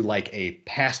talk to like a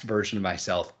past version of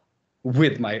myself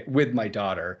with my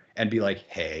daughter and be like,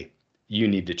 hey, you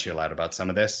need to chill out about some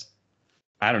of this.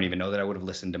 I don't even know that I would have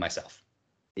listened to myself.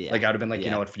 Yeah. Like I would have been like, you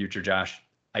know Yeah. what, future Josh,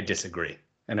 I disagree.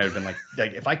 And I'd have been like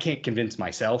if I can't convince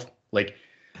myself, like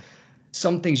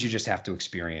some things you just have to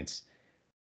experience.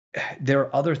 There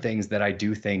are other things that I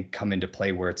do think come into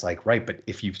play where it's like, right, but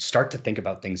if you start to think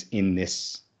about things in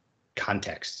this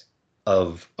context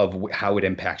of how it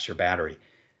impacts your battery,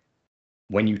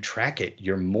 when you track it,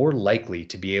 you're more likely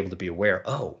to be able to be aware,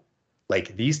 oh,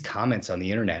 like these comments on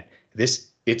the internet,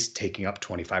 it's taking up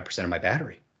 25% of my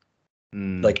battery.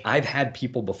 Mm. Like I've had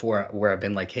people before where I've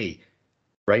been like, hey,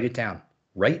 write it down.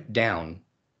 Write down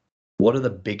what are the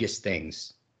biggest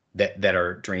things that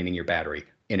are draining your battery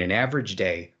in an average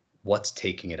day. What's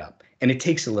taking it up? And it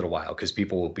takes a little while because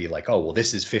people will be like, oh, well,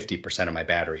 this is 50% of my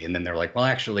battery. And then they're like, well,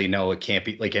 actually, no, it can't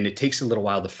be like, and it takes a little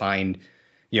while to find,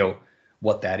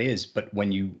 what that is. But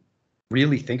when you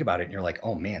really think about it and you're like,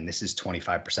 oh man, this is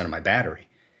 25% of my battery,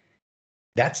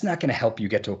 that's not going to help you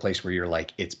get to a place where you're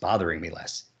like, it's bothering me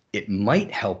less. It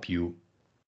might help you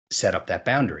set up that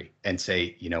boundary and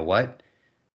say, you know what?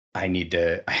 I need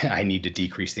to I need to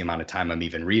decrease the amount of time I'm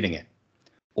even reading it.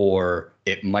 Or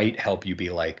it might help you be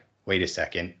like, wait a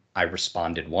second, I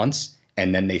responded once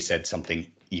and then they said something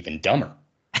even dumber.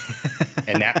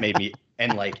 And that made me,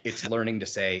 and like, it's learning to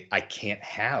say, I can't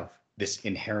have this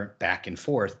inherent back and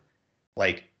forth.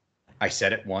 Like, I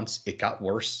said it once, it got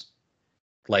worse.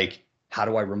 Like, how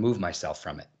do I remove myself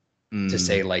from it? To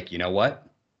say, like, you know what?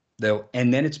 Though,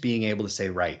 and then it's being able to say,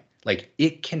 right, like,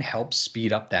 it can help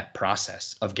speed up that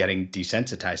process of getting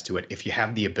desensitized to it if you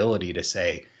have the ability to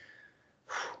say,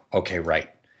 okay,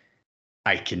 right.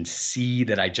 I can see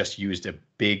that I just used a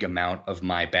big amount of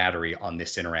my battery on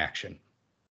this interaction.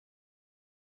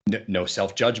 No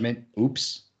self-judgment.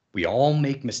 Oops. We all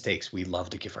make mistakes. We love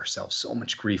to give ourselves so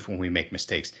much grief when we make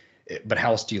mistakes. But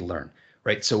how else do you learn?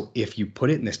 Right. So if you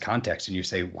put it in this context and you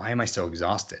say, why am I so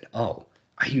exhausted? Oh,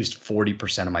 I used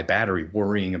 40% of my battery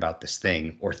worrying about this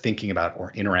thing or thinking about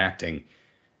or interacting.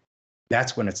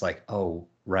 That's when it's like, oh,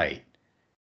 right.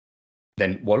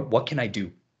 Then what can I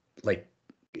do? Like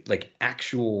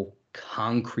actual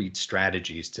concrete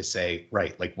strategies to say,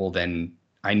 right, like, well, then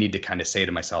I need to kind of say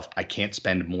to myself, I can't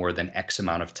spend more than X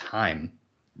amount of time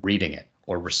reading it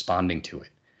or responding to it.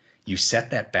 You set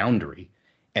that boundary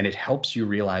and it helps you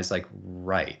realize, like,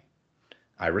 right,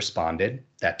 I responded,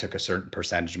 that took a certain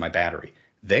percentage of my battery.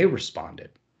 They responded,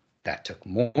 that took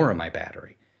more of my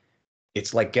battery.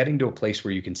 It's like getting to a place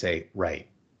where you can say, right,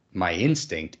 my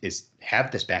instinct is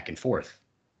have this back and forth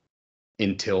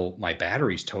until my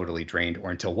battery's totally drained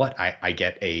or until what I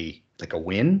get a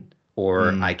win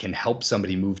or I can help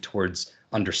somebody move towards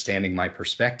understanding my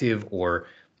perspective or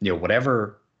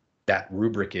whatever that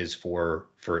rubric is for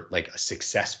like a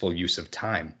successful use of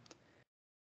time.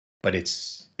 But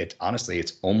it's honestly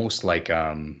it's almost like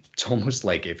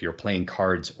if you're playing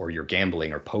cards or you're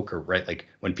gambling or poker, right? Like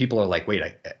when people are like, wait,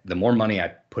 the more money I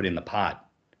put in the pot,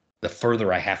 the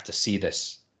further I have to see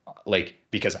this, like,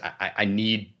 because I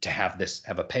need to have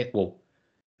a pay. Well,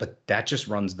 but that just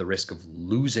runs the risk of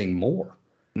losing more.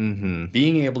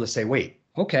 Being able to say, wait,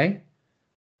 okay,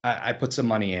 I put some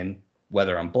money in,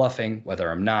 whether I'm bluffing,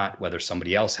 whether I'm not, whether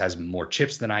somebody else has more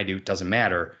chips than I do, doesn't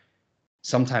matter.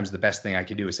 Sometimes the best thing I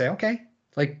could do is say, okay,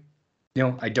 like,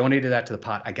 I donated that to the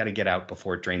pot. I got to get out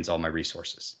before it drains all my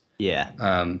resources. Yeah.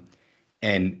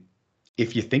 And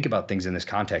if you think about things in this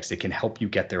context, it can help you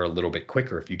get there a little bit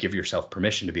quicker if you give yourself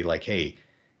permission to be like, hey,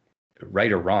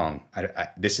 right or wrong,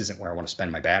 this isn't where I want to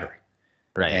spend my battery.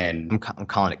 Right. And I'm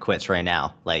calling it quits right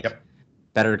now. Like, yep.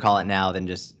 Better to call it now than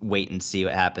just wait and see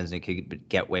what happens. It could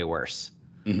get way worse.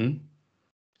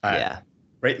 Yeah.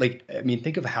 Right. Like, I mean,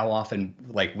 think of how often,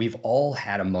 like, we've all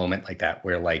had a moment like that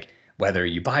where, like, whether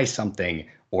you buy something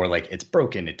or like it's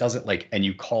broken, it doesn't, like, and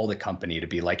you call the company to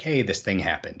be like, hey, this thing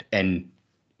happened. And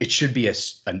it should be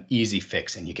an easy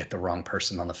fix. And you get the wrong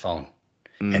person on the phone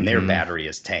and their battery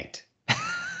is tanked.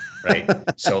 Right.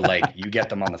 So, like, you get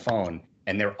them on the phone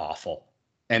and they're awful.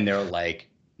 And they're like,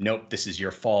 nope, this is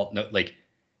your fault. No, like,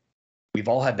 we've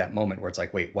all had that moment where it's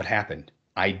like, wait, what happened?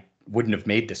 I wouldn't have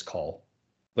made this call.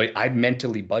 Like, I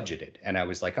mentally budgeted and I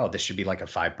was like, oh, this should be like a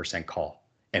 5% call.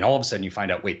 And all of a sudden you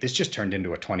find out, wait, this just turned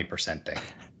into a 20% thing.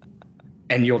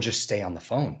 And you'll just stay on the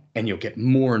phone and you'll get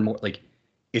more and more. Like,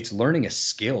 it's learning a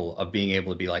skill of being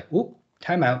able to be like, whoop,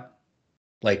 time out.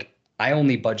 Like, I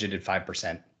only budgeted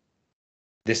 5%.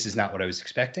 This is not what I was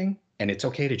expecting. And it's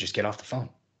okay to just get off the phone.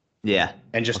 Yeah.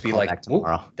 And just be like,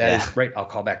 tomorrow. That is right. I'll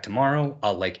call back tomorrow.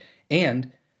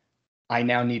 And I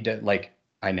now need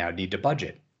to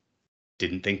budget.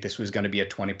 Didn't think this was going to be a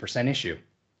 20% issue.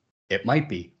 It might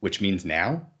be, which means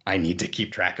now I need to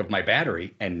keep track of my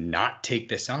battery and not take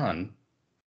this on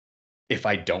if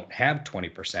I don't have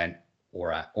 20%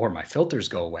 or my filters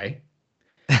go away.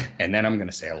 And then I'm going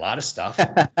to say a lot of stuff.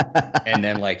 And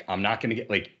then, like, I'm not going to get,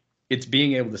 like, it's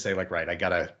being able to say, like, right, I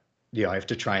have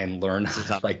to try and learn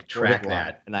how to, like, track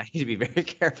that. And I need to be very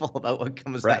careful about what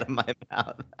comes out of my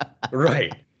mouth.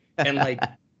 Right. And, like,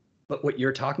 but what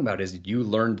you're talking about is you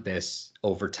learned this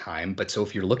over time. But so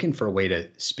if you're looking for a way to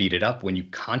speed it up, when you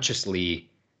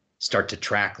consciously start to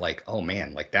track, like, oh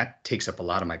man, like, that takes up a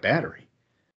lot of my battery.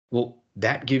 Well,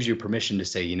 that gives you permission to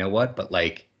say, you know what, but,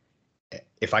 like,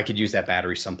 if I could use that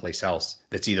battery someplace else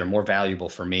that's either more valuable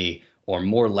for me or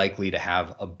more likely to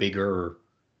have a bigger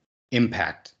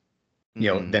impact,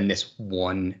 than this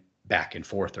one back and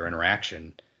forth or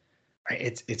interaction.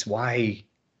 Right? It's why,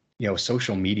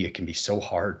 social media can be so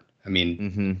hard. I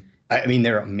mean,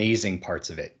 there are amazing parts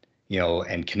of it,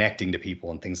 and connecting to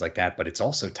people and things like that. But it's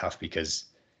also tough because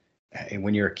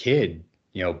when you're a kid,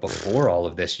 before all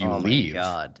of this, you leave. My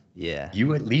God. Yeah.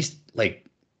 You at least, like,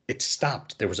 it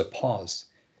stopped. There was a pause.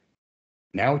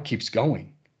 Now it keeps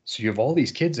going. So you have all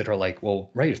these kids that are like, well,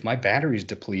 right, if my battery's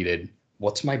depleted,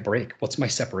 what's my break? What's my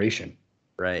separation?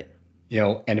 Right.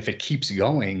 And if it keeps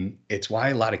going, it's why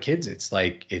a lot of kids, it's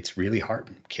like, it's really hard.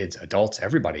 Kids, adults,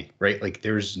 everybody, right? Like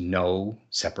there's no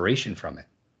separation from it.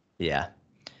 Yeah.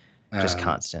 Just Um,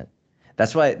 constant.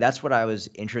 That's what I was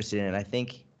interested in. I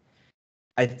think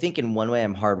in one way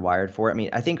I'm hardwired for it. I mean,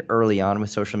 I think early on with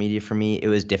social media for me, it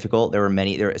was difficult.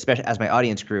 Especially as my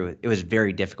audience grew, it was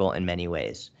very difficult in many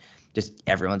ways. Just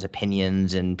everyone's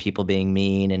opinions and people being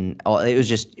mean and all. It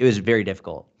was very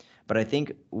difficult. But I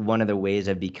think one of the ways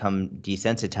I've become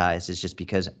desensitized is just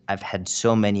because I've had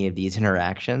so many of these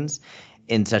interactions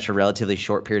in such a relatively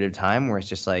short period of time where it's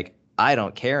just like, I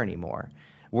don't care anymore.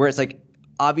 Where it's like,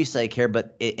 obviously I care,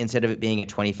 but instead of it being a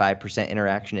 25%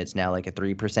 interaction, it's now like a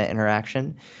 3%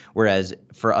 interaction. Whereas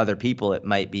for other people, it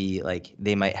might be like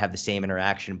they might have the same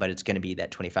interaction, but it's going to be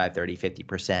that 25, 30,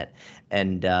 50%.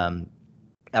 And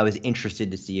I was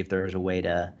interested to see if there was a way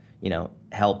to,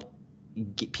 help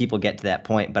people get to that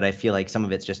point. But I feel like some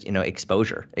of it's just,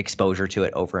 exposure to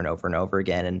it over and over and over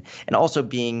again. And also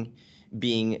being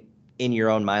in your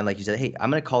own mind, like you said, hey, I'm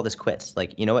going to call this quits.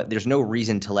 Like, you know what? There's no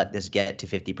reason to let this get to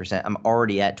 50%. I'm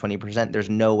already at 20%. There's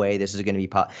no way this is going to be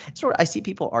I see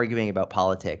people arguing about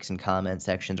politics in comment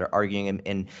sections or arguing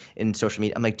in social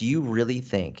media. I'm like, do you really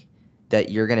think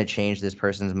that you're going to change this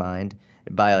person's mind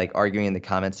by like arguing in the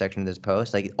comment section of this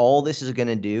post? Like all this is going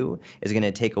to do is going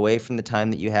to take away from the time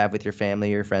that you have with your family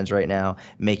or your friends right now,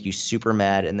 make you super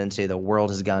mad, and then say the world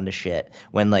has gone to shit.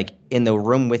 When like in the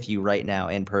room with you right now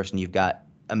in person, you've got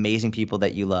amazing people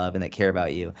that you love and that care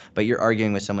about you, but you're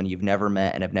arguing with someone you've never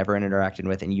met and have never interacted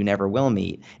with and you never will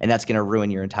meet, and that's going to ruin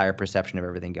your entire perception of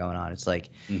everything going on. It's like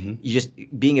mhm. you just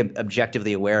being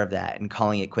objectively aware of that and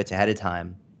calling it quits ahead of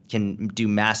time can do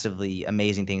massively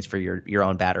amazing things for your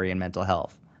own battery and mental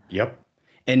health. Yep.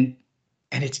 And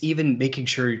it's even making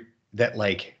sure that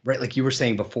like, right, like you were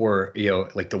saying before,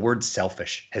 like the word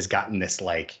selfish has gotten this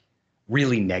like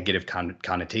really negative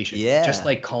connotation. Just Yeah.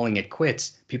 like calling it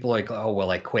quits, people are like, oh,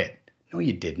 well, I quit. No,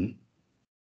 you didn't,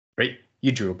 right?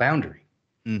 You drew a boundary.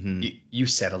 Mm-hmm. You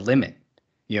set a limit.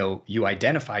 You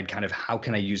identified kind of how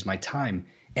can I use my time?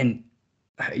 And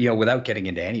without getting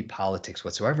into any politics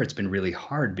whatsoever, it's been really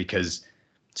hard because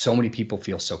so many people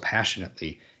feel so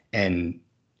passionately, and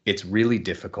it's really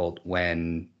difficult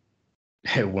when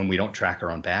when we don't track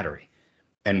our own battery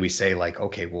and we say like,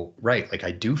 okay, well, right, like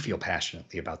I do feel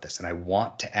passionately about this and I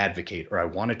want to advocate or I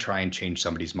want to try and change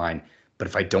somebody's mind, but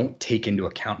if I don't take into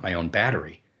account my own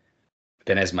battery,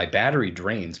 then as my battery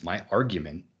drains, my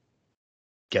argument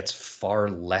gets far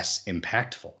less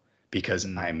impactful because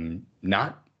Mm. I'm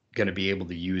not going to be able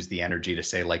to use the energy to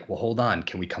say like, well, hold on,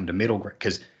 can we come to middle ground?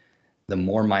 Because the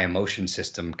more my emotion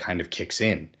system kind of kicks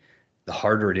in, the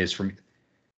harder it is for me.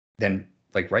 Then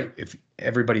like, right, if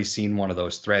everybody's seen one of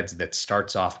those threads that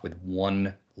starts off with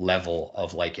one level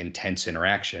of like intense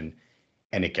interaction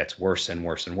and it gets worse and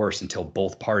worse and worse until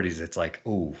both parties, it's like,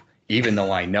 ooh, even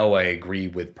though I know I agree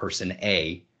with person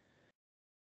A,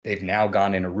 they've now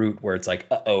gone in a route where it's like,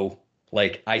 uh-oh,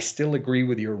 like I still agree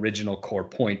with your original core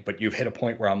point, but you've hit a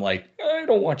point where I'm like, I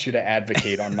don't want you to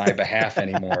advocate on my behalf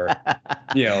anymore,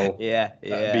 Yeah,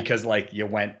 yeah. because like you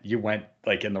went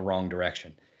like in the wrong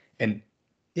direction. And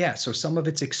yeah, so some of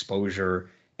it's exposure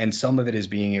and some of it is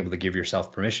being able to give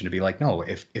yourself permission to be like, no,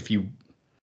 if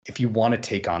you want to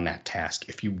take on that task,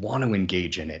 if you want to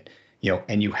engage in it,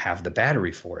 and you have the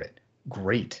battery for it,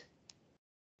 great.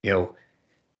 You know,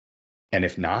 and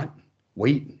if not,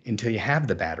 wait until you have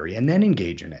the battery and then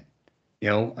engage in it.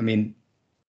 I mean,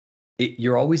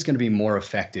 you're always going to be more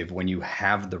effective when you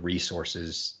have the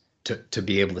resources to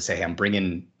be able to say, hey, I'm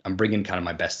bringing kind of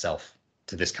my best self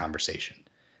to this conversation.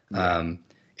 Yeah. Um,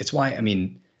 it's why, I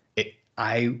mean,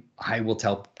 I will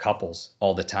tell couples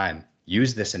all the time,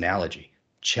 use this analogy,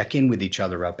 check in with each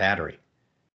other about battery,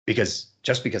 because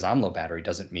just because I'm low battery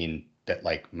doesn't mean that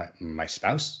like my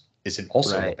spouse isn't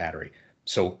also low Right. battery.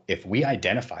 So if we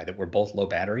identify that we're both low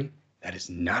battery, that is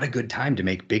not a good time to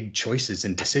make big choices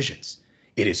and decisions.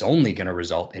 It is only going to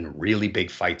result in really big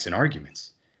fights and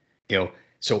arguments. you know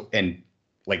so, and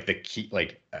like the key,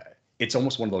 like it's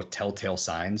almost one of those telltale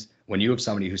signs when you have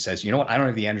somebody who says, you know what, I don't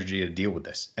have the energy to deal with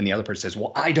this, and the other person says,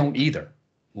 well, I don't either.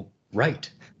 Well, right.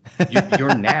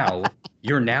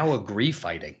 You're now agree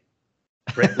fighting,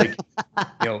 right? Like,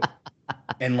 you know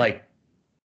and like,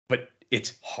 but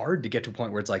it's hard to get to a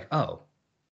point where it's like, oh,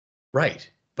 right,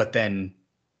 but then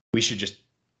we should just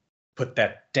put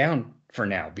that down for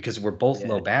now because we're both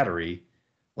low Yeah. battery.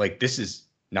 Like, this is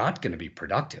not going to be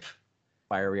productive.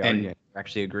 Why are we And arguing? We're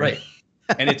actually agreeing.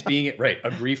 right. And it's being right.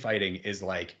 Agree fighting is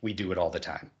like, we do it all the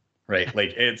time. Right. Like,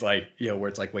 it's like, where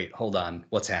it's like, wait, hold on.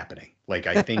 What's happening? Like,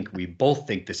 I think we both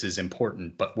think this is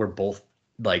important, but we're both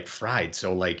like fried.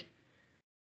 So like,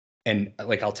 And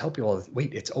like, I'll tell people,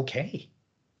 wait, it's okay.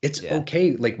 It's Yeah.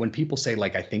 okay. Like when people say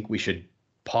like, I think we should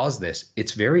pause this,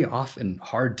 it's very often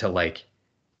hard to like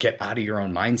get out of your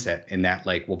own mindset in that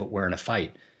like, well, but we're in a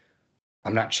fight.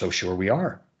 I'm not so sure we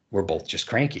are. We're both just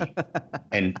cranky.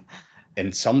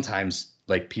 And sometimes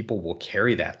like people will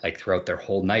carry that like throughout their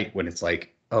whole night when it's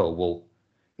like, oh, well,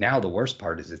 now the worst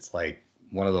part is it's like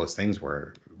one of those things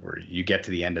where you get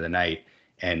to the end of the night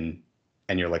and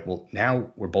you're like, well, now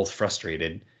we're both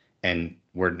frustrated and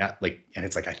we're not like, and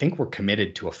it's like, I think we're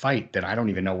committed to a fight that I don't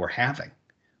even know we're having.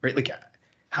 Right? Like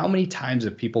how many times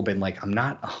have people been like, I'm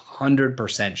not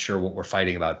 100% sure what we're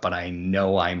fighting about, but I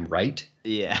know I'm right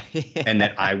Yeah. and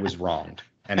that I was wronged.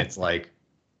 And it's like,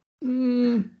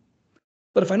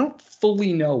 but if I don't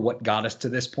fully know what got us to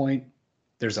this point,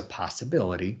 there's a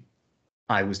possibility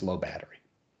I was low battery.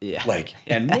 Yeah. Like,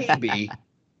 and maybe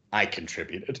I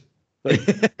contributed. Like,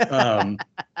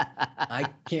 I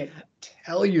can't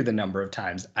tell you the number of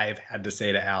times I've had to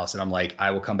say to Alice, and I'm like,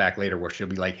 I will come back later where she'll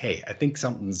be like, hey, I think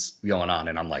something's going on.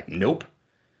 And I'm like, nope.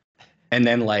 And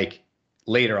then like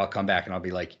later I'll come back and I'll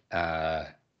be like,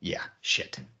 yeah,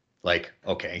 shit. Like,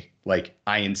 okay. Like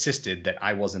I insisted that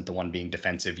I wasn't the one being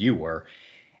defensive, you were.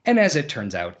 And as it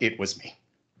turns out, it was me.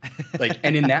 Like,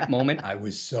 and in that moment, I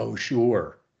was so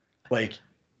sure. Like,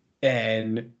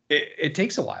 and it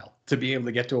takes a while to be able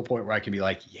to get to a point where I can be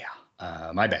like,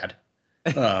 yeah, my bad.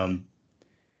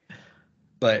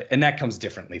 But, and that comes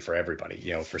differently for everybody.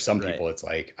 You know, for some Right. people, it's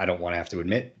like, I don't want to have to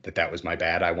admit that that was my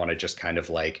bad. I want to just kind of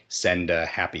like send a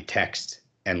happy text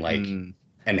and like,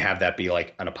 and have that be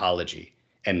like an apology.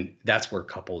 And that's where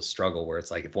couples struggle, where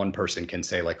it's like, if one person can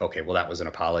say like, okay, well, that was an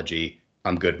apology.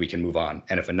 I'm good. We can move on.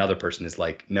 And if another person is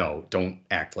like, no, don't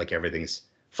act like everything's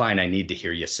fine. I need to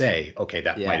hear you say, okay,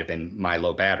 that might have been my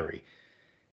low battery.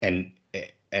 And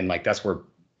like, that's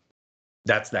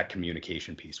that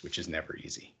communication piece, which is never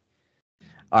easy.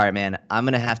 All right, man, I'm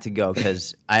going to have to go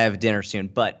because I have dinner soon.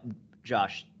 But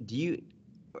Josh, do you,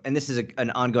 and this is an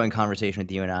ongoing conversation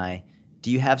with you and I, do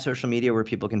you have social media where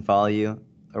people can follow you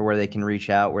or where they can reach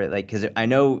out where like, because I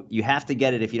know you have to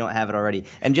get it if you don't have it already.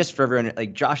 And just for everyone,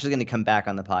 like Josh is going to come back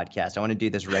on the podcast. I want to do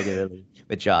this regularly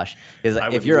with Josh because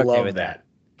if you're okay with that,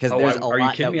 because there's a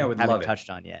lot that we haven't touched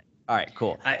on yet. All right,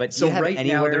 cool. But do you have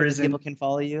anywhere that people can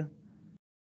follow you?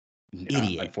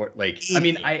 Idiot. Like, I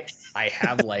mean, I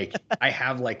have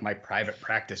like my private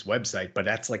practice website, but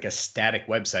that's like a static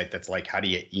website. That's like, how do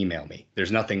you email me?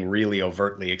 There's nothing really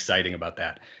overtly exciting about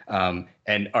that.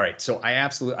 And all right, so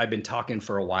I've been talking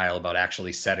for a while about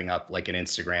actually setting up like an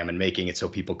Instagram and making it so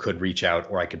people could reach out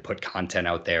or I could put content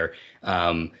out there.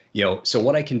 You know, so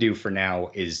what I can do for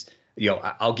now is, you know,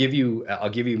 I'll give you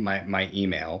my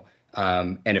email.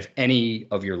 And if any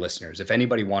of your listeners, if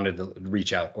anybody wanted to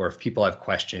reach out or if people have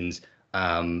questions,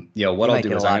 you know, what I'll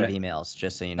do is a lot of emails,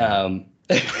 just so you know.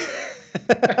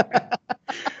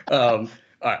 All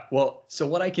right. Well, so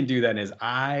what I can do then is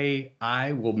I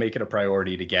will make it a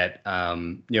priority to get,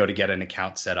 you know, to get an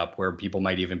account set up where people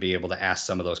might even be able to ask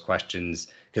some of those questions.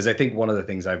 Because I think one of the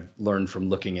things I've learned from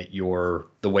looking at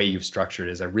the way you've structured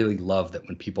is I really love that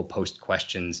when people post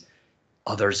questions,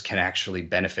 others can actually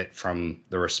benefit from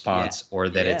the response or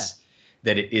that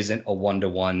it isn't a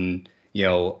one-to-one, you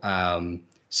know.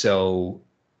 So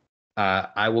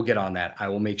I will get on that. I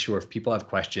will make sure if people have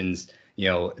questions, you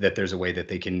know, that there's a way that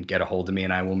they can get a hold of me,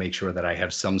 and I will make sure that I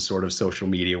have some sort of social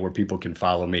media where people can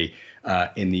follow me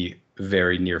in the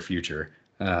very near future.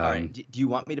 All right. Do you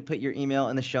want me to put your email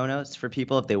in the show notes for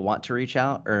people if they want to reach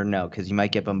out, or no? Because you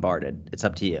might get bombarded. It's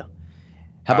up to you.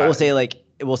 How about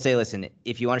we'll say, listen,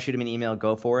 if you want to shoot him an email,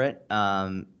 go for it.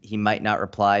 He might not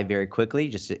reply very quickly,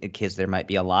 just in case there might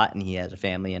be a lot and he has a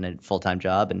family and a full-time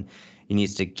job and he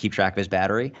needs to keep track of his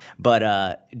battery.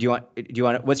 But do you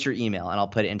want what's your email? And I'll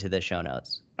put it into the show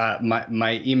notes.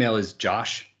 My email is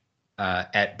Josh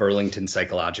at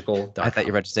burlingtonpsychological.com. I thought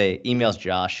you were about to say email's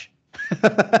Josh.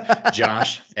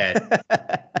 Josh at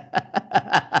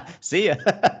see ya.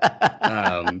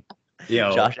 You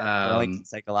know, Josh at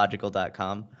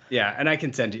burlingtonpsychological.com. Yeah, and I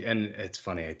can send you, and it's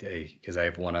funny because I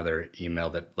have one other email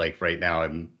that like right now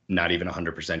I'm not even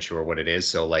 100% sure what it is.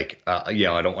 So like, you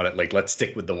know, I don't want to like, let's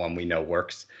stick with the one we know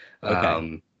works.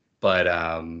 Okay. But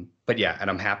yeah, and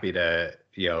I'm happy to,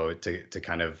 you know, to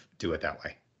kind of do it that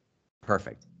way.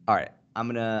 Perfect. All right. I'm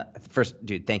going to first,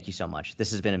 dude, thank you so much.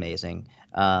 This has been amazing.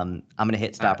 I'm going to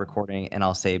hit stop recording and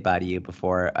I'll say bye to you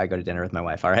before I go to dinner with my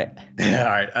wife. All right. All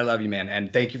right. I love you, man.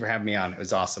 And thank you for having me on. It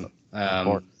was awesome.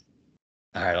 All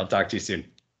right. I'll talk to you soon.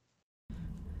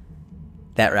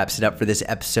 That wraps it up for this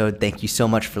episode. Thank you so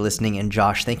much for listening. And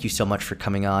Josh, thank you so much for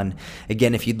coming on.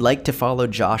 Again, if you'd like to follow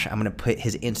Josh, I'm going to put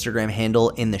his Instagram handle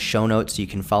in the show notes so you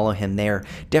can follow him there.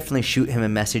 Definitely shoot him a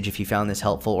message if you found this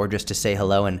helpful, or just to say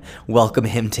hello and welcome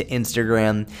him to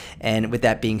Instagram. And with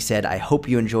that being said, I hope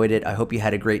you enjoyed it. I hope you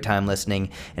had a great time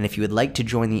listening. And if you would like to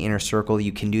join the Inner Circle,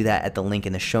 you can do that at the link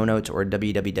in the show notes or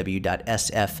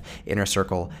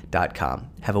www.sfinnercircle.com.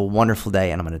 Have a wonderful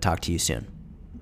day, and I'm going to talk to you soon.